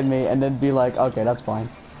look at me and then be like, okay, that's fine.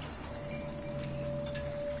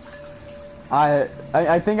 I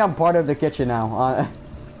think I'm part of the kitchen now.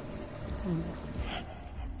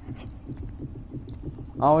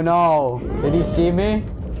 Oh no, did he see me?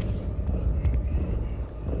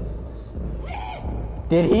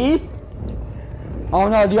 Did he? Oh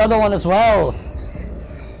no, the other one as well.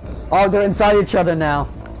 Oh, they're inside each other now.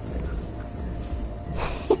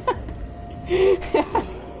 He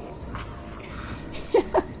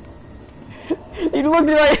looked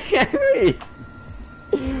right at me.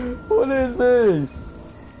 What is this?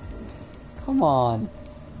 Come on.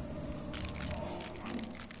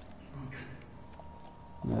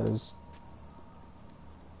 There's...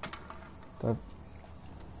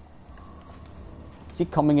 Is he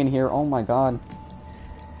coming in here? Oh my god.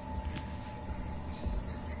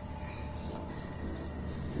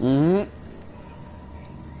 Mm-hmm.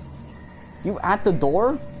 You at the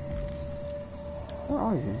door? Where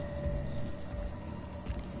are you?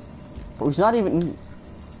 But he's not even...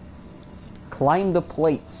 Climb the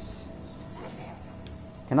plates.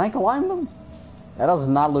 Can I climb them? That does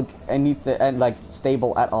not look anything like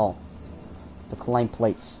stable at all. To climb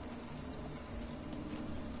plates.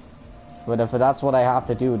 But if that's what I have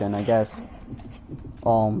to do, then I guess.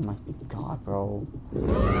 Oh my god, bro.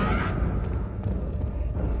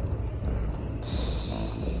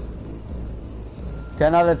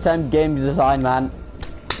 Ten out of 10 game design, man.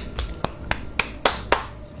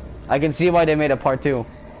 I can see why they made a part 2.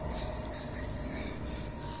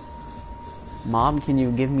 Mom, can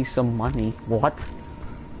you give me some money? What?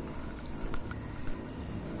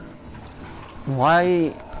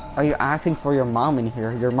 Why are you asking for your mom in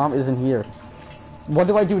here? Your mom isn't here. What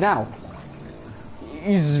do I do now?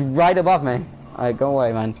 He's right above me. Alright, go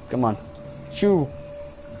away, man. Come on. Shoo.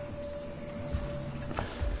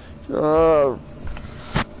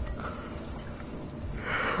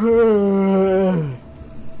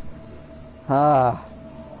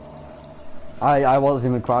 I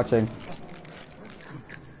wasn't even crouching.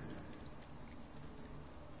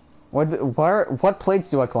 What plates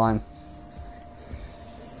do I climb?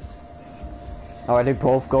 Oh, are they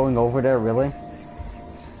both going over there, really?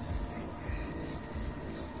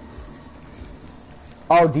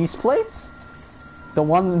 Oh, these plates? The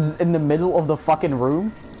ones in the middle of the fucking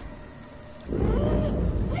room?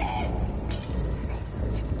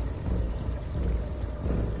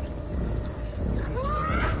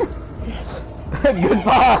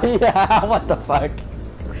 Goodbye! Yeah, what the fuck?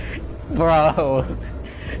 Bro.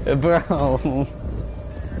 Bro.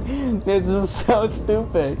 This is so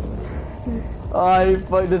stupid.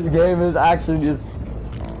 Fuck, this game is actually just...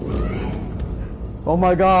 Oh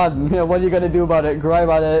my god, what are you gonna do about it? Cry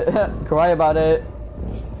about it. Cry about it.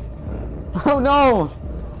 Oh no!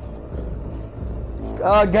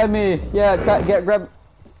 Get me. Yeah, grab...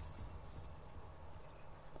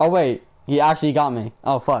 Oh wait, he actually got me.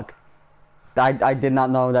 Oh fuck. I did not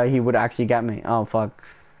know that he would actually get me. Oh fuck.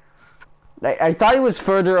 I thought he was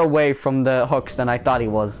further away from the hooks than I thought he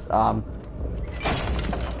was.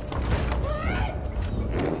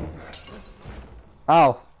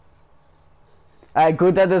 Oh.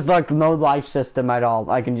 Good that there's like no life system at all.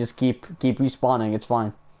 I can just keep respawning. It's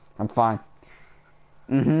fine. I'm fine.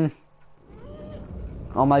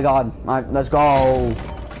 Oh my god. Let's go.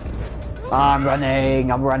 I'm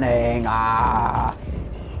running. I'm running. Ah.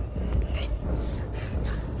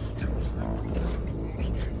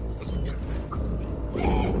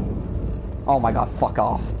 Oh my god, fuck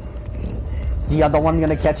off. Is the other one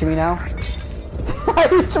gonna catch me now?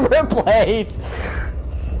 Ice replaced!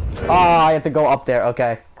 Oh, I have to go up there,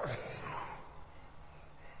 okay.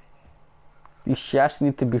 These shafts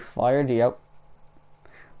need to be fired, yep.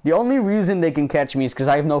 The only reason they can catch me is because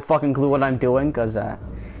I have no fucking clue what I'm doing, because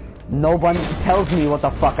no one tells me what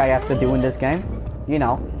the fuck I have to do in this game. You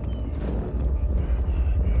know.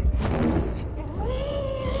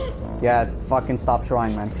 Yeah, fucking stop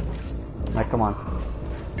trying, man. Like, come on.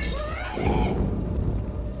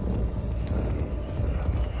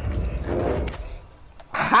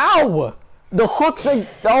 How? The hooks are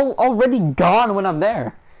already gone when I'm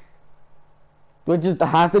there. Do I just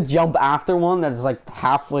have to jump after one that's like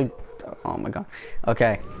halfway? Oh my god.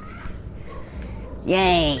 Okay.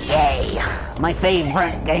 Yay, yay. My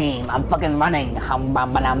favorite game. I'm fucking running.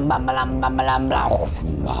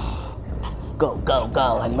 Go, go,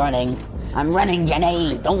 go. I'm running. I'm running,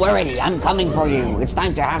 Jenny. Don't worry. I'm coming for you. It's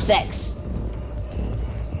time to have sex.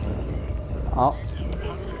 Oh.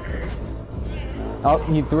 Oh,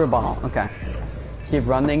 you threw a ball. Okay. Keep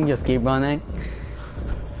running. Just keep running.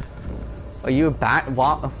 Are you a bad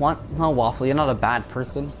what? No, Waffle, you're not a bad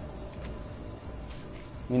person.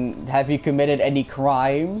 I mean, have you committed any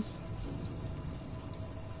crimes?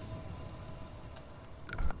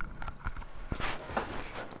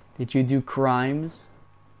 Did you do crimes?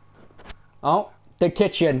 Oh, the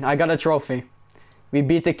kitchen. I got a trophy. We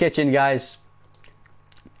beat the kitchen, guys.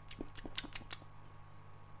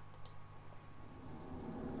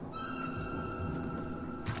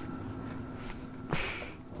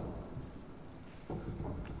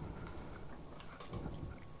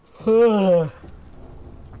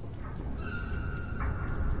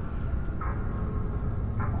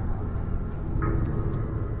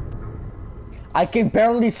 I can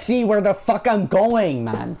barely see where the fuck I'm going,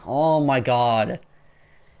 man. Oh my god.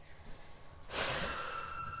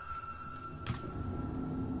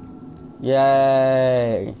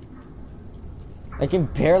 Yay. I can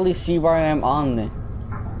barely see where I am on.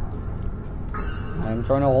 I'm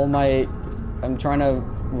trying to hold my... I'm trying to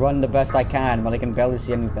run the best I can, but I can barely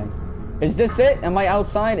see anything. Is this it? Am I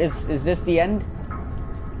outside? Is this the end?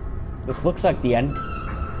 This looks like the end.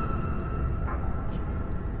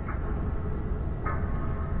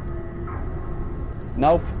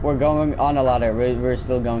 Nope, we're going on a ladder. We're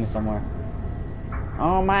still going somewhere.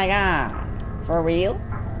 Oh my god. For real?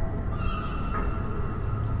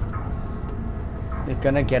 You're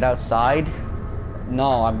gonna get outside?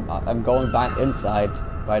 No, I'm going back inside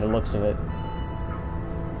by the looks of it.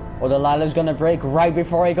 Or the ladder's gonna break right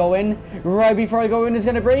before I go in? Right before I go in it's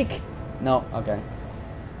gonna break? No, okay.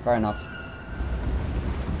 Fair enough.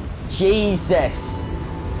 Jesus!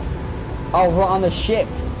 Oh, we're on the ship.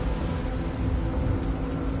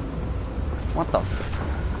 What the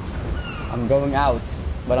f... I'm going out,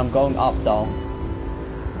 but I'm going up though.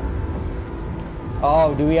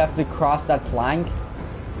 Oh, do we have to cross that plank?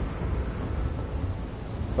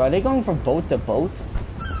 Bro, are they going from boat to boat?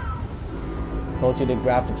 Told you the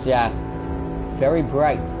graphics, yeah. Very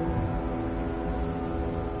bright.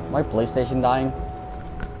 My PlayStation dying?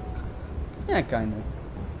 Yeah, kinda.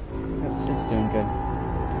 It's doing good.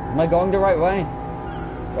 Am I going the right way?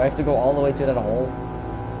 Do I have to go all the way to that hole?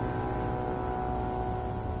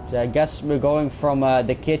 So I guess we're going from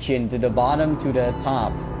the kitchen to the bottom to the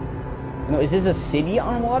top. You know, is this a city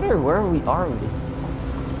on water? Where are we?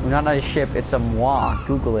 We're not on a ship, it's a moi.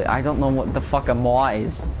 Google it. I don't know what the fuck a moi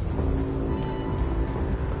is.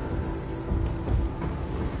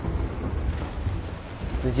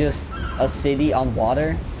 Is it just a city on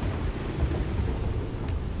water?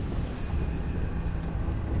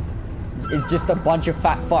 It's just a bunch of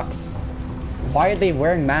fat fucks. Why are they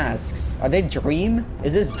wearing masks? Are they Dream?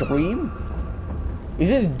 Is this Dream? Is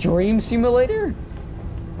this Dream Simulator?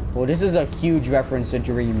 Well, this is a huge reference to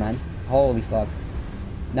Dream, man. Holy fuck.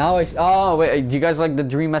 Now oh wait, do you guys like the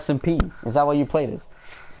Dream SMP? Is that why you play this?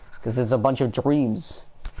 Because it's a bunch of dreams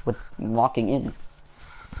with walking in.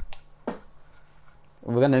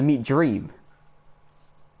 We're gonna meet Dream.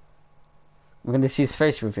 We're gonna see his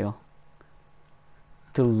face reveal.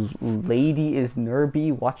 The lady is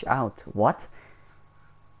Nerby, watch out. What?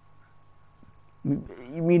 You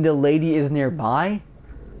mean the lady is nearby?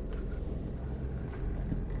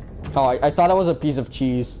 Oh, I thought it was a piece of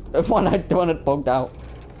cheese when it poked out.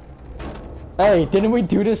 Hey, didn't we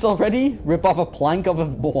do this already? Rip off a plank of a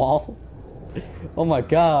wall? Oh my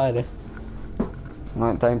god.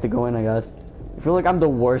 Alright, time to go in, I guess. I feel like I'm the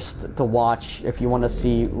worst to watch if you want to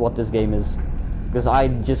see what this game is. Because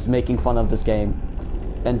I'm just making fun of this game.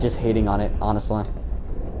 And just hating on it, honestly.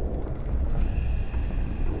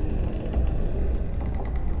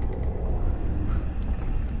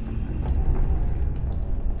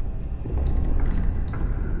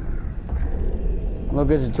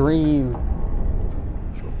 Logan's dream.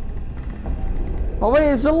 Oh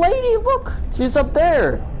wait, it's a lady, look! She's up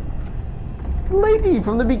there! It's a lady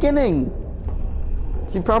from the beginning!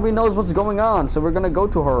 She probably knows what's going on, so we're gonna go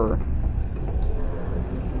to her.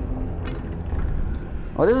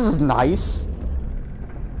 Oh, this is nice.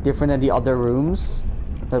 Different than the other rooms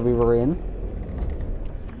that we were in.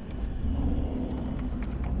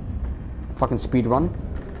 Fucking speed run.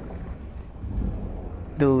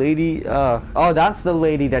 The lady, oh, that's the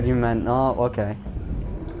lady that you meant. Oh, okay.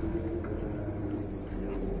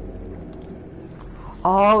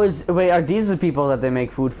 Oh, wait, are these the people that they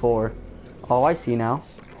make food for? Oh, I see now.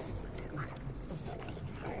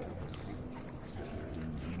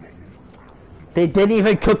 They didn't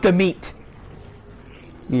even cook the meat.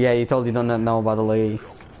 Yeah, you totally don't know about the lady.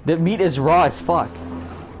 The meat is raw as fuck.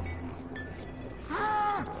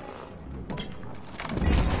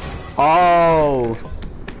 Oh.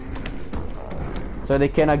 So they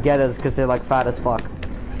cannot get us because they're like fat as fuck.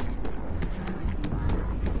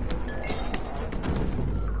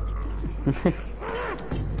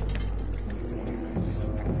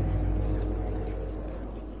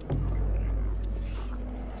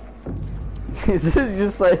 This is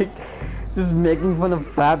just like, just making fun of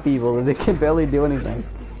fat people and they can barely do anything.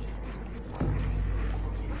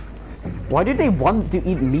 Why do they want to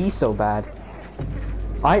eat me so bad?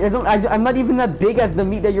 I'm not even that big as the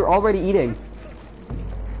meat that you're already eating.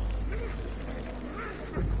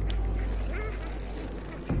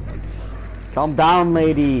 Calm down,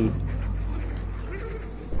 lady.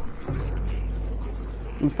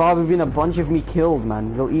 There's probably been a bunch of me killed,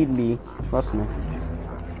 man. They'll eat me. Trust me.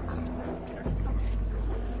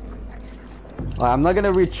 I'm not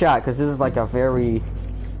gonna read chat because this is like a very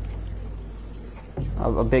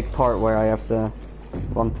a big part where I have to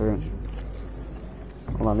run through.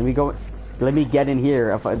 Hold on, let me go. Let me get in here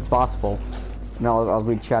if it's possible. No, I'll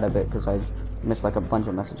read chat a bit because I missed like a bunch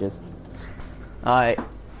of messages. Alright.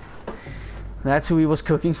 That's who he was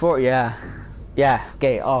cooking for? Yeah. Yeah,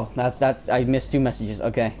 okay. Oh, that's I missed 2 messages.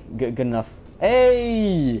 Okay, good enough.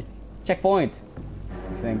 Hey! Checkpoint,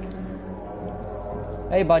 I think.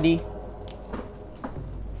 Hey, buddy.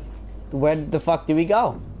 Where the fuck do we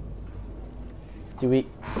go? What do we do?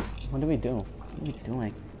 What are we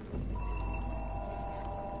doing?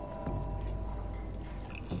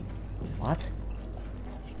 What?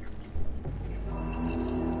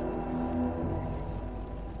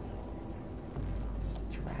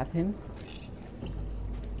 Trap him?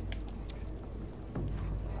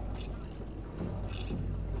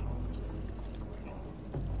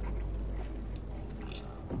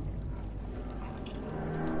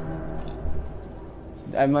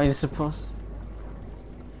 Am I supposed?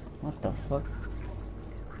 What the fuck?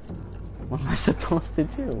 What am I supposed to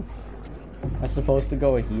do? Am I supposed to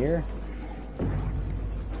go here?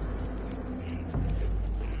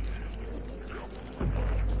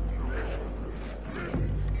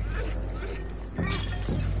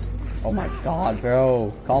 Oh my god,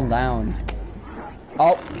 bro. Calm down.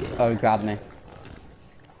 Oh, he grabbed me.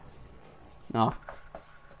 No.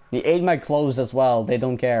 He ate my clothes as well. They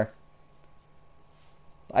don't care.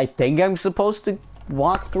 I think I'm supposed to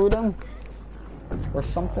walk through them or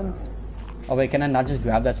something. Oh wait, can I not just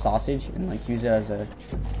grab that sausage and like use it as a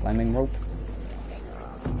climbing rope?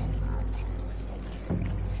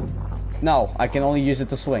 No, I can only use it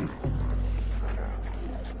to swing.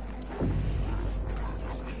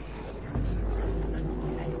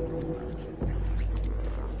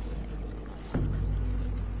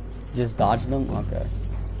 Just dodge them? Okay.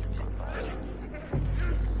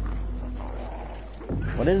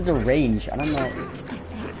 What is the range? I don't know.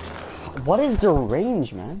 What is the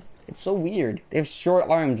range, man? It's so weird. They have short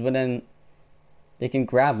arms, but then they can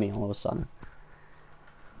grab me all of a sudden.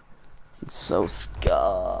 It's so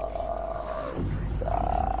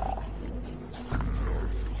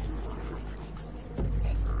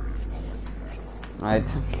Alright.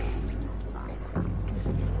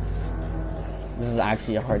 This is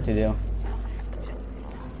actually hard to do.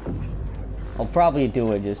 I'll probably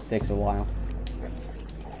do it, just takes a while.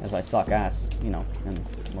 As I suck ass, you know, in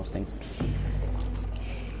most things.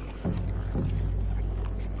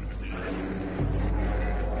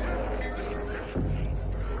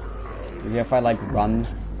 Maybe if I like run.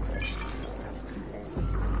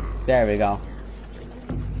 There we go.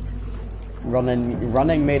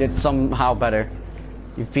 Running made it somehow better.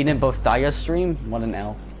 You've been in both Daya's stream? What an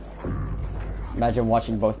L. Imagine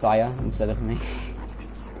watching both Daya instead of me.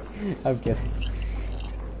 I'm kidding.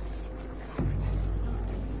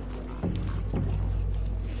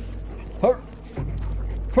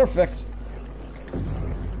 Perfect.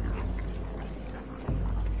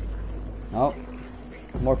 Oh.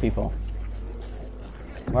 More people.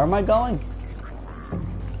 Where am I going?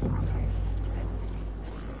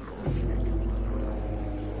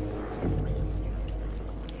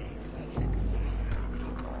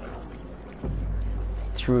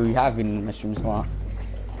 True, you have been mushrooms a lot.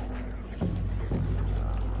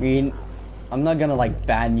 I mean, I'm not gonna like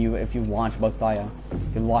ban you if you watch Bugfire. You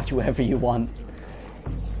can watch whatever you want.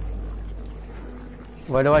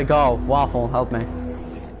 Where do I go? Waffle, help me.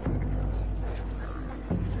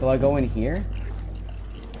 Do I go in here?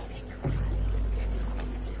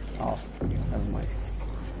 Oh, never mind.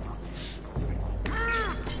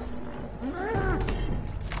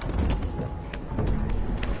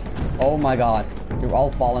 Oh my god, you're all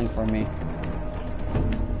falling for me.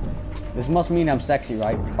 This must mean I'm sexy,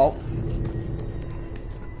 right? Oh.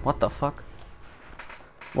 What the fuck?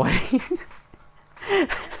 Wait.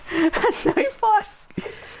 Nightbot.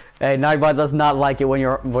 Hey, Nightbot does not like it when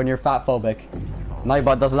you're fat phobic.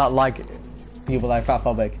 Nightbot does not like people that are fat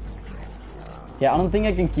phobic. Yeah, I don't think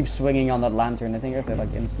I can keep swinging on that lantern. I think I have to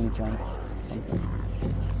like instantly jump or something.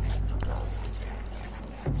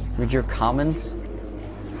 Read your comments.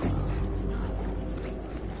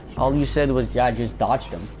 All you said was, yeah, I just dodged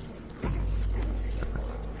him.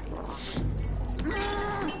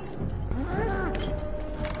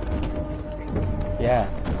 Yeah.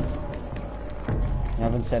 You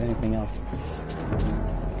haven't said anything else.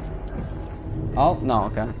 Oh, no,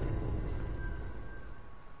 okay.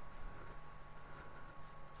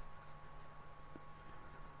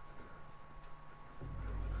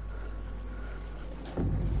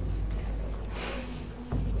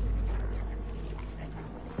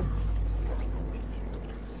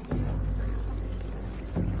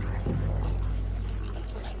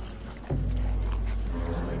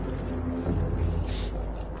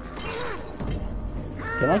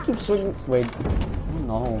 Can I keep swinging? Wait. Oh,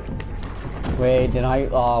 no. Wait, did I?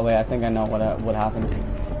 Oh, wait, I think I know what happened.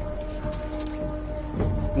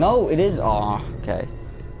 No, it is. Oh, okay.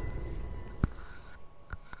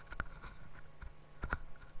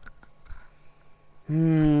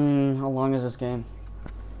 How long is this game?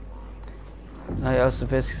 I also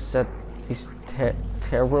basically said these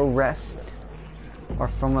terrorists are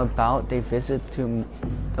from about, they visit to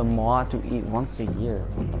the mall to eat once a year.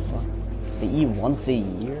 What the fuck? They eat once a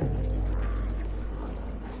year?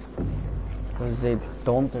 Because they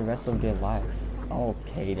don't the rest of their life.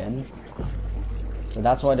 Okay then. So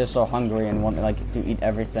that's why they're so hungry and want like to eat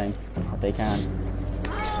everything that they can.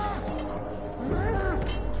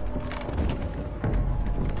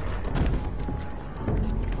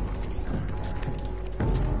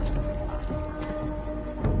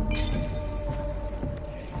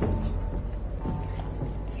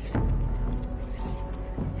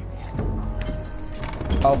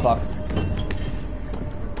 Oh fuck.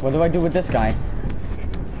 What do I do with this guy?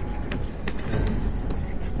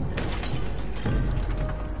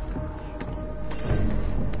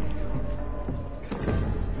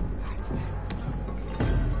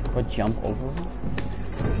 Do I jump over him?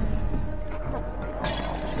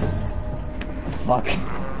 Fuck.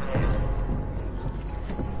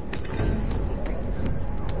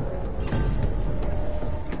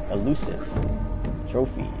 Elusive.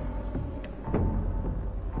 Trophy.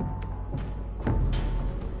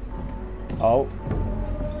 Oh.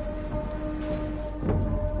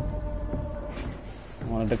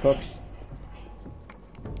 One of the cooks.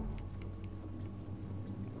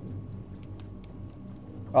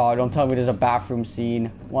 Oh, don't tell me there's a bathroom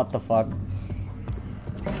scene. What the fuck?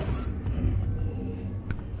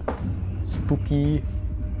 Spooky.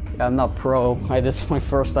 Yeah, I'm not pro. This is my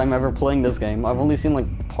first time ever playing this game. I've only seen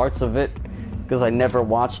like parts of it because I never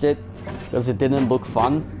watched it because it didn't look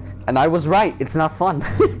fun. And I was right, it's not fun.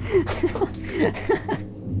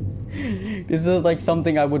 This is like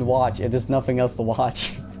something I would watch if there's nothing else to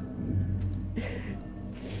watch.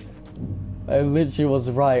 I literally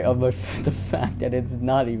was right about the fact that it's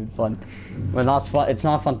not even fun. Well, not fun. It's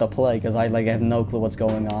not fun to play because I like have no clue what's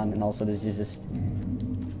going on, and also there's just.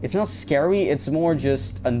 It's not scary. It's more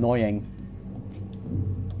just annoying.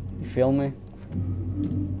 You feel me?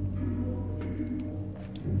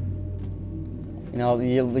 You know,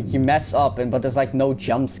 you mess up, but there's like no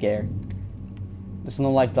jump scare. There's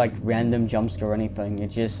no like random jump scare or anything. It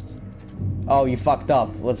just, oh, you fucked up.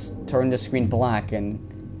 Let's turn the screen black and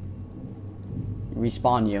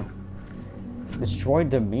respawn you.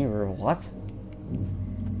 Destroyed the mirror. What?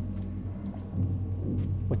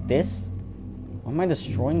 With this? Why am I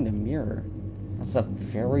destroying the mirror? That's a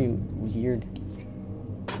very weird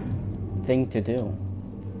thing to do.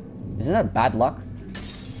 Isn't that bad luck?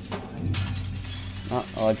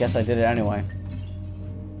 Oh, I guess I did it anyway.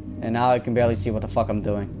 And now I can barely see what the fuck I'm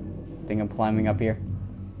doing. I think I'm climbing up here.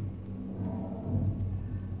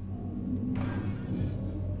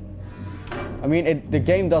 I mean, the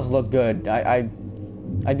game does look good. I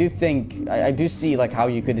do think, I do see like how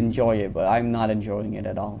you could enjoy it, but I'm not enjoying it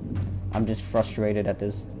at all. I'm just frustrated at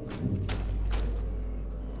this.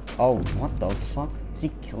 Oh, what the fuck? Is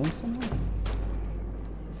he killing someone?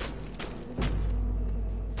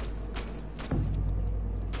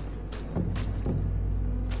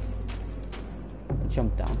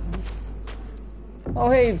 Jump down.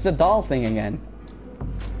 Oh hey, it's the doll thing again.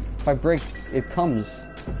 If I break, it comes.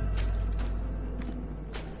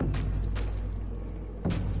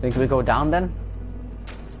 Think we go down then?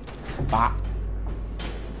 Ah.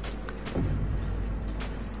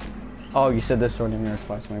 Oh, you said this sword in your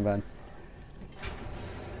twice, my bad.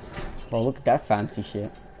 Oh, look at that fancy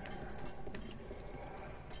shit.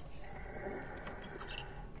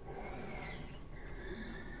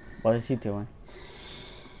 What is he doing?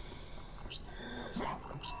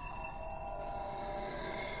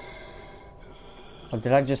 Oh,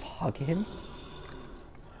 did I just hug him?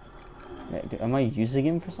 Am I using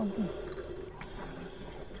him for something?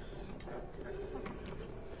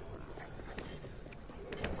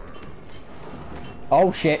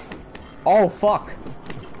 Oh shit. Oh fuck.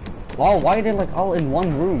 Wow, why are they like all in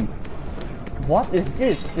one room? What is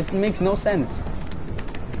this? This makes no sense.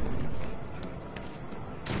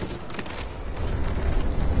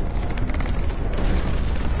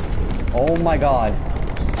 Oh my god.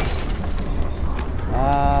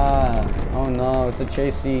 Ah, oh no, it's a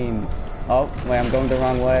chase scene. Oh, wait, I'm going the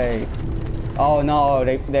wrong way. Oh no,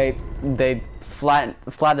 they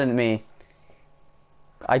flattened me.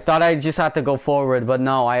 I thought I just had to go forward, but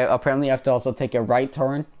no, I apparently have to also take a right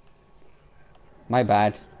turn. My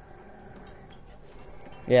bad.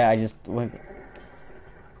 Yeah, I just went.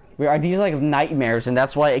 Are these like nightmares, and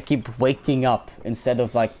that's why I keep waking up instead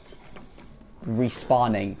of like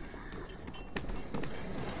respawning.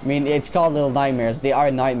 I mean, it's called Little Nightmares. They are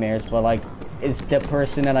nightmares, but like, is the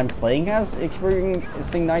person that I'm playing as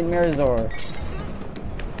experiencing nightmares, or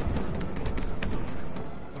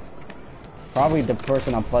probably the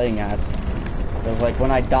person I'm playing as? Because like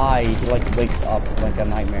when I die, he like wakes up like a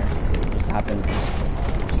nightmare. It just happens.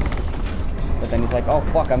 But then he's like, oh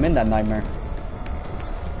fuck, I'm in that nightmare.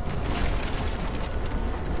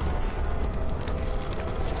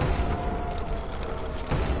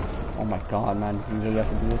 Oh my god, man, you really have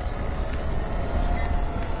to do this?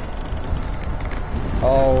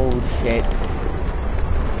 Oh shit.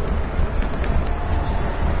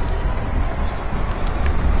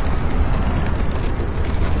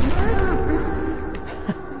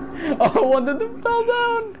 Oh, one of them fell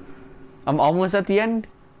down! I'm almost at the end.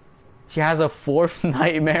 She has a fourth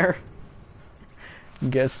nightmare.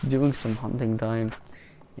 Guess doing some hunting time.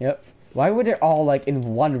 Yep. Why were they all like in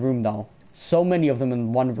one room though? So many of them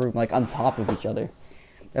in one room, like on top of each other.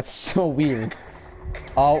 That's so weird.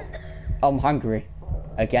 Oh, I'm hungry.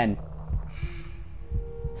 Again.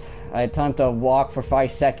 I had time to walk for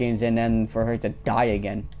 5 seconds and then for her to die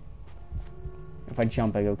again. If I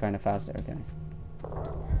jump, I go kind of faster. Okay.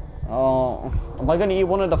 Oh, am I gonna eat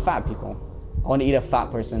one of the fat people? I want to eat a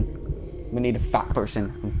fat person. I'm gonna eat a fat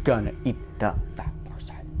person. I'm gonna eat the fat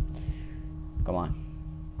person. Come on.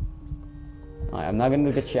 Alright, I'm not gonna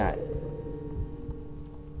do the chat.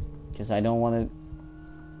 Because I don't want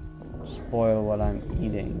to spoil what I'm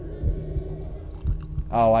eating.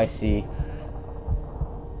 Oh, I see.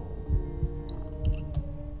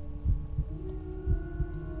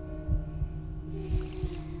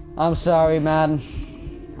 I'm sorry, man.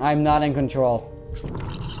 I'm not in control.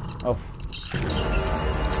 Oh.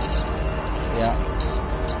 Yeah.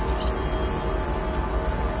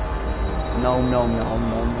 No.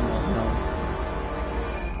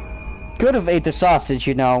 Could have ate the sausage,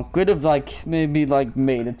 you know. Could have, like, maybe, like,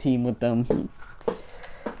 made a team with them.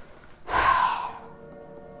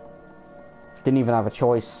 Didn't even have a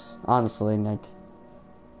choice, honestly, like.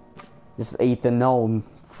 Just ate the gnome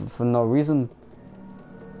for no reason.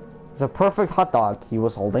 It's a perfect hot dog he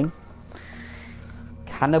was holding.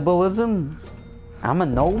 Cannibalism? I'm a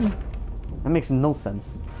gnome? That makes no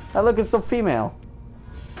sense. Hey, look, it's the female.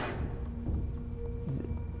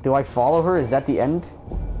 Do I follow her? Is that the end?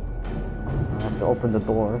 I have to open the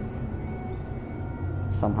door.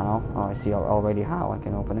 Somehow. Oh, I see already how I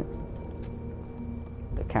can open it.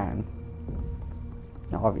 The can.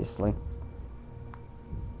 No, obviously.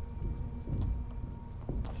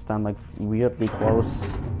 Stand like weirdly close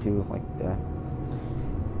to like the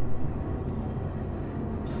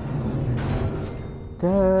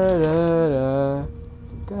da da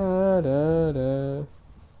da da da da.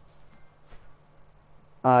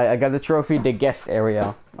 I got the trophy, the guest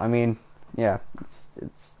area. I mean, yeah,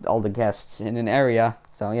 it's all the guests in an area.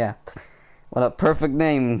 So yeah, what a perfect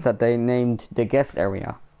name that they named the guest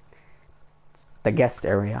area. It's the guest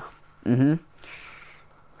area.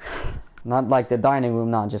 Not like the dining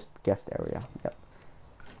room, not just guest area. Yep.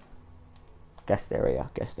 Guest area.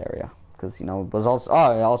 Because you know it was also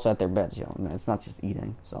also at their beds. You know, it's not just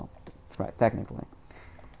eating. So, right, technically.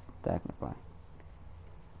 All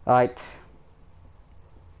right.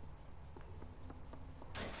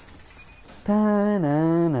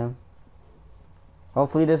 Ta-na-na.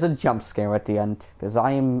 Hopefully there's a jump scare at the end, because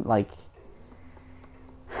I am, like,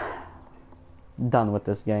 done with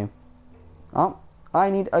this game. Oh, I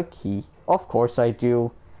need a key. Of course I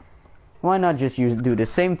do. Why not just do the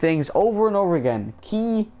same things over and over again?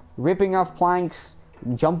 Key, ripping off planks,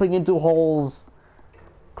 jumping into holes,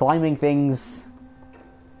 climbing things.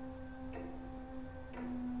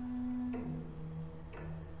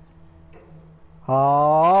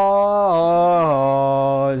 Oh,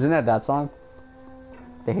 isn't that song?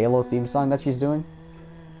 The Halo theme song that she's doing?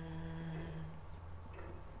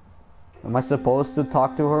 Am I supposed to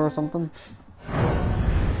talk to her or something?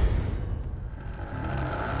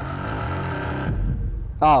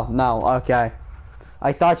 Oh, no, okay.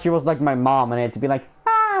 I thought she was like my mom and I had to be like,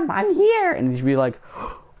 Mom, I'm here! And she'd be like,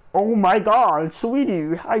 oh my god,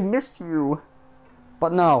 sweetie, I missed you.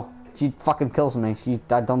 But no, she fucking kills me.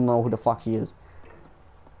 I don't know who the fuck she is.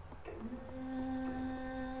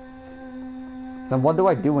 Then what do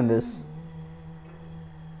I do in this?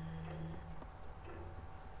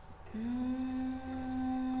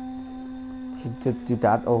 To do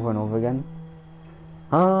that over and over again?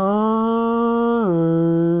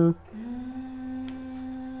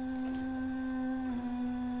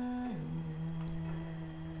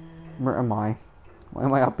 Where am I? Why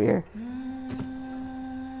am I up here?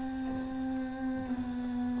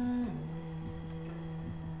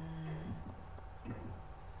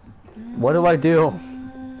 What do I do?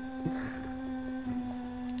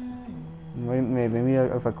 Maybe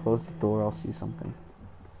if I close the door, I'll see something.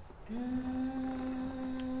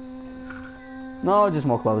 No, just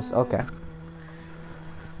more clothes. Okay.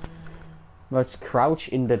 Let's crouch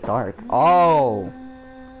in the dark. Oh!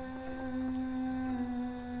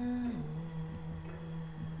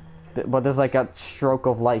 But there's like a stroke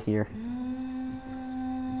of light here.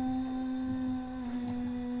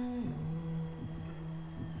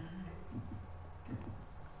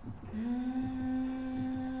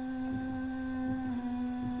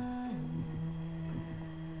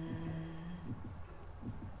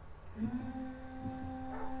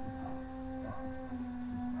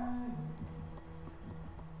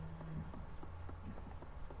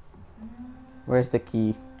 Where's the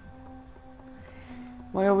key?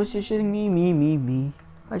 Why always just shitting me?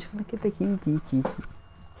 I just wanna get the key.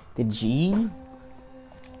 The G?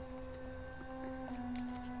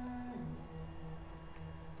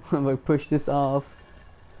 If I push this off.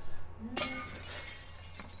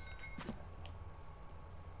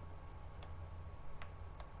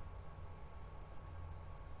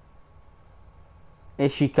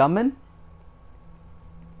 Is she coming?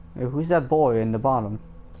 Hey, who's that boy in the bottom?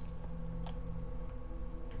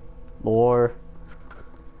 Lore.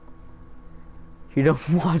 You don't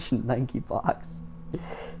watch Nike Box.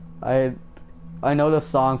 I know the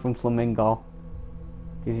song from Flamingo.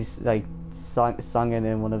 Cause he's like sung it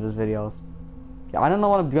in one of his videos. Yeah, I don't know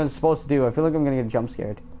what I'm supposed to do. I feel like I'm gonna get jump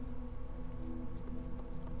scared.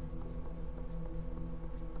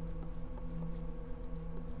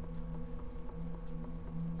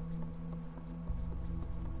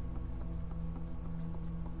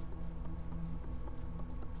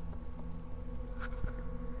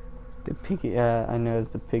 The piggy, I know it's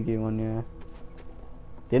the piggy one, yeah.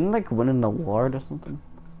 Didn't like win an award or something?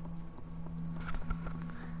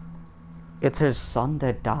 It's his son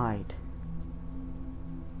that died.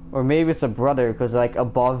 Or maybe it's a brother, because like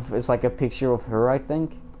above is like a picture of her, I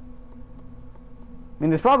think. I mean,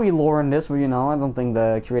 there's probably lore in this, but you know, I don't think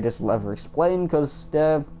the creators will ever explain, because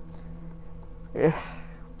there's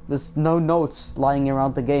no notes lying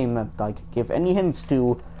around the game that like give any hints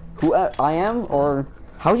to who I am, or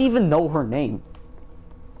how do you even know her name?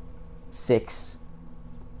 6.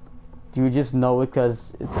 Do you just know it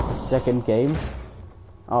because it's the second game?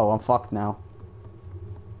 Oh, I'm fucked now.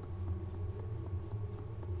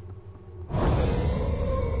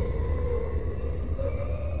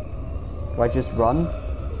 Do I just run?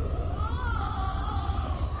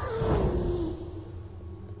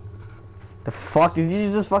 The fuck? Did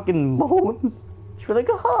you just fucking moan? She was like,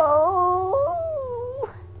 oh!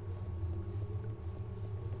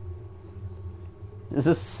 This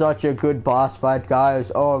is such a good boss fight,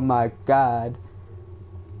 guys. Oh my god.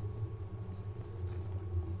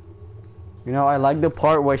 You know, I like the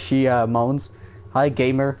part where she moans, "Hi,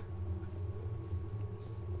 gamer."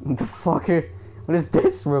 What the fuck? What is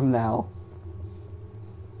this room now?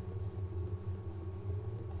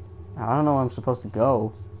 I don't know where I'm supposed to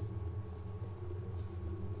go.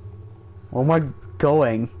 Where am I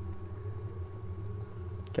going?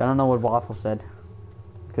 I don't know what Waffle said.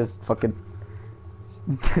 Because fucking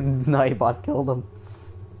Nightbot killed him.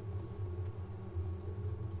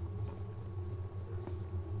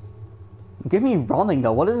 Give me running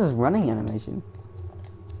though. What is this running animation?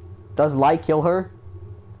 Does Light kill her?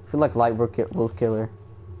 I feel like Light will kill her.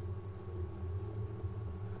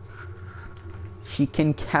 She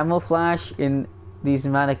can camouflage in these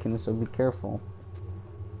mannequins, so be careful.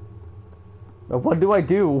 But what do I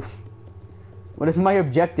do? What is my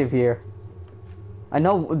objective here? I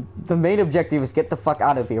know the main objective is get the fuck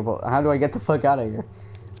out of here, but how do I get the fuck out of here?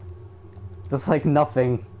 There's like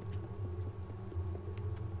nothing.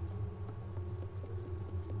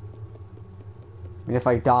 I mean, if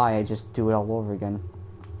I die, I just do it all over again.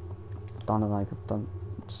 I've done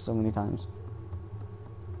it so many times.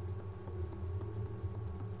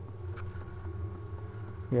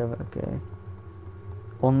 Yeah, okay.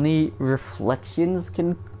 Only reflections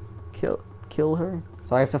can kill her?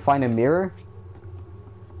 So I have to find a mirror?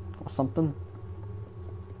 Or something?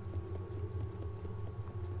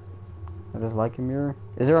 I just like a mirror.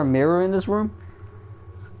 Is there a mirror in this room?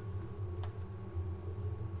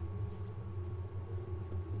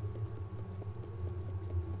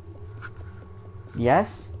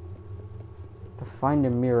 Yes? To find a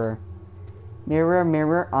mirror. Mirror,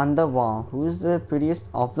 mirror on the wall. Who's the prettiest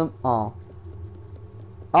of them all?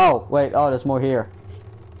 Oh, wait. Oh, there's more here.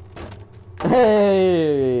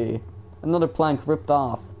 Hey! Another plank ripped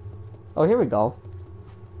off. Oh, here we go.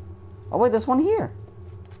 Oh, wait. There's one here.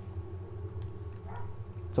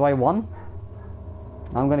 So I won?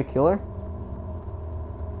 Now I'm gonna kill her?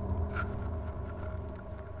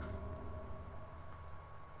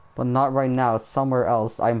 But not right now. It's somewhere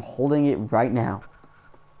else. I'm holding it right now.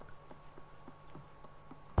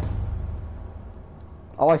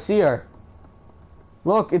 Oh, I see her.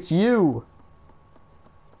 Look, it's you.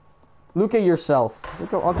 Look at yourself.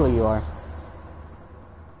 Look how ugly you are.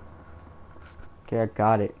 Okay, I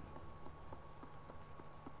got it.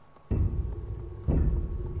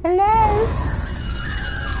 Hello?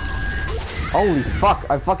 Holy fuck,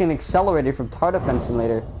 I fucking accelerated from Tower Defense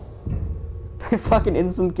Simulator. Fucking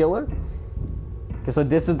instant killer? Okay, so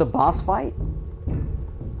this is the boss fight?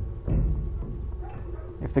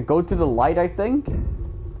 I have to go to the light, I think?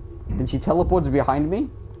 Then she teleports behind me?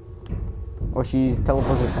 Or she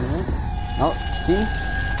teleports behind me? No, see?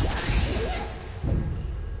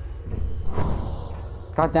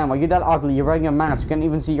 God damn, are you that ugly? You're wearing a mask. You can't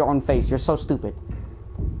even see your own face. You're so stupid.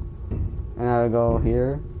 And I go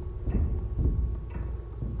here.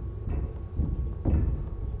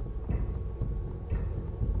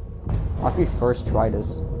 Why don't we first try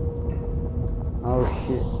this? Oh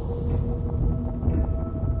shit.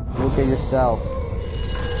 Look at yourself.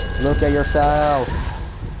 Look at yourself.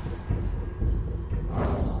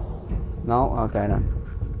 No? Okay then.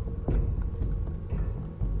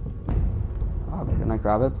 Oh, can I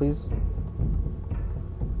grab it please?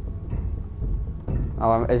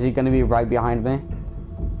 Oh, is he gonna be right behind me?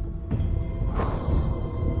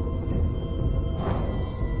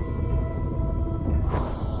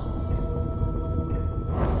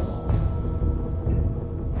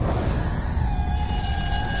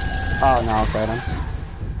 Oh no, okay then.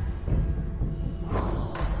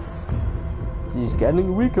 He's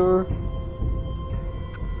getting weaker.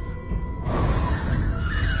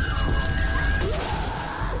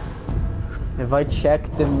 If I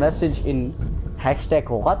check the message in hashtag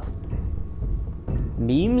what?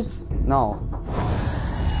 Memes? No.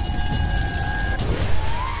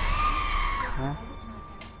 Huh?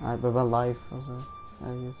 I ben wel live. Also,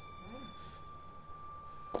 ergens.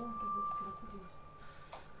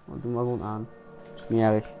 Oh, doe maar gewoon aan. Is niet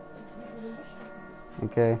erg.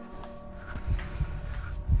 Oké.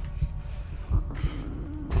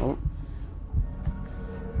 Oh.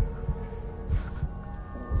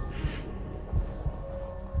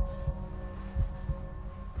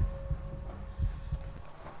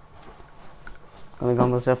 Kan ik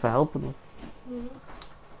anders even helpen nog?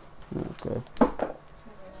 Oké.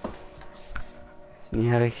 Is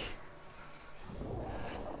niet erg.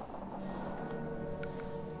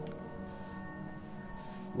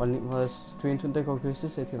 Wanneer was 22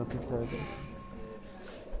 augustus, heeft je nog niet thuis?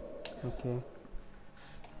 Oké.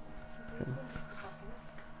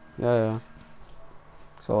 Ja, ja.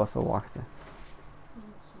 Ik zal even wachten.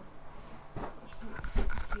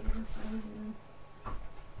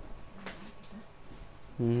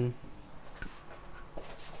 Hmm.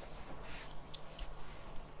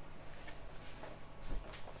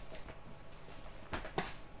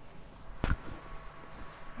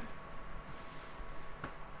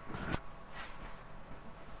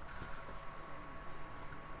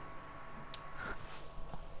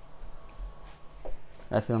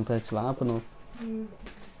 Heb je dan tijd slapen of?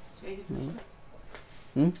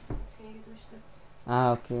 Hm?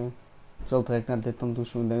 Ah, oké. Zo direct na dit dan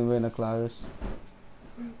douchen we dan weer naar klaar is.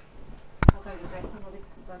 Had hij gezegd omdat ik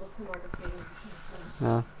ben opgemaakt dat ze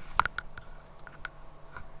Ja.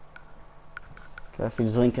 Ik ga even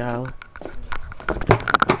de drinken halen.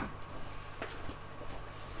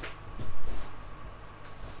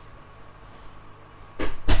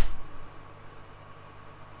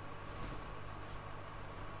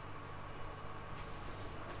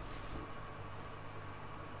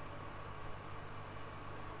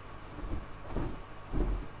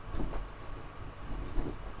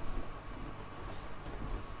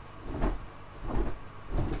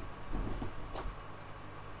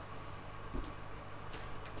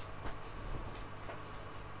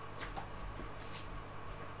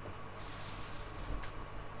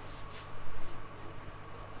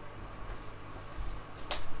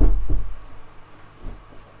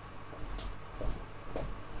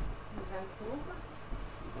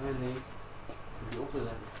 Nee. Die op te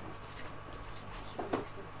zetten.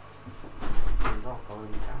 Dat kan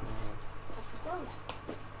niet aan.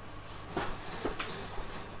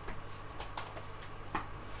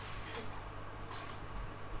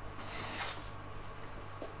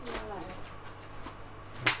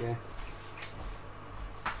 Oké.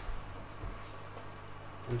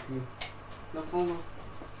 Thank you. No problem.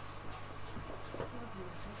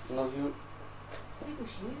 Love you.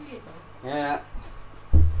 Ja.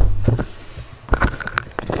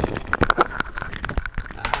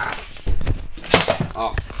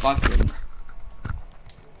 Oh, fuck it.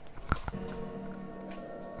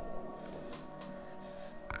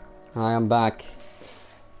 Hi, I'm back.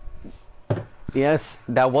 Yes,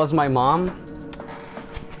 that was my mom.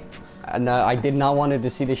 And I did not want to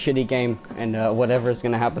see the shitty game and whatever is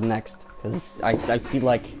gonna happen next. Because I feel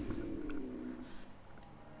like...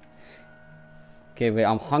 Okay, wait,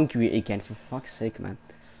 I'm hungry again, for fuck's sake, man.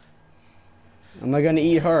 Am I gonna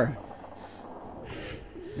eat her?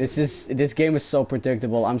 This game is so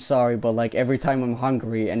predictable. I'm sorry, but like every time I'm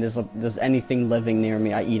hungry and there's anything living near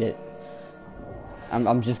me, I eat it.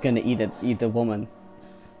 I'm just gonna eat it. Eat the woman.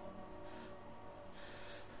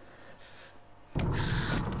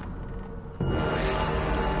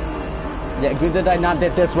 Yeah, good that I not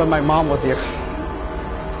did this when my mom was here.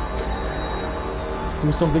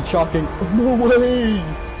 Do something shocking. No way!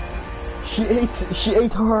 She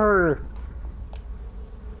ate her!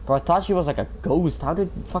 Bro, I thought she was like a ghost. How did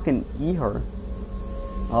it fucking eat her?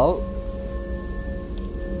 Oh.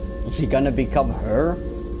 Is she gonna become her?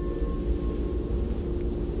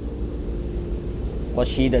 Was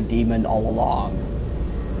she the demon all along?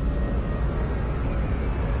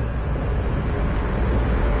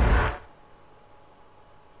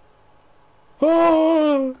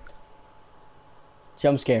 Ah!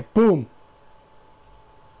 Jump scare. Boom!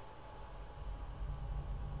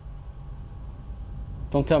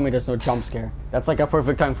 Don't tell me there's no jump scare. That's like a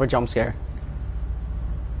perfect time for a jump scare.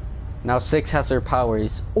 Now 6 has her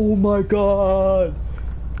powers. Oh my god!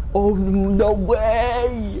 Oh no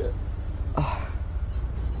way!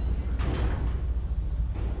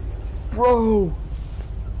 Bro!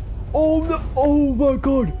 Oh no! Oh my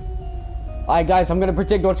god! Alright guys, I'm gonna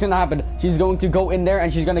predict what's gonna happen. She's going to go in there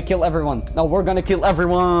and she's gonna kill everyone. No, we're gonna kill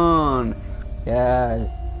everyone! Yeah.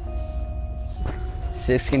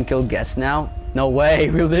 6 can kill guests now? No way,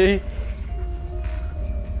 really?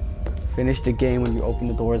 Finish the game when you open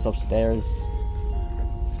the doors upstairs.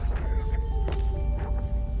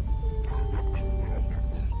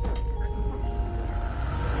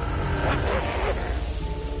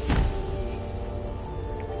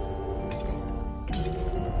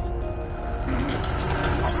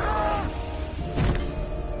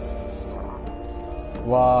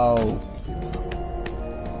 Wow.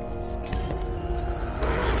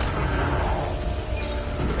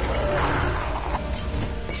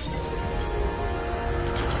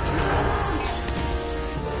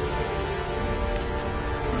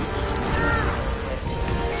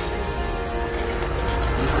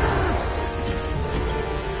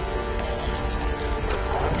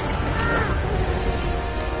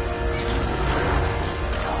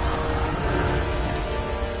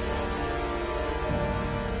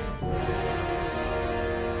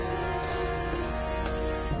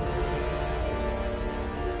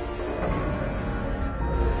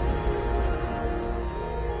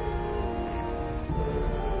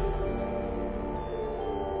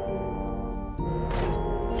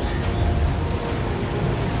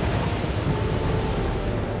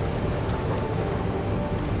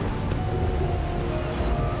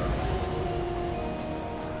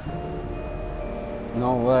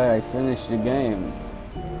 No way, I finished the game.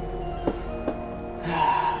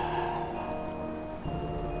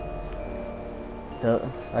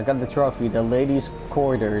 I got the trophy, the ladies'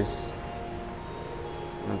 quarters.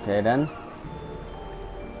 Okay then.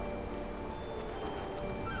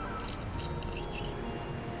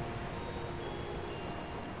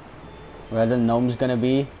 Where the gnome's gonna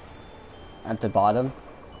be? At the bottom.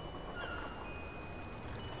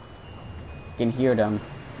 You can hear them.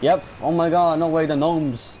 Yep, oh my god, no way, the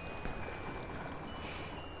gnomes.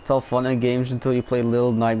 It's all fun and games until you play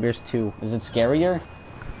Little Nightmares 2. Is it scarier?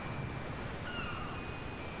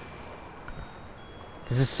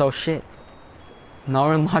 This is so shit. Now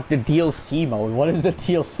I unlock the DLC mode. What is the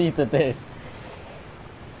DLC to this?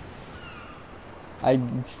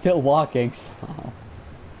 I'm still walking, so...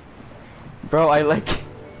 Bro, I like...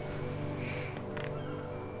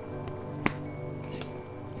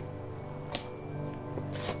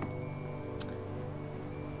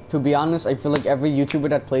 To be honest, I feel like every YouTuber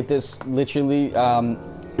that played this literally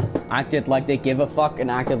acted like they give a fuck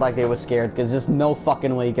and acted like they were scared, because there's no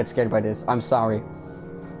fucking way you get scared by this. I'm sorry.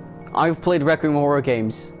 I've played Rec Room horror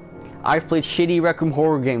games. I've played shitty Rec Room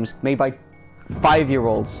horror games made by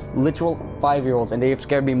 5-year-olds. Literal 5-year-olds, and they have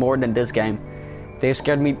scared me more than this game. They've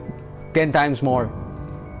scared me 10 times more.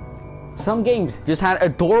 Some games just had a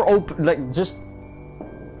door open, like just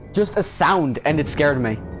a sound, and it scared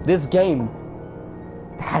me. This game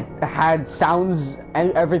had sounds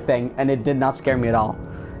and everything, and it did not scare me at all.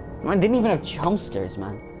 Man, didn't even have jump scares,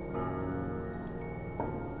 man.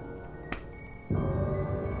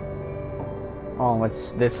 Oh,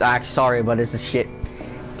 what's this? Sorry, but this is shit.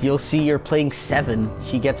 DLC, you're playing 7.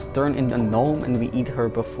 She gets turned into a gnome, and we eat her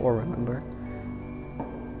before. Remember?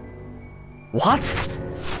 What?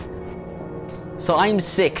 So I'm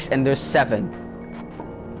 6, and there's 7.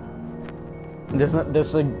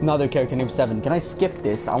 There's another character named 7. Can I skip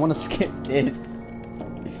this? I want to skip this.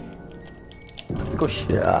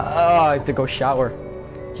 I have to go shower.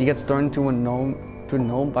 She gets turned to a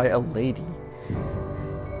gnome by a lady.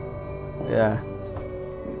 Yeah.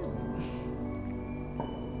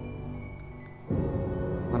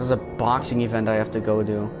 What is a boxing event I have to go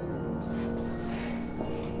to?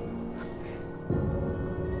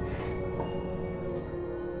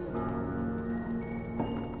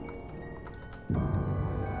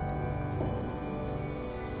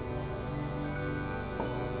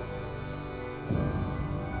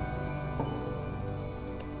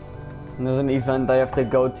 There's an event I have to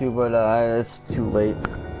go to, but it's too late.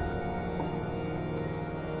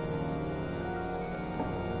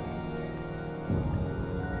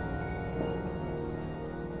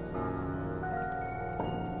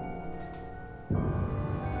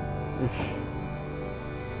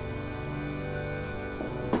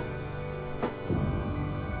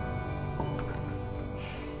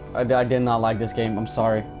 I did not like this game, I'm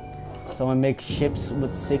sorry. Someone makes ships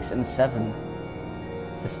with 6 and 7.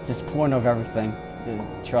 This porn of everything.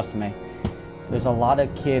 Trust me. There's a lot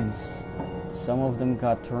of kids. Some of them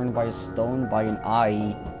got turned by a stone by an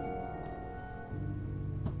eye.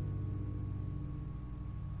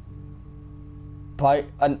 By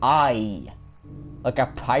an eye. Like a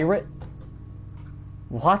pirate?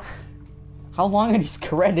 What? How long are these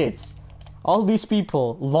credits? All these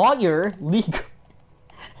people. Lawyer? Legal.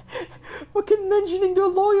 Fucking mentioning the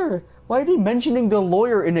lawyer. Why are they mentioning the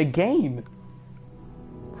lawyer in a game?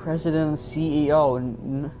 President and CEO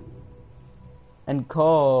and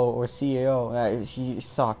co or CEO. She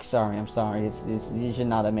sucks. Sorry, I'm sorry. You should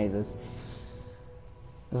not have made this.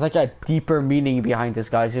 There's like a deeper meaning behind this,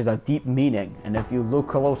 guys. There's a deep meaning, and if you look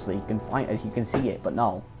closely, you can find it. You can see it. But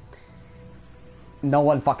no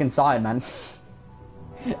one fucking saw it, man.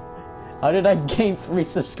 How did I gain 3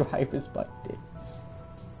 subscribers by this?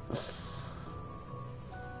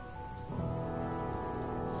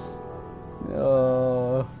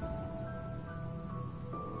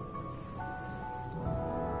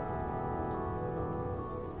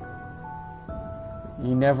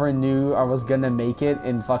 You never knew I was gonna make it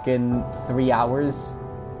in fucking 3 hours?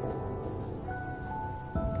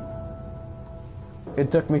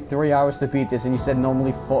 It took me 3 hours to beat this, and you said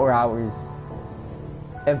normally 4 hours.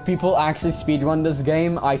 If people actually speedrun this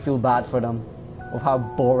game, I feel bad for them. Of how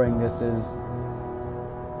boring this is.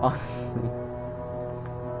 Honestly.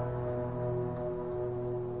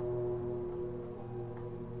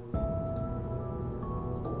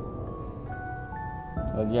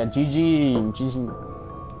 But yeah, GG.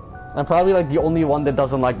 I'm probably like the only one that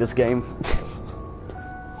doesn't like this game.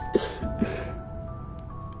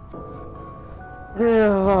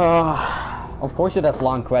 Of course it has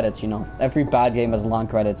long credits, you know. Every bad game has long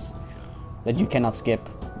credits that you cannot skip,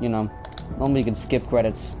 you know. Normally you can skip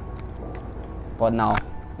credits. But no.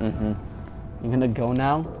 You're gonna go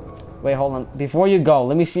now? Wait, hold on. Before you go,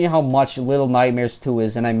 let me see how much Little Nightmares 2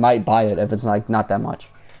 is, and I might buy it if it's like not that much.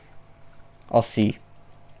 I'll see.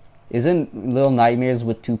 Isn't Little Nightmares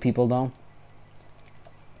with 2 people though?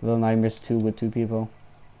 Little Nightmares 2 with 2 people.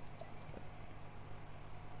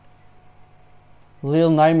 Little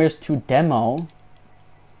Nightmares 2 demo.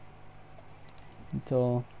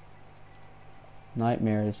 Until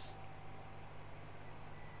Nightmares.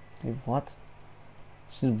 Wait, what?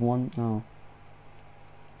 This is one. No.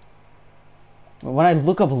 When I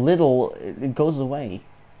look up Little, it goes away.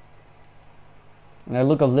 When I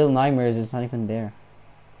look up Little Nightmares, it's not even there.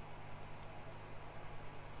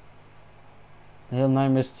 Little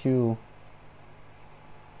Nightmares 2.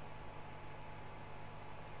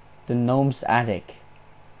 The Gnome's Attic.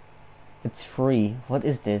 It's free. What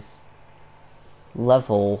is this?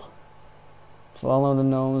 Level. Follow the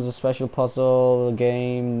gnomes, a special puzzle, a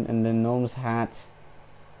game, and the gnome's hat.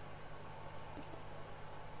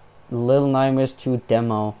 Little Nightmares 2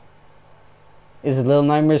 demo. Is Little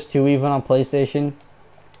Nightmares 2 even on PlayStation?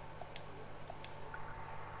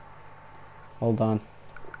 Hold on.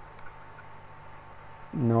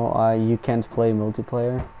 No, you can't play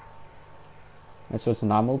multiplayer. And so it's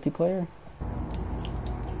not multiplayer?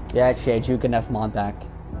 Yeah, it's shade. You can have mod back.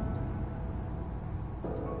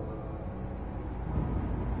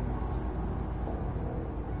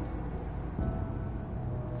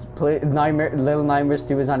 Little Nightmares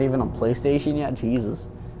 2 is not even on PlayStation yet? Jesus.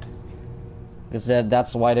 Because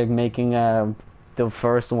that's why they're making the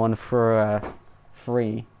first one for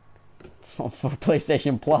free. For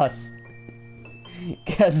PlayStation Plus.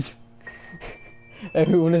 Because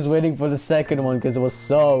everyone is waiting for the second one because it was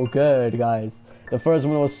so good, guys. The first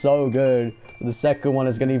one was so good. The second one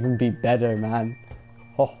is gonna even be better, man.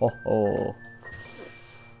 Ho ho ho.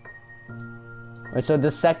 Wait, so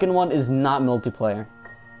the second one is not multiplayer?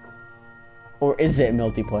 Or is it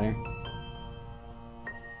multiplayer?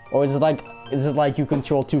 Or is it like you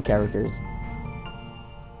control 2 characters?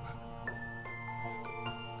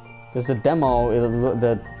 Because the demo,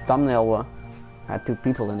 the thumbnail had 2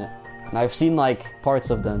 people in it. And I've seen like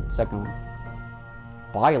parts of the second one.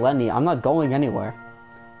 Bye, Lenny. I'm not going anywhere.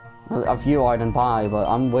 If you are, then bye, but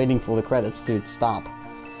I'm waiting for the credits to stop.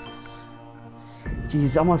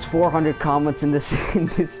 Jeez, almost 400 comments in this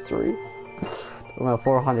stream. Almost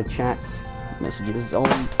 400 chats. Messages,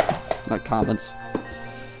 not comments.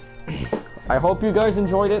 I hope you guys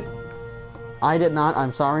enjoyed it. I did not,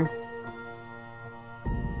 I'm sorry.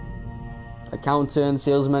 Accountant,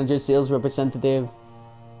 sales manager, sales representative,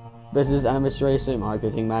 business administrator,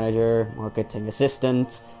 marketing manager, marketing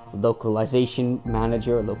assistant, localization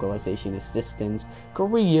manager, localization assistant,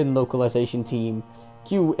 Korean localization team,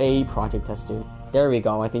 QA project tester. There we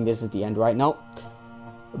go, I think this is the end right now.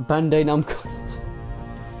 Bandai Namco.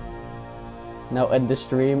 Now end the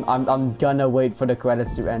stream. I'm gonna wait for the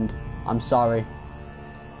credits to end. I'm sorry.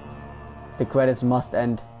 The credits must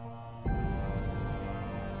end.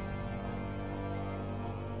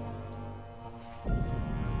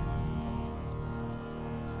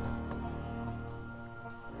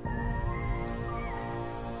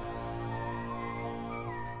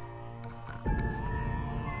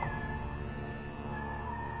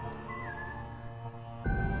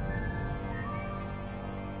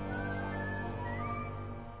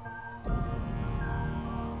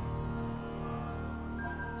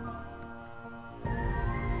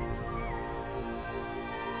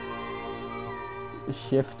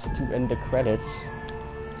 Shift to end the credits.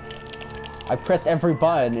 I pressed every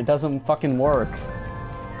button, it doesn't fucking work.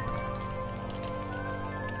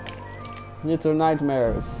 Little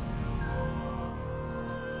Nightmares.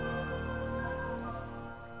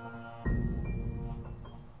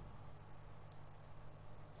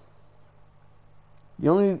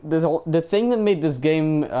 The thing that made this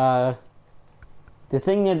game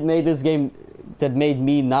that made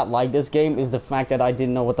me not like this game is the fact that I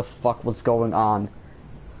didn't know what the fuck was going on.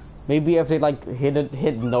 Maybe if they like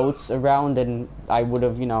hit notes around, then I would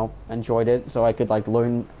have, you know, enjoyed it, so I could like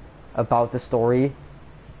learn about the story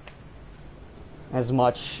as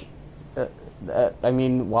much. I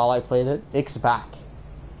mean, while I played it. X back.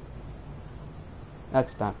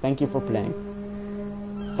 Thank you for playing.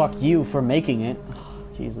 Fuck you for making it.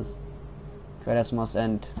 Jesus. Credits must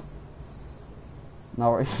end.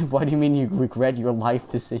 Now, what do you mean you regret your life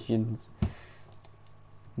decisions?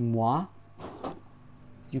 Moi?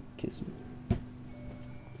 You kiss me.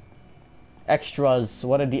 Extras.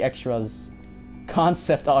 What are the extras?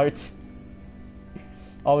 Concept art.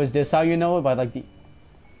 Oh, is this how you know it? By like the...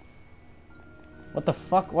 What the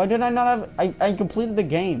fuck? Why did I not have... I completed the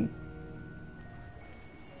game.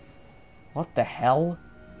 What the hell?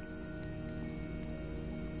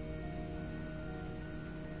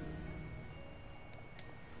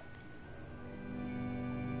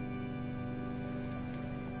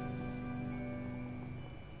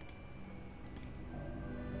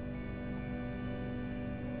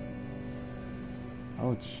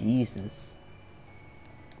 Oh, Jesus.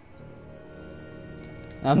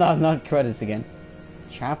 I'm not credits again.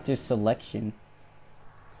 Chapter selection.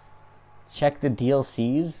 Check the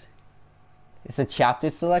DLCs. It's a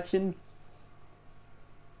chapter selection?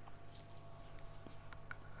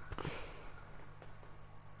 I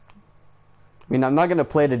mean, I'm not gonna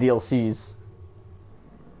play the DLCs.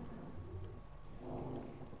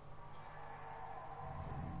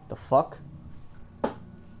 The fuck?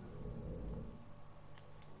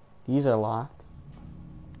 These are locked.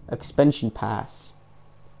 Expansion pass.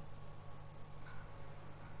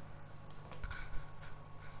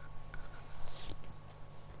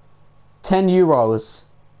 €10.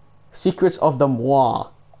 Secrets of the Moi.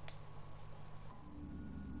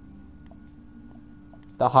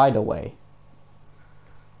 The Hideaway.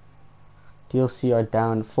 DLC are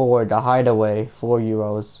down 4. The Hideaway,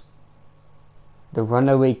 €4. The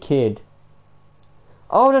Runaway Kid.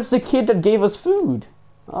 Oh, that's the kid that gave us food.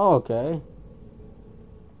 Oh, okay.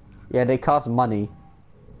 Yeah, they cost money.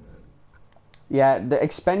 Yeah, the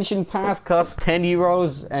expansion pass costs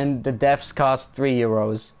 €10 and the deaths cost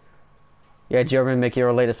 €3. Yeah, German Mickey,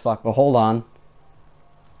 you're late as fuck, but hold on.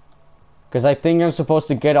 Because I think I'm supposed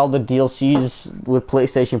to get all the DLCs with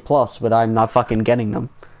PlayStation Plus, but I'm not fucking getting them.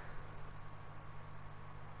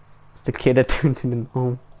 It's the kid that turned into the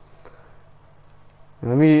home.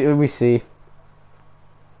 Let me see.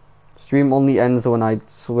 Stream only ends when I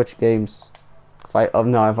switch games. If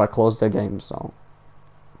I close the game, so.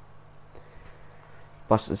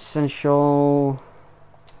 But Essential.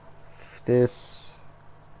 This.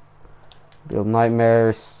 Build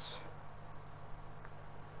Nightmares.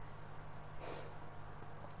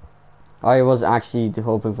 I was actually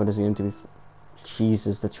hoping for this game to be.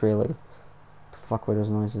 Jesus, the trailer. The fuck were those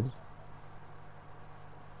noises?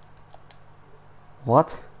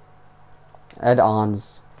 What?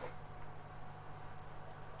 Add-ons.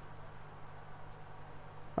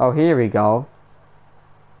 Oh, here we go.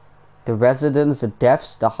 The Residence, the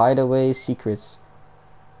Deaths, the Hideaway, Secrets.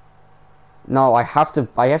 No, I have to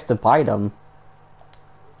buy them.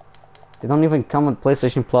 They don't even come with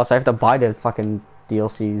PlayStation Plus. I have to buy the fucking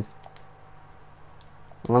DLCs.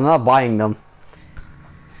 Well, I'm not buying them.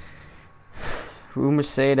 Rumors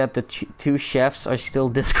say that the two chefs are still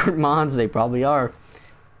Discord mods. They probably are.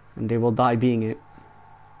 And they will die being it.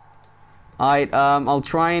 Alright, I'll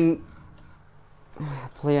try and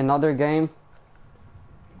play another game.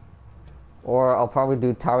 Or I'll probably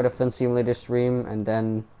do Tower Defense Simulator stream and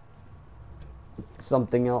then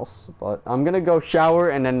something else. But I'm gonna go shower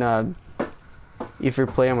and then either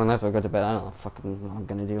play on my laptop or go to bed. I don't know fucking what I'm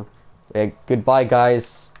gonna do. Yeah, goodbye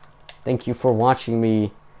guys. Thank you for watching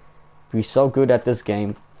me be so good at this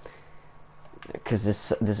game. Cause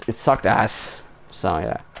it sucked ass. So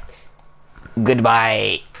yeah.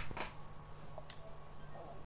 Goodbye.